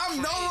Fuck it. shit's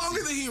I'm no crazy.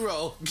 longer the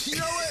hero. You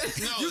know what?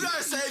 No, You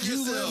gotta save You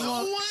live, yourself.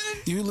 long,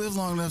 you live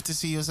long enough to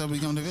see yourself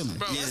become the villain.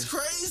 Bro, That's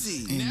crazy.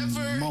 In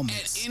never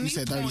moments. at You any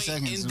said 30 point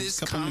seconds, in a this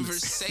couple minutes.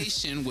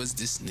 conversation was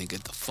this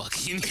nigga the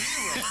fucking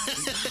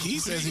hero. He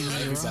says he was a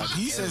hero.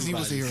 He says he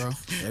was a hero.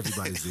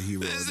 Everybody's the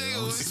hero. This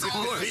nigga was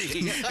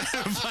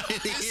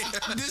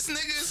this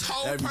nigga's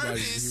whole Everybody's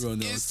purpose a hero in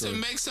their is to story.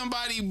 make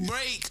somebody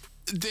break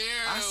their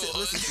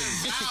listen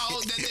to me. vow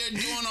that they're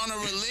doing on a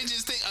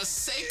religious thing, a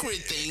sacred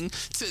thing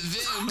to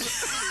them. I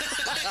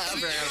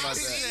forgot about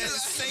that.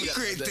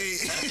 Sacred thing.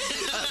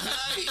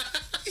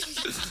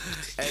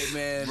 Hey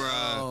man,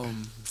 Bruh.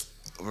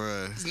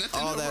 Bruh.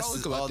 Nothing all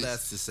heroic about all this.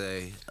 that's to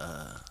say,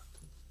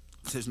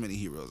 there's many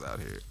heroes out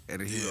here,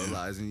 and a hero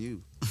lies in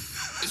you.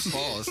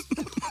 Pause.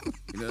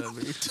 You know what I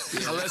mean?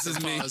 Unless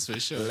it's me, Pause for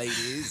sure.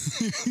 ladies,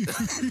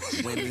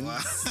 women.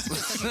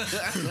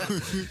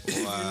 If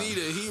you need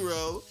a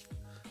hero.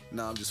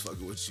 Nah, I'm just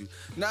fucking with you.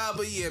 Nah,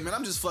 but yeah, man,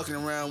 I'm just fucking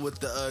around with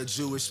the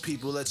Jewish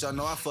people. Let y'all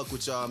know I fuck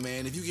with y'all,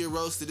 man. If you get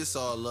roasted, it's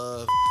all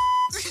love.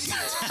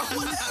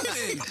 What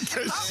happened?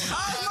 How's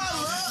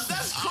my love?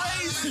 That's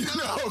crazy.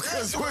 No,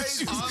 because what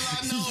you All I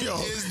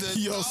know is the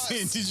yo, thoughts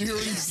Sin, did you hear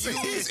what he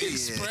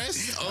views said?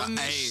 expressed on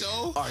this Hey,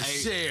 show Are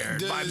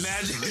shared by does-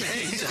 Magic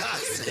Man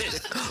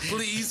Johnson.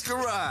 Please,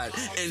 Karan.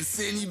 And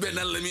Sin, you better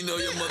not let me know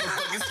your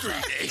motherfucking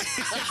street name.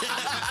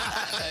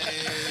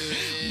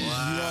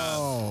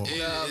 Yo.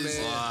 It is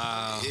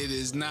Wow. It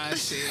is Nah,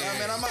 shit.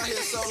 Man, I'm out here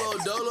solo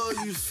dolo.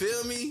 You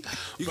feel me?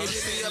 You can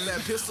hit me up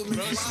at Pistol Me.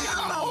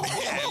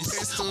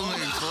 Pistol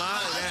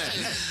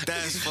McFly.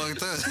 That's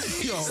fucked up.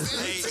 Yo,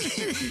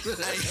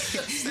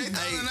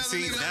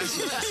 see,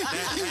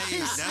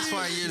 that's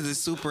why you're the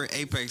super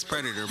apex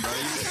predator, bro.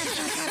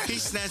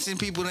 He's snatching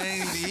people that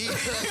ain't even eat.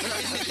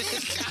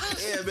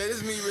 Yeah, man,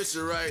 it's me,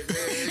 Richard Wright, man.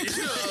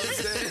 You know what I'm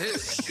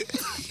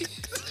saying?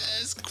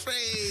 That's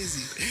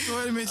crazy. Go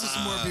ahead and mention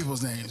some more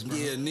people's names, bro.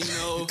 Yeah,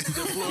 Nino,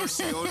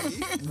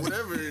 DeFlorcioni,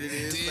 whatever it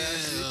is.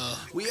 Damn.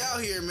 We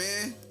out here,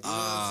 man. You know what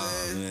I'm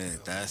saying? Man,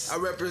 that's I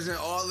represent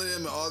all of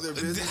them and all their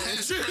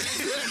business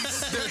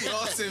interests. Their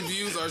thoughts and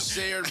views are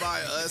shared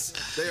by us.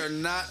 They are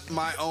not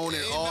my own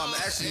at all. I'm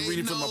actually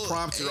reading from a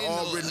prompter,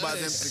 all written by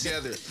them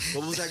together.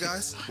 What was that,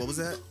 guys? What was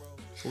that?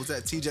 What was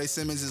that? TJ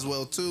Simmons as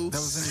well, too. That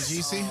was in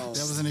the GC?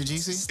 That was in the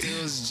GC?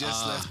 Stills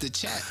just left the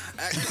chat.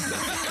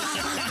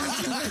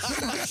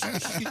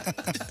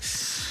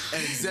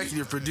 And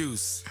executive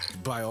produced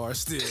by R.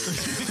 Still.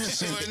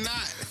 Sure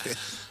not.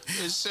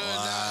 Sure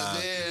not,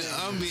 man.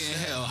 I'm being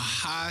held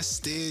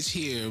hostage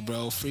here,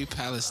 bro. Free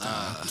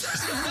Palestine.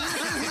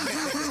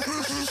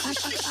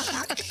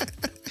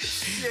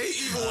 Yeah,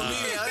 he evil with me.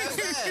 That's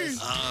fast.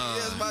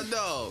 That's my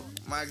dog.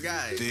 My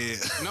guy.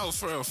 No,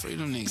 for real. Free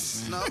them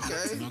niggas, man. No,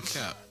 okay. No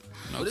cap.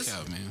 No But it's-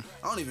 cap, man.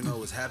 I don't even know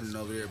what's happening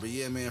over there, but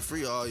yeah, man,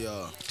 free all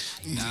y'all.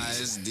 Nah,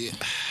 it's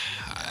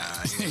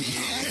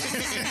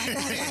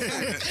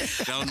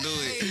don't do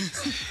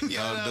it.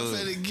 Y'all Don't do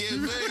not it. finna get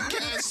very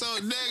cancel,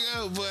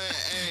 nigga. But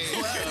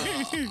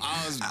hey,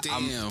 I was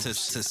damn. To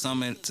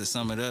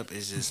sum it up,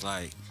 it's just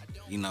like,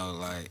 you know,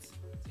 like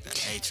the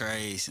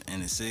A-Trays in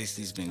the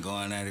 60s been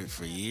going at it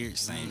for years.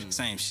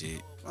 Same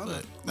shit.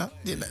 But No,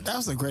 yeah, that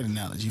was a great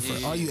analogy.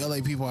 For all you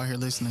LA people out here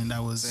listening,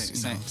 that was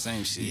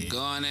same shit.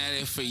 Going at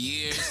it for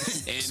years.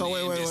 And So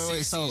wait, then the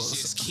wait. 60s So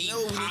just keep You know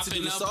what we need to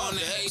popping do to up solve on the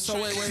that? A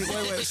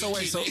So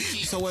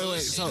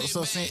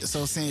wait.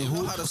 So saying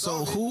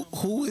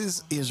who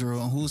is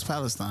Israel and who's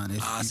Palestine?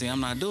 If See, I'm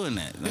not doing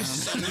that.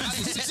 So now the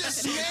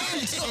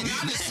 60s on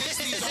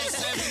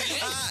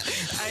 78.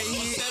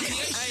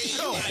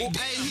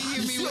 Hey, he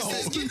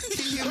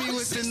hit me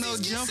with the no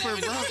jumper,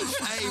 bro.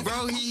 Hey,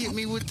 bro, he hit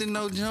me with the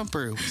no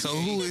jumper. So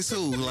who is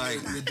who?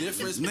 Like The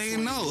difference nigga,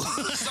 no.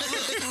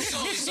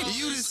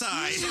 You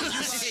decide.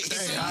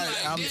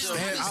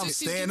 I'm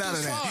staying out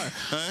of that.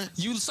 Huh?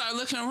 You start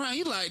looking around,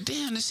 you like,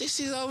 damn, the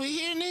 60s over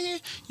here,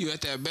 nigga. You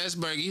at that Best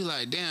Burger, you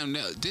like, damn,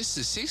 this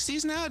is the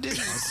 60s now? This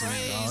is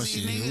crazy, Oh,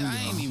 shit, here nigga. we I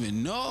ain't go.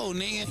 even know,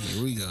 nigga.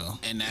 Here we go.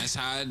 And that's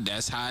how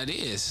it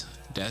is.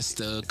 That's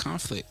the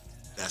conflict.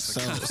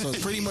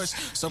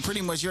 So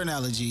pretty much your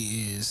analogy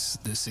is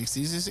the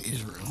 60s is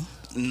Israel,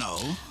 No.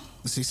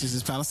 the 60s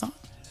is Palestine.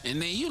 And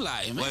then you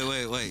like,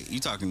 man. Wait. You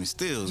talking to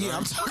Stills? Yeah, right?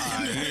 I'm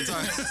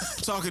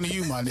talking to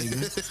you, my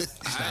nigga.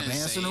 Stop didn't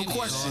say answering no any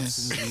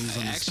questions.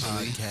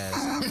 Actually,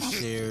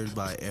 podcast shared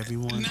by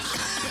everyone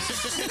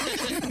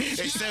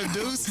Except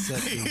Deuce.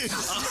 except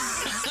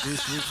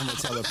this read from a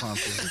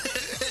teleprompter.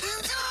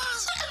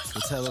 The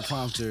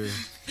teleprompter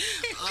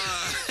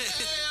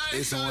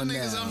is on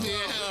niggas, now. I'm being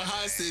held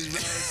hostage, bro.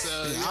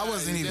 So I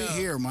wasn't even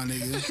here, my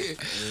nigga.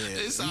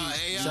 It's all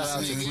AI. Shout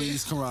out to nigga.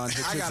 Please Quran.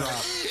 Hit your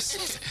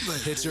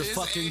drop. Hit your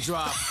fucking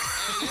drop.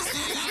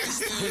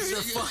 Hit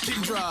your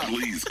fucking drop.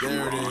 Please,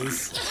 There it Quran.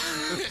 is.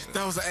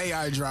 That was an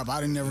AI drop. I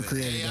didn't never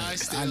create AI that.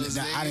 still, I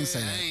didn't say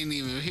I that. ain't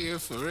even here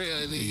for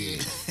real,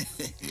 nigga.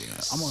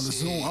 I'm on the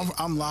Zoom.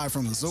 I'm live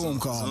from the Zoom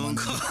call. my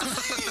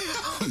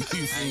nigga.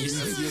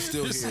 You're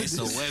still here. It's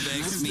a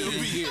WebEx You'll be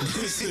meeting.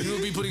 here.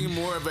 You'll be putting in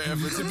more of an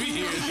effort to be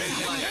here.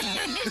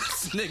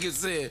 This nigga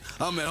said,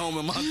 I'm at home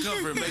in my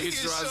comfort making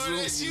sure I Zoom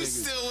that you niggas.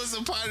 still was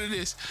a part of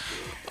this.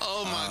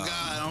 Oh my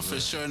God, I'm for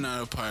sure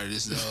not a part of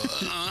this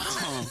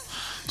though.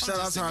 Shout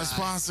out to our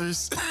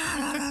sponsors.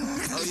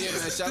 Oh yeah,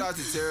 man. Shout out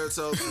to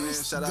Teratope, man.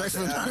 Shout out to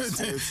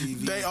Atmosphere TV.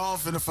 They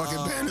off in the fucking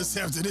banners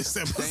after this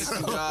Thank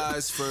episode. you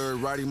guys for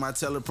writing my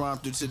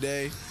teleprompter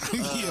today.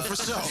 Yeah, for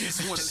sure.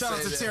 wanna Shout out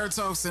say to that.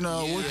 Teratox and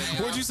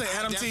what'd you say,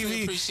 Adam Definitely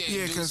TV? Appreciate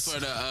Yeah, Deuce because for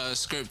the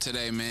script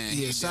today, man.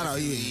 yeah, He shout out.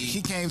 Yeah, definitely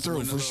he came through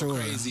went a for little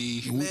sure.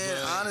 Crazy, Man,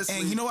 but honestly.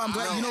 And you know what? I'm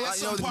glad. You know there's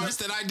what? some the- parts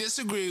that I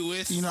disagree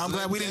with. You know, I'm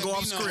glad we didn't go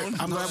off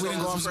script. I'm glad we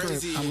didn't go off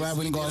script. I'm glad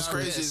we didn't go off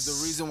Crazy script. is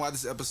the reason why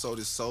this episode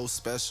is so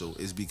special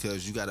is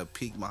because you got a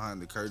peek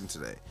behind the curtain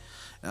today.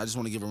 And I just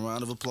want to give a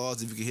round of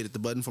applause. If you could hit the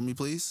button for me,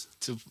 please.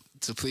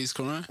 To please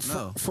Quran.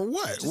 No. For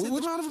what? Just hit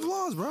the round of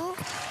applause, bro.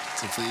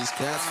 To please Quran.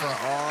 That's for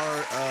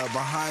our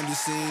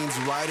behind-the-scenes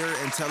writer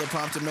and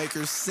teleprompter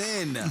maker,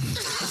 Sin.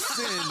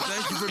 Sin,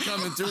 thank you for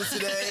coming through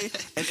today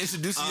and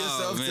introducing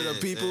yourself to the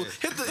man, people.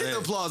 Hit the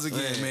applause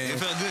again, man. It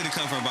felt good to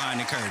come from behind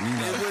the curtain. You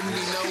know? It wouldn't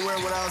be nowhere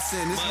without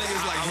Sin. This But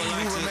nigga's like I would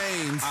he who to-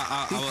 remains.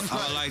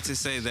 I would like to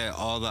say that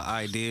all the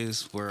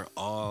ideas were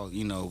all,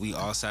 you know, we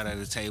all sat at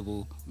a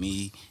table,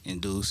 me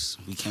and Deuce.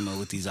 We came up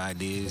with these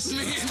ideas,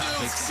 these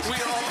topics. We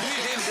all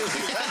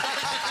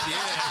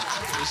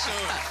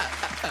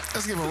sure.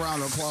 Let's give a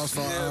round of applause for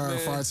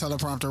our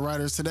teleprompter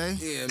writers today.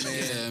 Yeah, man.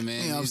 Yeah,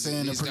 man. You know what I'm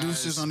saying? The These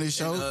producers guys- on this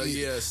show.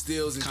 Yeah,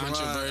 Stills and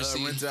Controversy.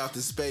 Karan rented out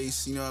the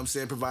space. You know what I'm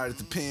saying? Provided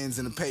the pens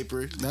and the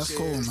paper. That's chairs,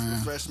 cool, man.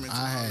 Refreshments. I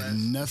and all had that.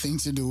 nothing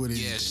to do with it.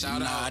 Yeah, shout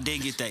Nah, I out.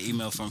 did get that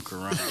email from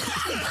Karan.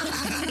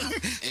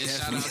 And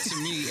shout out to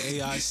me,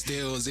 AI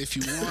Stills. If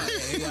you want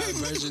an AI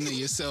version of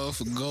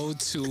yourself, go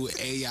to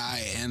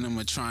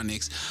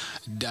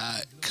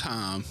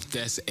AIanimatronics.com.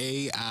 That's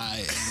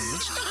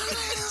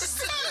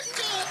AIanimatronics.com.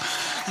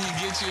 You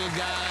get you a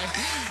guy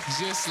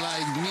just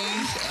like me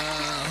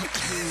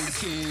who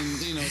can,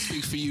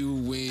 speak for you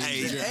when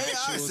Hey, The your AI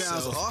actual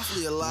sounds self,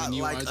 awfully a lot when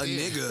you like are a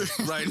there.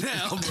 nigga right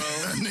now, bro.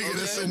 Nigga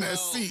that's in that well,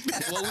 seat.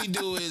 What we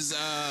do is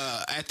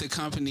at the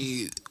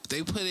company,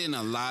 they put in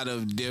a lot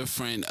of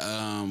different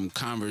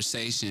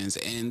conversations,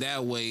 and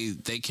that way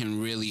they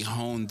can really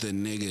hone the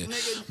nigga.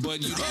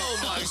 But you Oh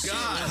my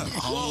God!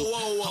 Whoa!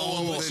 Hold on,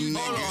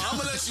 I'm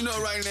gonna let you know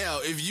right now.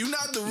 If you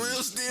not the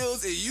real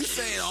Stills and you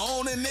saying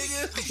own a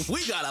nigga,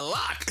 we got a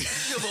lock.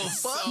 Give a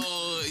fuck. So,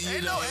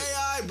 Ain't no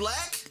AI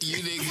black. you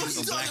niggas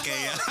You black talking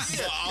AI. about?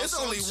 Yeah, it's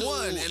Also, only too,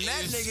 one, and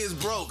that if- nigga is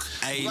broke.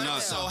 Hey, Right no, now.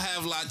 also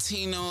have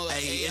Latino.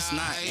 Hey, it's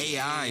not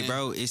AI, and-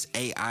 bro. It's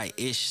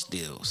AI-ish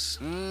stills.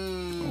 No, Y'all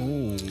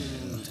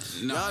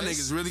it's-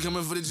 niggas really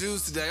coming for the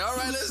Jews today. All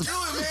right, let's do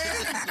it,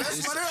 man.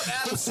 Let's put up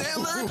Adam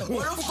Sandler.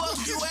 Where the fuck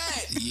you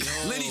at? Yo.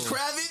 Lenny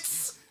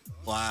Kravitz.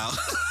 Wow.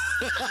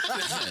 I'm on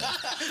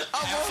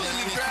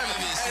Lenny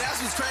Kravitz. Hey, that's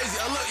what's crazy.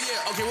 Oh, look,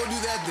 yeah. Okay, we'll do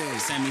that then.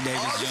 Sammy Davis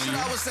All the shit Jr. I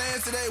was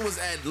saying today was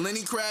at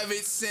Lenny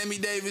Kravitz, Sammy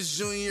Davis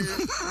Jr.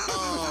 Who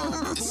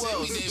Sammy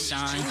else? Davis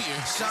Shine. Jr.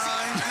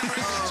 Shine.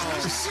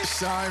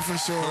 Shine for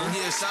sure.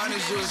 Yeah, Shine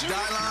is Jewish.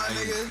 Dylan,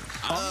 nigga.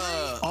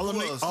 All them,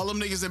 Who else? all them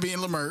niggas that be in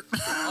Lamert.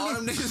 All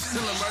them niggas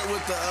in Lamert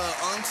with the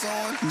unks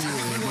on. the,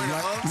 Wearing the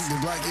unks.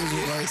 black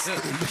Israelites. All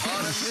them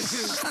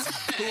niggas.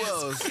 Who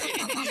else?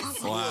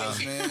 Who else,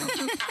 man?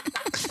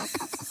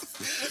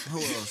 Who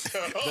else? The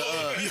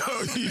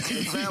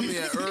family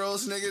at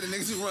Earl's, nigga. The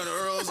niggas who run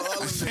Earl's, all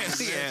them niggas.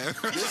 Yeah.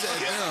 This at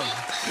them.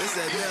 This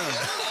at them.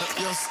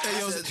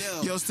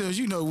 Yo, Stills,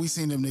 you know we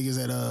seen them niggas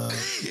at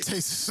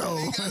Taste of Soul.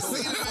 I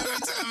see them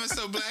every time it's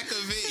a black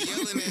event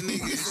yelling at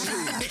niggas.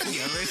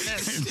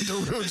 The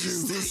real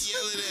Jews.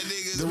 Yelling at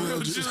niggas. The real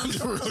Jews.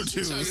 The real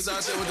Jews. Niggas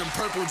out there with them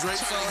purple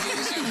drapes on.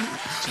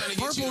 Trying to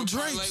get you Purple to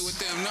parlay drapes. with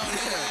them. No,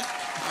 nigga.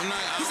 I'm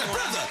not. He said,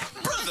 brother.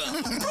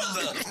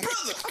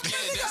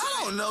 that's I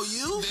don't know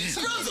you. that's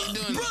what Brother.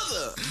 they doing. I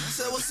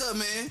said, what's up,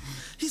 man?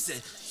 He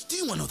said, do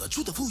you want to know the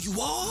truth of who you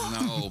are?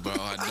 No, bro,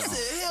 I I don't.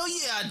 said, hell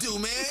yeah, I do,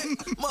 man.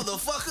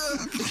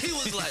 Motherfucker. He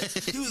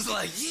was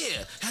like,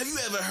 yeah. Have you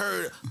ever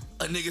heard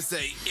a nigga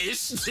say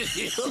ish?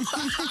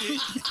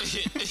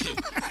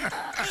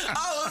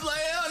 I was like,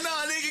 hell no,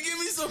 nigga, give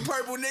me some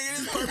purple, nigga.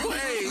 This purple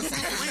haze.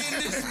 We in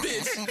this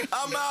bitch.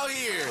 I'm out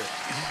here.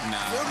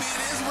 For me,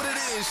 it is what it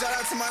is. Shout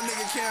out to my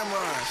nigga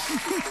Cameron.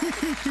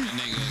 The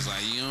nigga was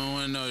like, you don't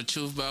want to know the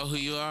truth about who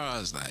you are? I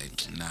was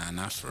like, nah,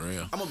 not for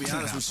real. I'm gonna be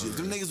honest with you.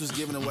 Them niggas was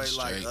giving away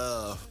like Straight.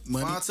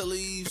 Fanta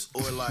leaves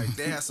or like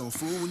they had some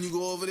food when you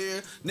go over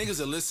there. Niggas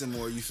will listen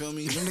more, you feel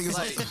me? Them niggas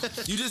like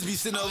you just be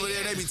sitting over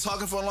there, they be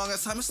talking for a long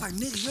ass time. It's like,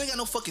 nigga, you ain't got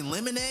no fucking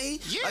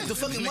lemonade. Yeah. Like the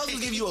fucking mothers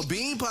give you a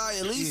bean pie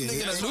at least,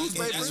 nigga, in That's a why,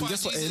 newspaper. that's why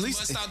That's what- Jesus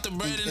bust out the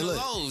bread and the look,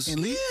 loaves. At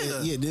least,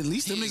 Yeah. at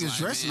least them He's niggas like,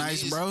 dress man,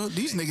 nice, these- bro.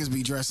 These niggas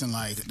be dressing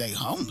like they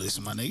homeless,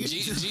 my nigga.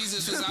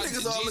 Jesus was out,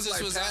 Niggas all look Jesus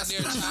like was out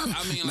there. pastors.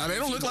 I mean, Nah, they if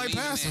don't you look like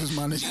believe in pastors, that,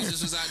 my nigga.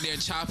 Jesus was out there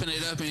chopping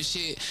it up and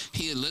shit.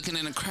 He was looking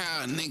in the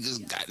crowd, and niggas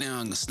got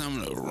down, the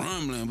stomach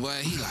rumbling, boy.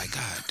 He like,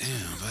 God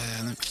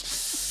damn, man.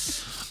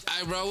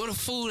 Hey, bro, where the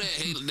food at?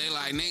 They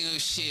like, nigga,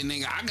 shit,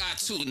 nigga, I got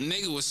two.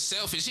 Nigga was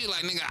selfish. He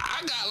like, nigga,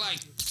 I got like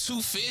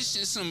 2 fish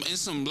and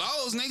some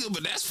blows, nigga,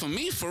 but that's for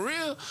me, for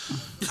real.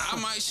 I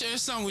might share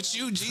some with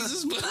you,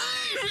 Jesus, but I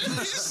ain't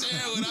really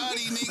share with all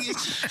these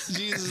niggas.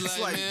 Jesus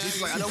like, man.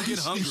 It's like I don't get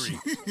hungry.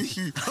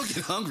 I don't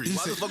get hungry.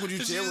 Why the fuck would you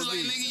share Jesus with like,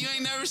 me? nigga, you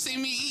ain't never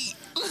seen me eat.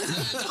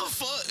 The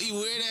fuck, you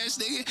weird ass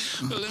nigga.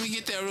 But let me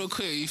get that real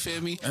quick, you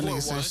feel me? That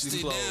nigga said Bust she's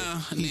it close. down,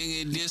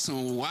 nigga. Did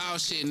some wild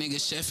shit, nigga.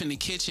 Chef in the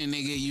kitchen,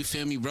 nigga. You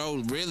feel me, bro?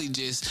 Really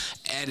just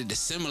added the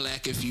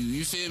Similac if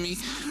you feel me?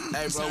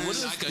 Hey, bro, Turned what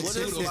if- like a what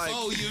 2 if, to like-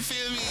 4, you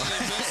feel me?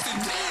 And busted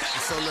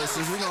down. So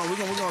listen, we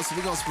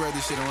gonna spread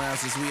this shit around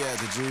since we had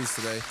the Jews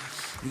today.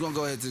 We're gonna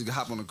go ahead and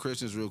hop on the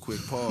Christians real quick.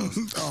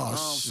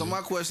 Pause. So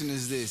my question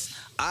is this: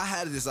 I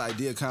had this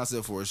idea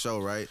concept for a show,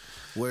 right?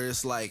 Where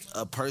it's like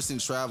a person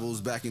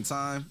travels back in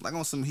time, like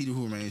on some He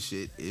Who Remains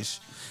shit ish,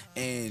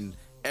 and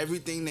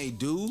everything they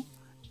do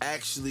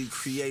actually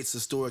creates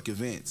historic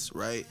events,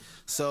 right?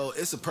 So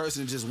it's a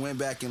person that just went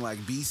back in like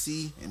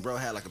BC, and bro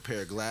had like a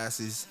pair of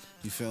glasses.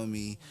 You feel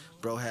me?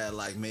 Bro had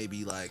like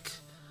maybe like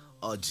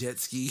a jet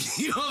ski.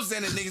 You know what I'm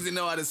saying? The niggas didn't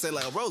know how to say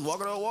like, bro,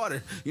 walking on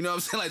water. You know what I'm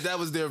saying? Like that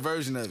was their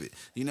version of it.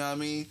 You know what I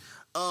mean?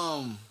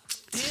 Damn,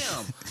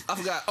 I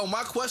forgot. Oh,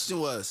 my question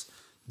was,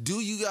 do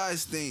you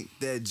guys think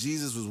that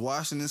Jesus was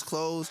washing his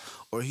clothes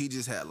or he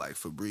just had like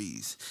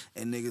Febreze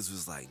and niggas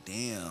was like,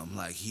 damn,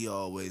 like he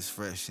always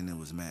fresh and it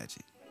was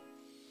magic?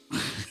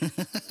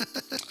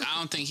 I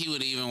don't think he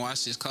would even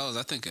wash his clothes.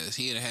 I think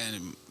he'd have had, you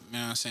know what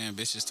I'm saying,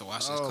 bitches to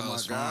wash his Oh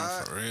clothes my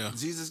God. for him, for real.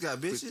 Jesus got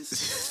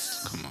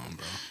bitches. Come on,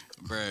 bro.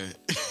 Bruh.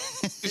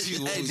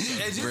 Hey,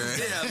 Jesus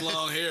did have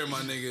long hair, my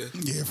nigga.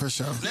 Yeah, for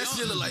sure. That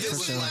shit look like it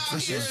was Killing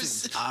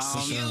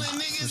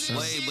niggas and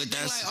Wait, shit. but They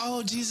that's- like,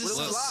 oh, Jesus. It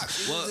was locked.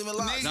 It wasn't even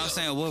locked. No, I'm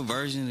saying, what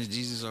version of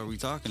Jesus are we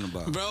talking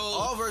about? Bro,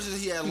 All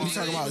versions he had long hair.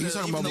 talking about- you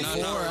talking about even though-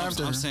 before or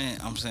after? I'm saying,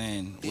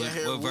 He had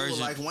hair what version?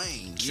 like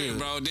Wayne. shit,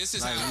 bro, this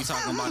is Like, how we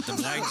talking about the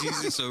black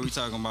Jesus or we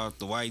talking about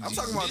the white I'm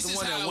Jesus? talking about This the is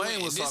one how that it Wayne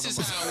went. was This talking is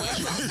about. how it went,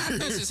 bro.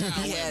 This is how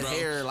it He went, had bro.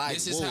 hair like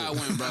This is how it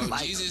went, bro.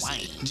 like Jesus,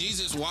 Wayne.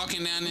 Jesus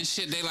walking down this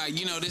shit. They like,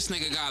 you know, this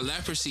nigga got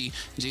leprosy.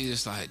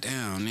 Jesus like,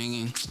 damn,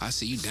 nigga, I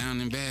see you down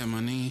and bad, my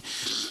nigga.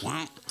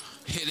 Won't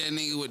hit that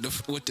nigga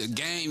with the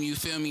game. You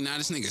feel me? Now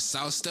this nigga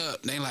sauced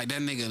up. They like,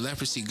 that nigga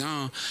leprosy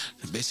gone.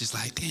 The bitch is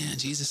like, damn,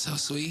 Jesus so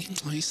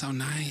sweet. Oh, he's so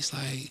nice.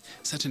 Like,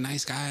 such a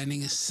nice guy.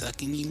 Nigga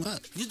sucking you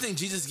up. You think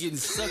Jesus getting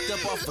sucked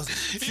up off of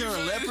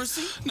curing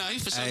leprosy? No, he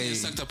for sure getting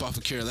sucked up off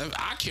of cure leprosy.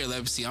 I cure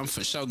leprosy. I'm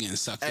for sure getting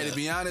sucked Hey, up. to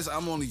be honest,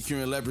 I'm only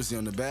curing leprosy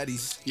on the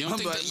baddies. You don't I'm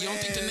think like, the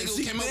nigga who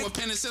see, came up Nick, with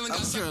penicillin got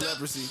I'm curing sucked up?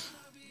 leprosy.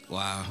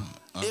 Wow.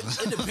 It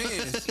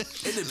depends.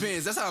 It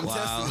depends. That's how I'm Wow.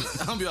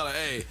 testing it. I'm be like,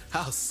 hey,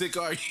 how sick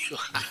are you?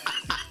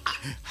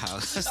 How How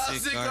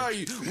sick are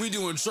you? We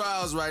doing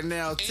trials right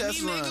now. Any Test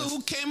nigga runs.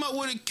 who came up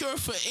with a cure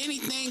for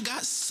anything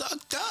got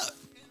sucked up.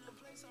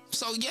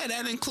 So yeah,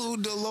 that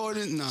include the Lord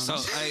and no. So,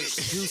 hey,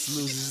 Deuce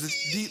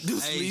loses.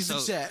 Deuce hey, leaves so,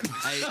 the chat.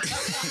 hey,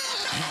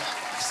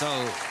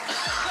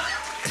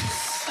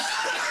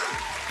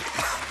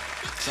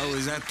 so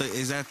is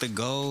that the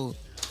goal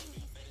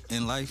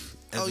in life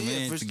as Oh, a yeah,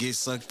 man for to get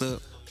sucked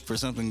up for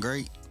something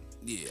great?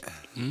 Yeah.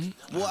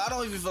 Well, I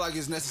don't even feel like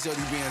it's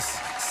necessarily being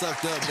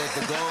sucked up that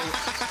the goal.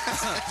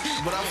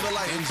 But I feel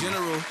like in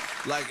general,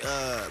 like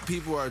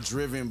people are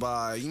driven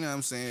by, you know what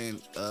I'm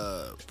saying,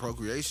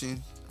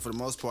 procreation for the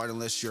most part,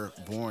 unless you're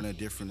born a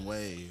different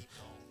way.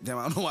 Damn,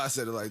 I don't know why I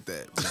said it like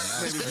that.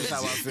 Maybe that's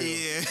how I feel.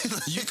 Yeah.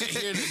 you can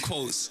hear the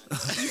quotes.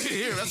 You can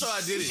hear it. That's how I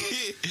did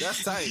it.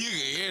 That's tight. You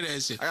can hear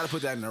that shit. I gotta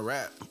put that in a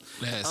rap.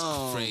 That's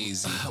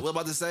crazy. What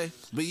about to say?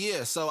 But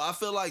yeah, so I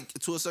feel like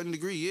to a certain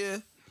degree, yeah.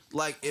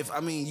 Like if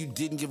you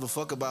didn't give a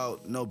fuck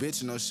about no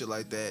bitch and no shit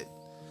like that,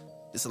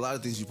 it's a lot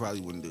of things you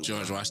probably wouldn't do.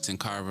 George Washington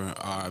Carver,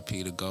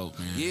 R.I.P. the GOAT,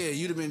 man. Yeah,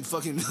 you'd have been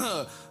fucking.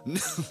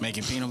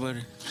 Making peanut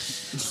butter?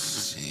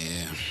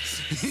 Yeah.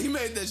 He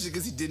made that shit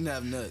because he didn't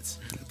have nuts.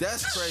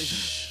 That's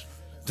crazy.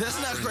 That's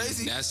not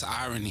crazy. That's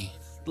irony.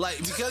 Like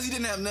because he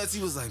didn't have nuts,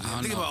 he was like,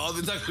 man, think about all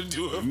the things I could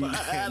do if I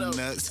had them.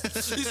 Nuts.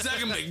 He said I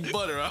can make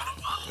butter.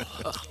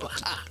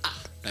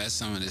 That's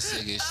some of the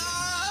sickest shit.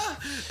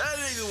 That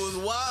nigga was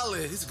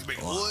wildin'. He said I can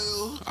make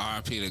oil.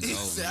 R.I.P. the He GOAT,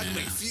 said I can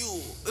man. make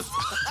fuel.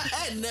 I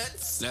had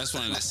nuts. That's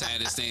one of the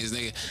saddest things,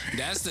 nigga.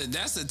 That's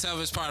the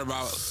toughest part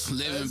about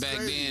living That's back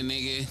crazy. then,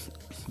 nigga.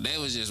 They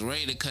was just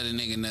ready to cut a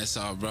nigga nuts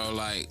off, bro.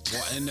 Like,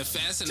 and the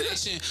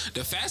fascination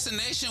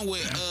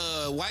with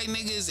white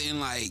niggas and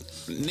like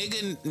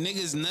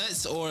niggas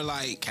nuts or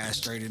like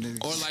Castrated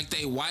niggas. or like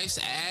they wife's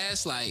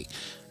ass, like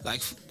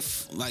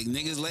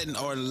niggas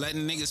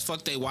letting niggas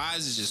fuck their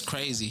wives is just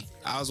crazy.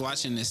 I was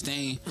watching this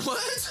thing. What?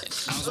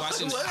 I was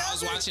happened?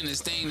 watching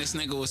this thing. This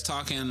nigga was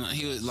talking.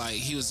 He was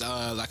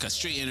like a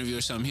street interview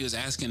or something. He was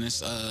asking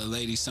this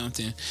lady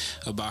something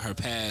about her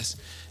past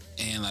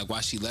and like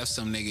why she left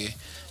some nigga.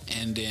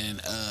 And then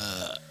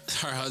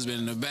her husband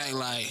in the back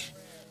like,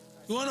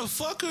 you want to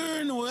fuck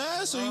her in the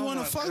ass or you want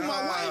to fuck my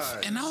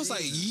wife? And I was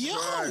like, yo,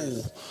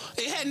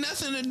 it had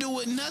nothing to do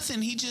with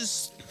nothing. He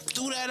just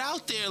threw that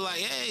out there like,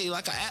 hey,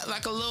 like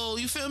a little,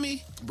 you feel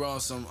me? Bro,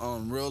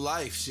 some real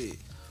life shit.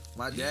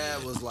 My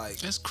dad was like,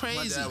 That's crazy.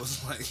 My dad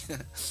was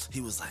like,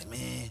 he was like, man,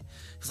 he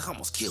was like, I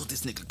almost killed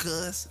this nigga,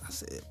 cuz. I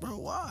said, bro,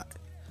 why?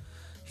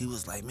 He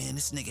was like, man,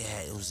 this nigga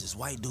it was this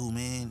white dude,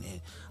 man,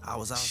 and I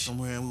was out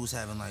somewhere and we was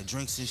having like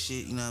drinks and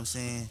shit, you know what I'm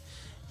saying?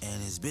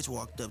 And his bitch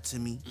walked up to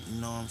me, you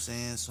know what I'm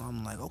saying? So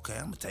I'm like, okay,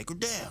 I'm gonna take her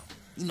down.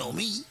 You know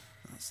me.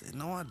 I said,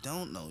 no, I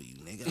don't know you,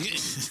 nigga.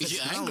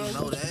 I don't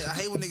know that. I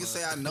hate when niggas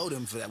say I know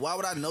them for that. Why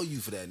would I know you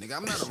for that, nigga?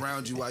 I'm not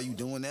around you while you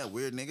doing that,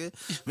 weird nigga.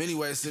 But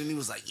anyway, so then he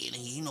was like, yeah,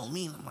 nigga, you know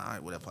me. And I'm like, all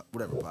right,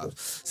 whatever,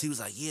 pops. So he was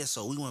like, yeah,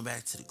 so we went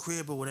back to the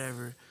crib or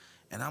whatever.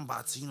 And I'm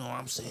about to, you know what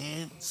I'm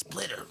saying,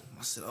 split her.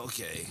 I said,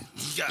 okay,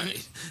 you got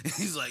it.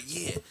 He's like,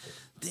 yeah.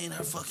 Then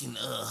her fucking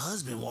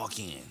husband walk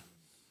in.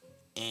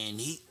 And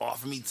he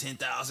offered me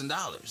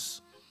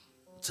 $10,000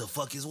 to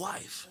fuck his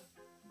wife,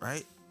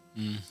 right?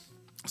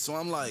 So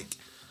I'm like,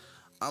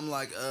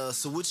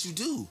 so what you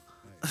do?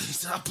 He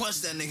said, I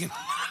punched that nigga.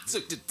 I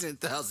took the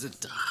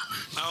 $10,000.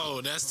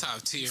 Oh, that's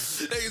top tier.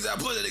 Nigga said, I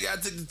punched that nigga. I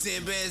took the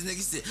 10 bands.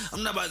 Nigga said,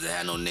 I'm not about to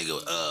have no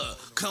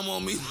nigga come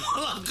on me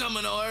while I'm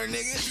coming on her,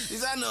 nigga. He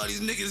said, I know how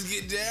these niggas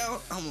get down.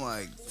 I'm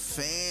like,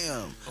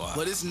 fam. Wow.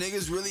 But this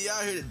niggas really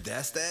out here.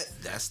 That's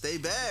they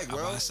bag, I bro.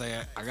 about to say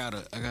I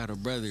got a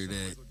brother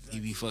that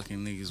he be fucking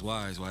niggas'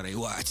 wives while they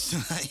watch.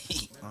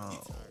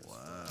 Oh,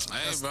 wow.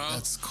 Hey, bro.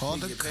 That's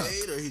called a Get cuck.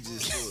 paid or he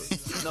just do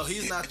it? No,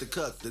 he's not the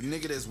cuck. The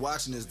nigga that's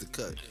watching is the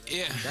cuck.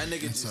 Yeah. That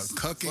nigga It's just a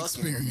cuck fucking-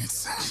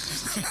 experience.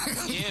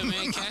 Yeah,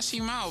 man. Cash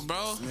him out,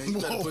 bro. Man, you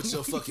better put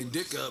your fucking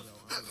dick up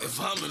if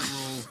I'm in the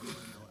room.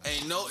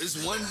 Ain't no, it's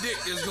one dick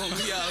that's gonna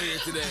be out here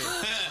today.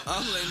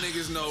 I'm letting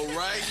niggas know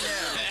right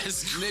now.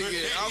 That's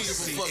Nigga, I don't give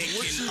a fuck It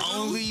what can you do.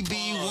 only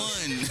be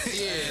one.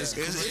 Yeah, That's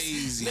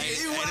crazy.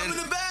 Nigga, even when I'm in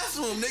the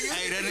bathroom, nigga,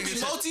 Hey, that nigga it's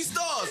turn-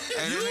 multi-stars.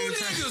 Hey, You that nigga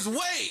turn- niggas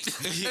wait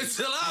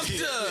until I'm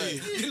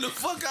done. Get the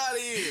fuck out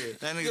of here.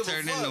 That nigga Give a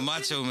turned fuck. into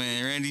Macho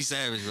Man, Randy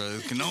Savage, bro.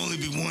 It can only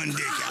be one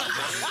dick out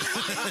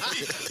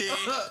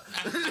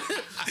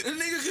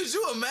Nigga, could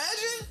you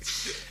imagine?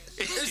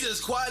 It's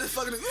just quiet as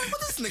fucking. What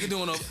this nigga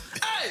doing over?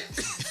 Hey,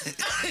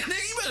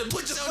 nigga, you better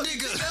put your fucking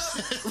dick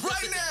up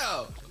right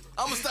now.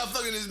 I'm gonna stop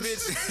fucking this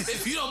bitch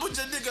if you don't put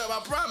your dick up.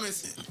 I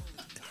promise.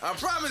 I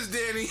promise,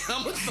 Danny.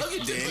 I'm gonna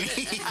fucking Danny.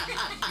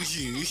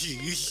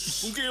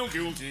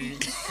 Okay.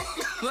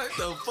 Like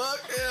the fuck?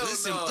 Hell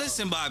Listen, no.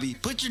 listen, Bobby,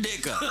 put your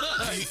dick up.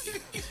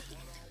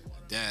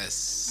 That's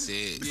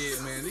sick. Yeah,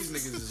 man, these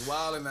niggas is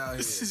wilding out here.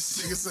 This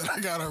nigga said I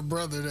got a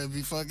brother that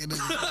be fucking his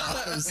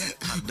wives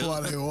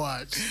while they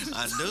watch.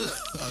 I do.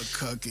 A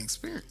cuck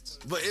experience.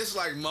 But it's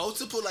like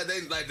multiple. Like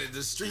they, like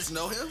the streets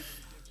know him.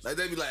 Like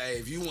they be like, hey,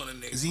 if you want a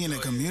nigga, Is he in a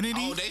go community?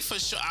 Oh, they for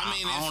sure. I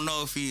mean, I if, don't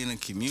know if he in a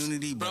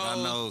community, but I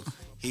Bro, know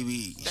he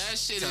be that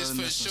shit is telling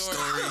for us some sure.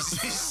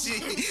 stories and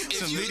shit,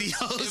 some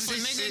videos. If a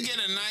and nigga shit. get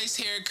a nice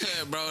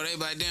haircut, bro, they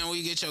be like, damn, where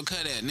you get your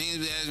cut at? Niggas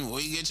be asking,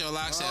 where you get your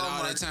locks at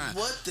all the time?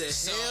 What the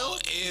So hell?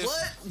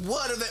 if-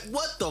 What are they?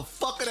 What the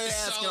fuck are they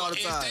asking So all the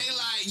if time? they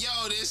like,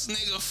 yo, this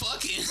nigga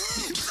fucking.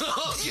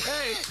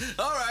 Okay,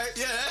 all right,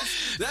 yeah,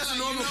 that's a Like,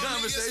 normal you know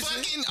niggas conversation.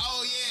 fucking?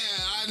 Oh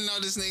yeah, I know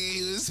this nigga.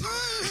 He was.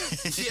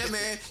 Yeah,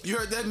 man, you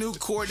heard that new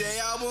Corday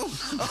album?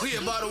 Oh yeah,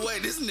 by the way,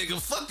 this nigga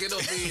fucking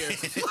over here.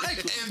 Like,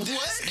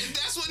 If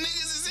that's what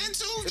niggas is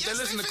into, If yes,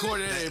 they listen to finna-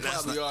 Corday, they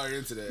That's probably are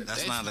into that.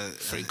 That's They not a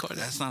free Corday.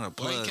 That's not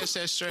a Why you plug. catch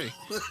that straight?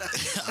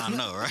 I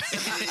know, right?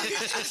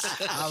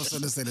 I was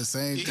gonna say the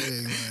same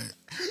thing. Like,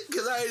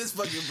 Cause I hate his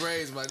fucking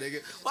braids, my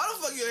nigga. Why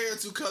the fuck your hair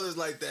two colors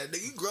like that?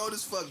 Nigga, you grown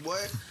as fuck, boy.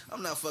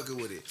 I'm not fucking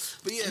with it.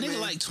 But yeah, That nigga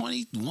man. like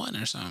 21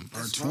 or something. or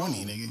That's 20, wrong.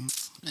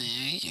 nigga. Man,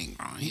 he ain't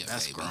grown. He a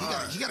baby.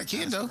 He got a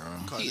kid though.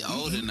 He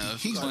old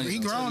enough. He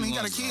grown. He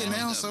got a kid He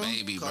now. a So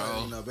baby, Carl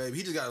bro. ain't no baby.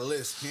 He just got a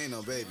list. He ain't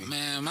no baby.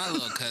 Man, my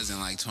little cousin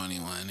like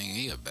 21, nigga.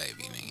 He a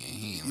baby, nigga.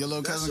 He ain't your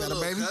little That's cousin your got a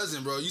little baby.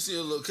 cousin, bro. You see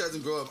your little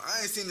cousin grow up.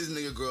 I ain't seen this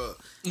nigga grow up.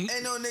 Ain't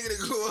no nigga that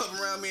grew up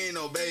around me ain't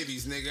no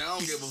babies, nigga. I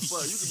don't give a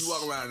fuck. You could be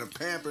walking around in a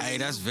pamper. Hey,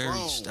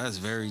 nigga. that's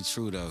very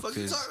true though. Fuck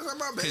you talking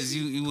about, baby? Cause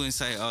you wouldn't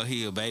say, oh,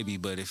 he a baby,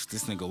 but if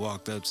this nigga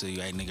walked up to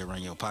you, hey nigga,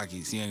 run your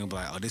pockets, you ain't gonna be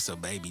like, oh, this a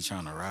baby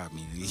trying to rob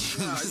me. this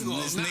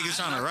nigga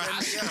trying to rob me.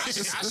 I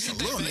shoot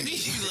that little baby.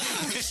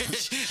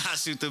 I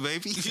shoot the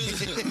baby.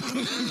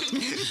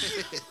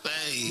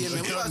 Yeah,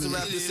 man, we about to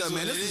wrap this up,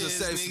 man. This is a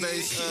safe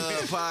space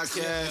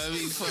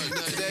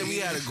podcast. Today we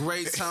had a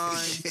great time.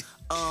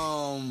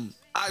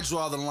 I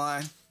draw the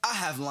line. I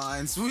have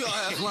lines. We all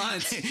have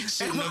lines.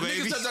 Shooting And the when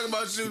baby. niggas start talking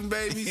about shooting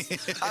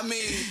babies. I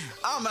mean,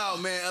 I'm out,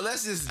 man.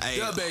 Unless it's Hey,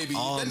 the baby.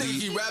 all That nigga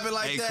these- keep rapping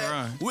like Hey, that.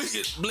 Karan. We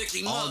could blick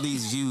him All up.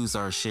 these views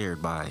are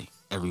shared by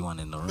everyone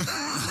in the room.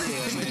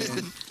 Yeah,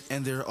 man.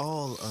 And they're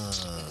all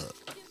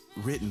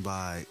written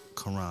by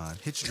Karan.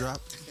 Hit your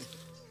drop.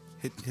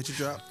 Hit your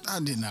drop. I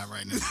did not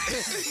right now.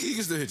 You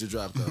can still hit your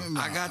drop though.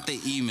 I got the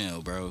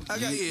email, bro. I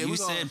got- yeah, you we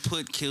gonna- said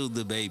put kill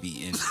the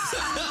baby in.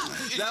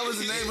 That was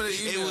the name of the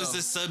It email. was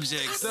the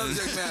subject.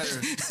 subject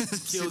matter.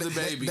 Kill the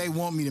baby. They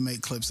want me to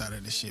make clips out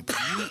of this shit. But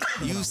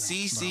You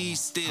CC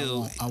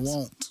still. I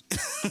won't.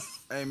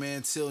 Hey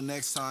man, till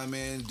next time,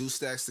 man. Do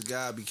stacks to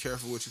God. Be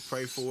careful what you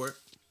pray for.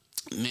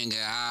 Nigga,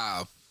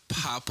 I'll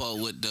pop up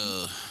with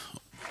the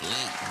Blake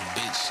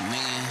bitch,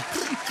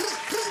 nigga.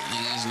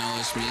 Niggas know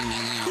it's me,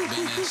 nigga. I've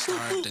been that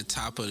star at the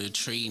top of the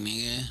tree,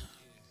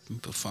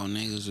 nigga. Before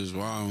niggas was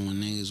wrong, when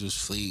niggas was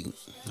fleek,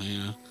 you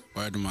know.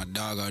 Word to my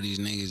dog, all these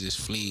niggas is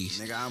fleas.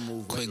 Nigga, I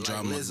move Quick like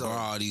drop my Lizzo. bra,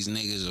 all these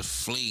niggas are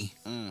flea.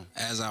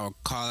 As I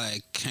recall, I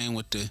came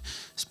with the,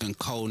 it's been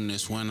cold in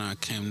this winter, I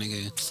came,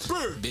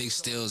 nigga. Big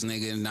stills,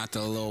 nigga, not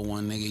the little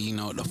one, nigga. You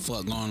know what the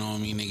fuck going on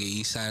with me, nigga.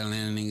 East Side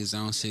Atlanta, nigga,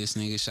 Zone 6,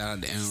 nigga. Shout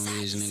out to Aaron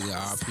Ridge, nigga.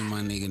 RP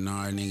my nigga,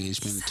 Nard, nigga. It's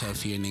been a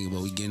tough year, nigga,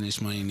 but we getting this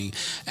money, nigga.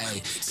 Hey,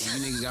 you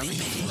niggas got me,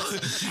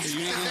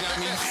 you niggas got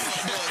me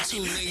fucked up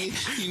too,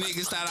 nigga. You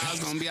niggas thought I was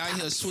gonna be out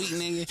here sweet,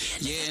 nigga.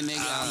 Yeah, nigga,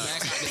 I'm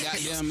back out the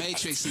goddamn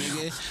Matrix, nigga.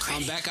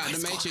 I'm back out the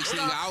Matrix,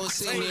 nigga. I was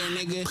sitting here,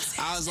 nigga.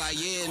 I was like,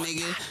 yeah,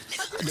 nigga.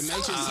 The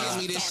Matrix hit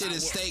me, this shit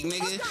is steak,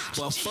 nigga.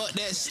 Well, fuck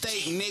that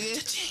steak,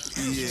 nigga.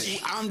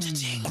 I'm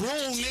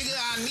grown, nigga.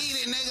 I need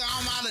it, nigga.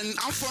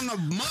 I'm from the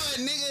mud,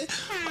 nigga.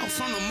 I'm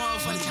from the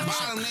motherfucking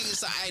bottom, nigga.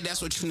 So, hey,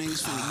 that's what you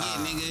niggas finna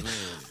get,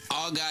 nigga.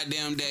 All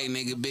goddamn day,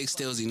 nigga. Big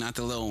Stillsy, not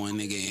the little one,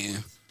 nigga.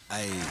 And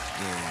Hey,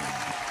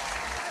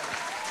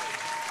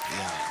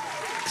 yeah.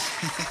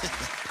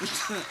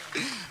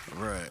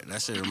 Right,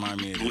 that shit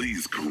remind me of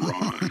Please, Karan.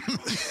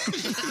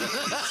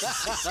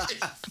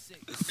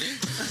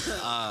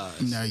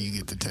 Now you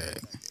get the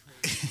tag.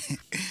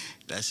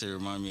 That shit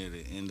remind me of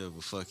the end of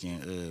a fucking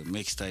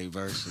mixtape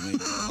verse. And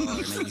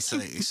they be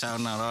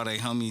shouting out all they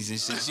homies and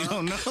shit. You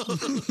don't know.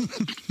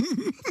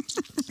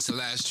 It's the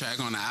last track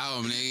on the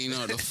album, nigga. You know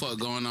what the fuck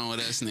going on with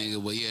us,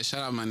 nigga. But yeah, shout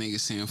out my nigga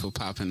Sam for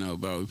popping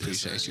up, bro. We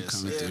appreciate you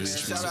coming through. Man,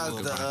 This shout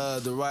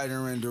out the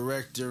writer and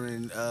director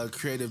and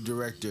creative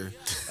director,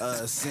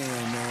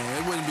 Sam,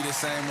 man. It wouldn't be the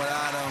same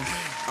without him.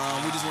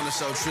 We just want to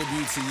show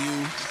tribute to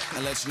you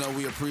and let you know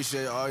we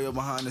appreciate all your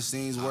behind the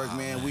scenes work,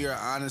 man. We are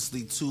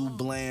honestly two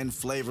bland,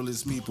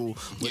 flavorless people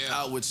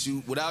without what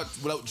you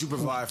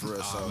provide for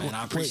us. So. Man,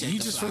 I Wait, appreciate you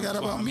just forgot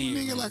about me,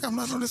 nigga? Like I'm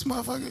not on this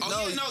motherfucker? You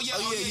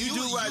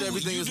do write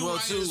everything as well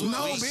too.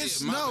 No,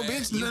 bitch. No. I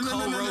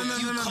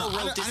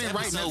didn't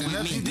write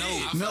nothing. You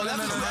did. No.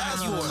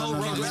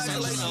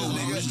 Congratulations,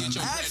 nigga.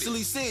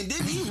 Actually, saying,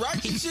 didn't he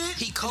write the shit?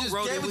 He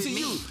co-wrote it with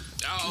me.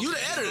 Oh, You the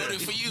editor.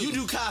 For you. You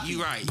do copy.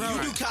 You right. You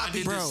do copy. I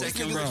did the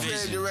second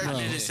revision. I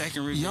did the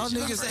second revision. Y'all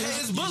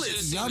niggas,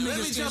 bullets. y'all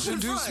niggas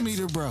introduced me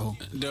to bro.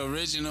 The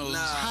originals.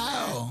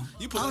 How?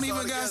 You I put don't us all even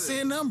got together.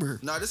 said number.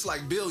 No, this is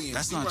like billions.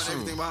 That's You not run true.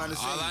 everything behind the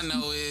scenes. All I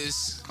know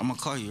is I'm gonna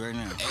call you right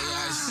now.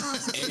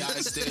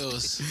 AI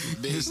stills.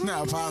 Big. It's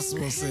not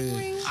possible,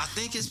 Sid. I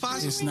think it's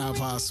possible. It's not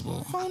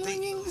possible.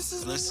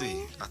 Let's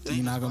see. I think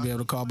You're not gonna be able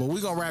to call, but we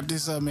gonna wrap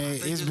this up, man.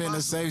 It's been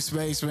a safe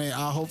space, man.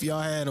 I hope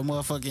y'all had a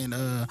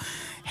motherfucking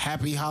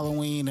happy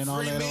Halloween and all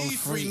Free that. me, old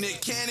free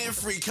Nick Cannon,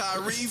 free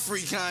Kyrie,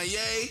 free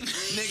Kanye,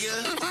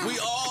 nigga. We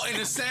all in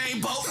the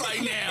same boat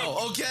right now,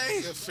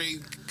 okay? Free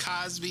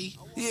Cosby.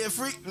 Yeah,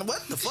 free.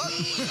 What the fuck?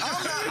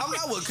 I'm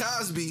not with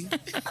Cosby.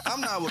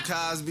 I'm not with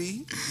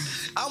Cosby.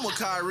 I'm with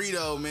Kyrie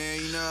though, man.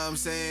 You know what I'm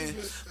saying?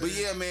 But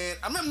yeah, man.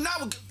 I'm not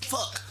with.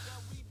 Fuck.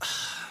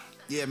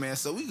 Yeah, man.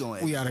 So we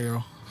gonna We out of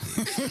here.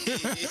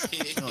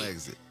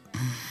 exit.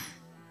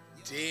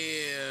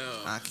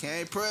 Damn. I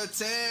can't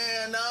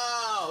pretend.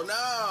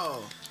 No.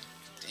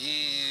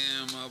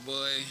 Damn, my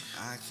boy.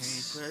 I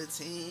can't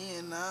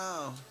pretend.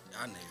 No.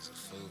 y'all niggas a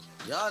fool.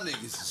 Y'all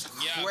niggas is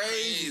Y'all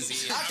crazy.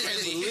 crazy. I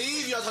can't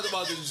believe y'all talking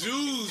about the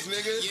Jews,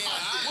 nigga.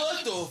 Yeah,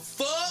 What the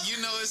fuck? You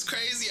know, it's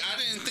crazy. I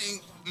didn't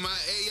think my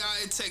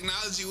AI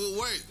technology would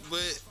work,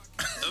 but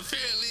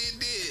apparently it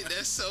did.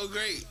 That's so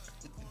great.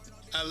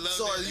 I love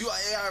So it. are you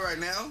AI right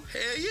now?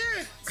 Hell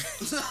yeah.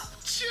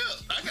 Chip.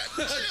 I got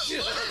the chip.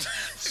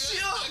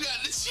 Chip. I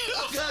got the chip.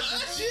 I got the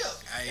chip.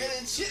 Hey, And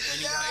then chip when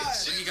the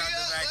you guy. got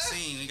the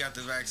vaccine. We got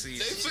the vaccine.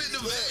 They put the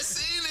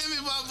vaccine in me,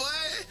 my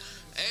boy.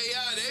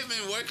 AI, they've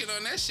been working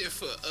on that shit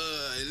for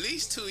at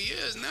least 2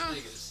 years now.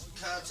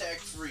 Contact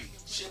free.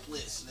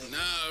 Chipless, nigga.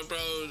 Nah, bro,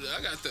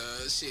 I got the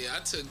shit. I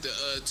took the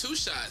 2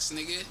 shots,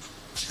 nigga.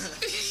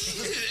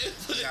 They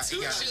put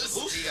two chips.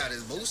 He got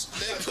his boost.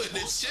 They put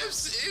the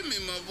chips in me,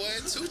 my boy.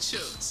 2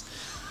 chips.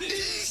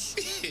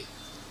 They're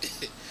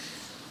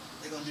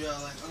gonna be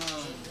all like,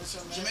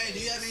 Jermaine, do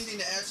you have anything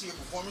to add to your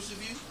performance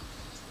review?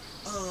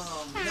 No.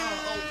 Oh,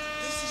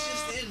 this is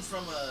just in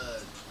from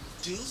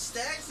Deuce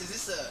Stacks. Is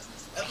this a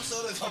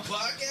episode of a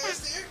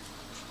podcast here?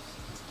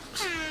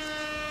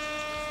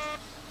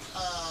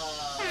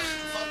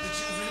 Fuck the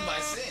Jews written by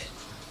Sin.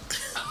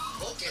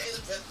 Okay,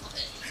 the best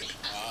play.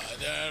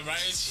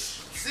 Right.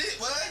 Sit,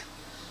 what?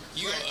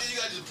 You Right gonna, then you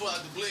gotta just pull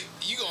out the blick.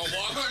 you gonna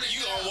walk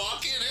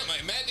in and I'm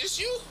like, Matt, this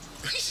you?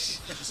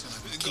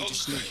 Go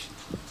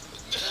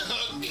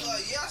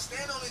Yeah, I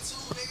stand on it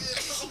too, nigga.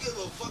 I don't give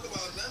a fuck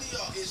about none of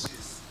y'all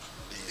issues.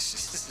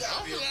 You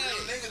gotta be a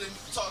real nigga to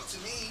talk to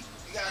me.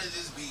 You gotta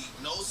just be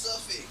no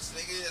suffix,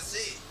 nigga. That's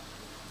it.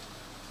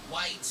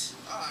 White,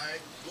 alright.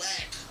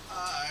 Black,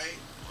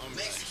 alright.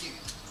 Mexican,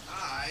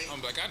 alright.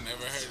 I'm like, I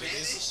never heard of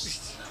this.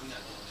 Spanish? No, we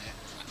not doing that.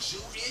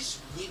 Jewish?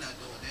 We not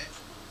doing that.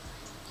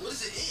 What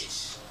is it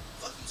ish?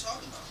 What you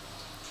talking about?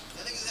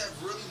 That niggas have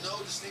really no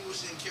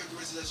distinguishing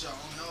characteristics that y'all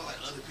own. Y'all like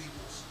other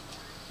people's.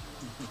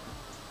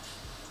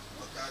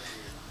 Fuck out of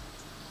here.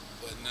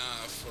 But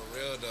nah, for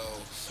real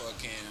though,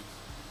 fucking,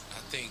 I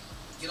think.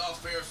 Get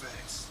off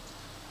Fairfax.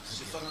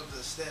 Shit fucking up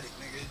the aesthetic,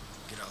 nigga.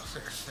 Get off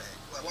Fairfax.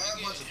 Like, why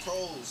a bunch of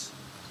pros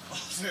on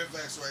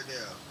Fairfax right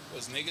there?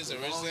 Was niggas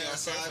Long originally on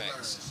ass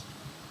Fairfax? sideburns.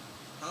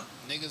 Huh?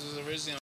 Niggas was originally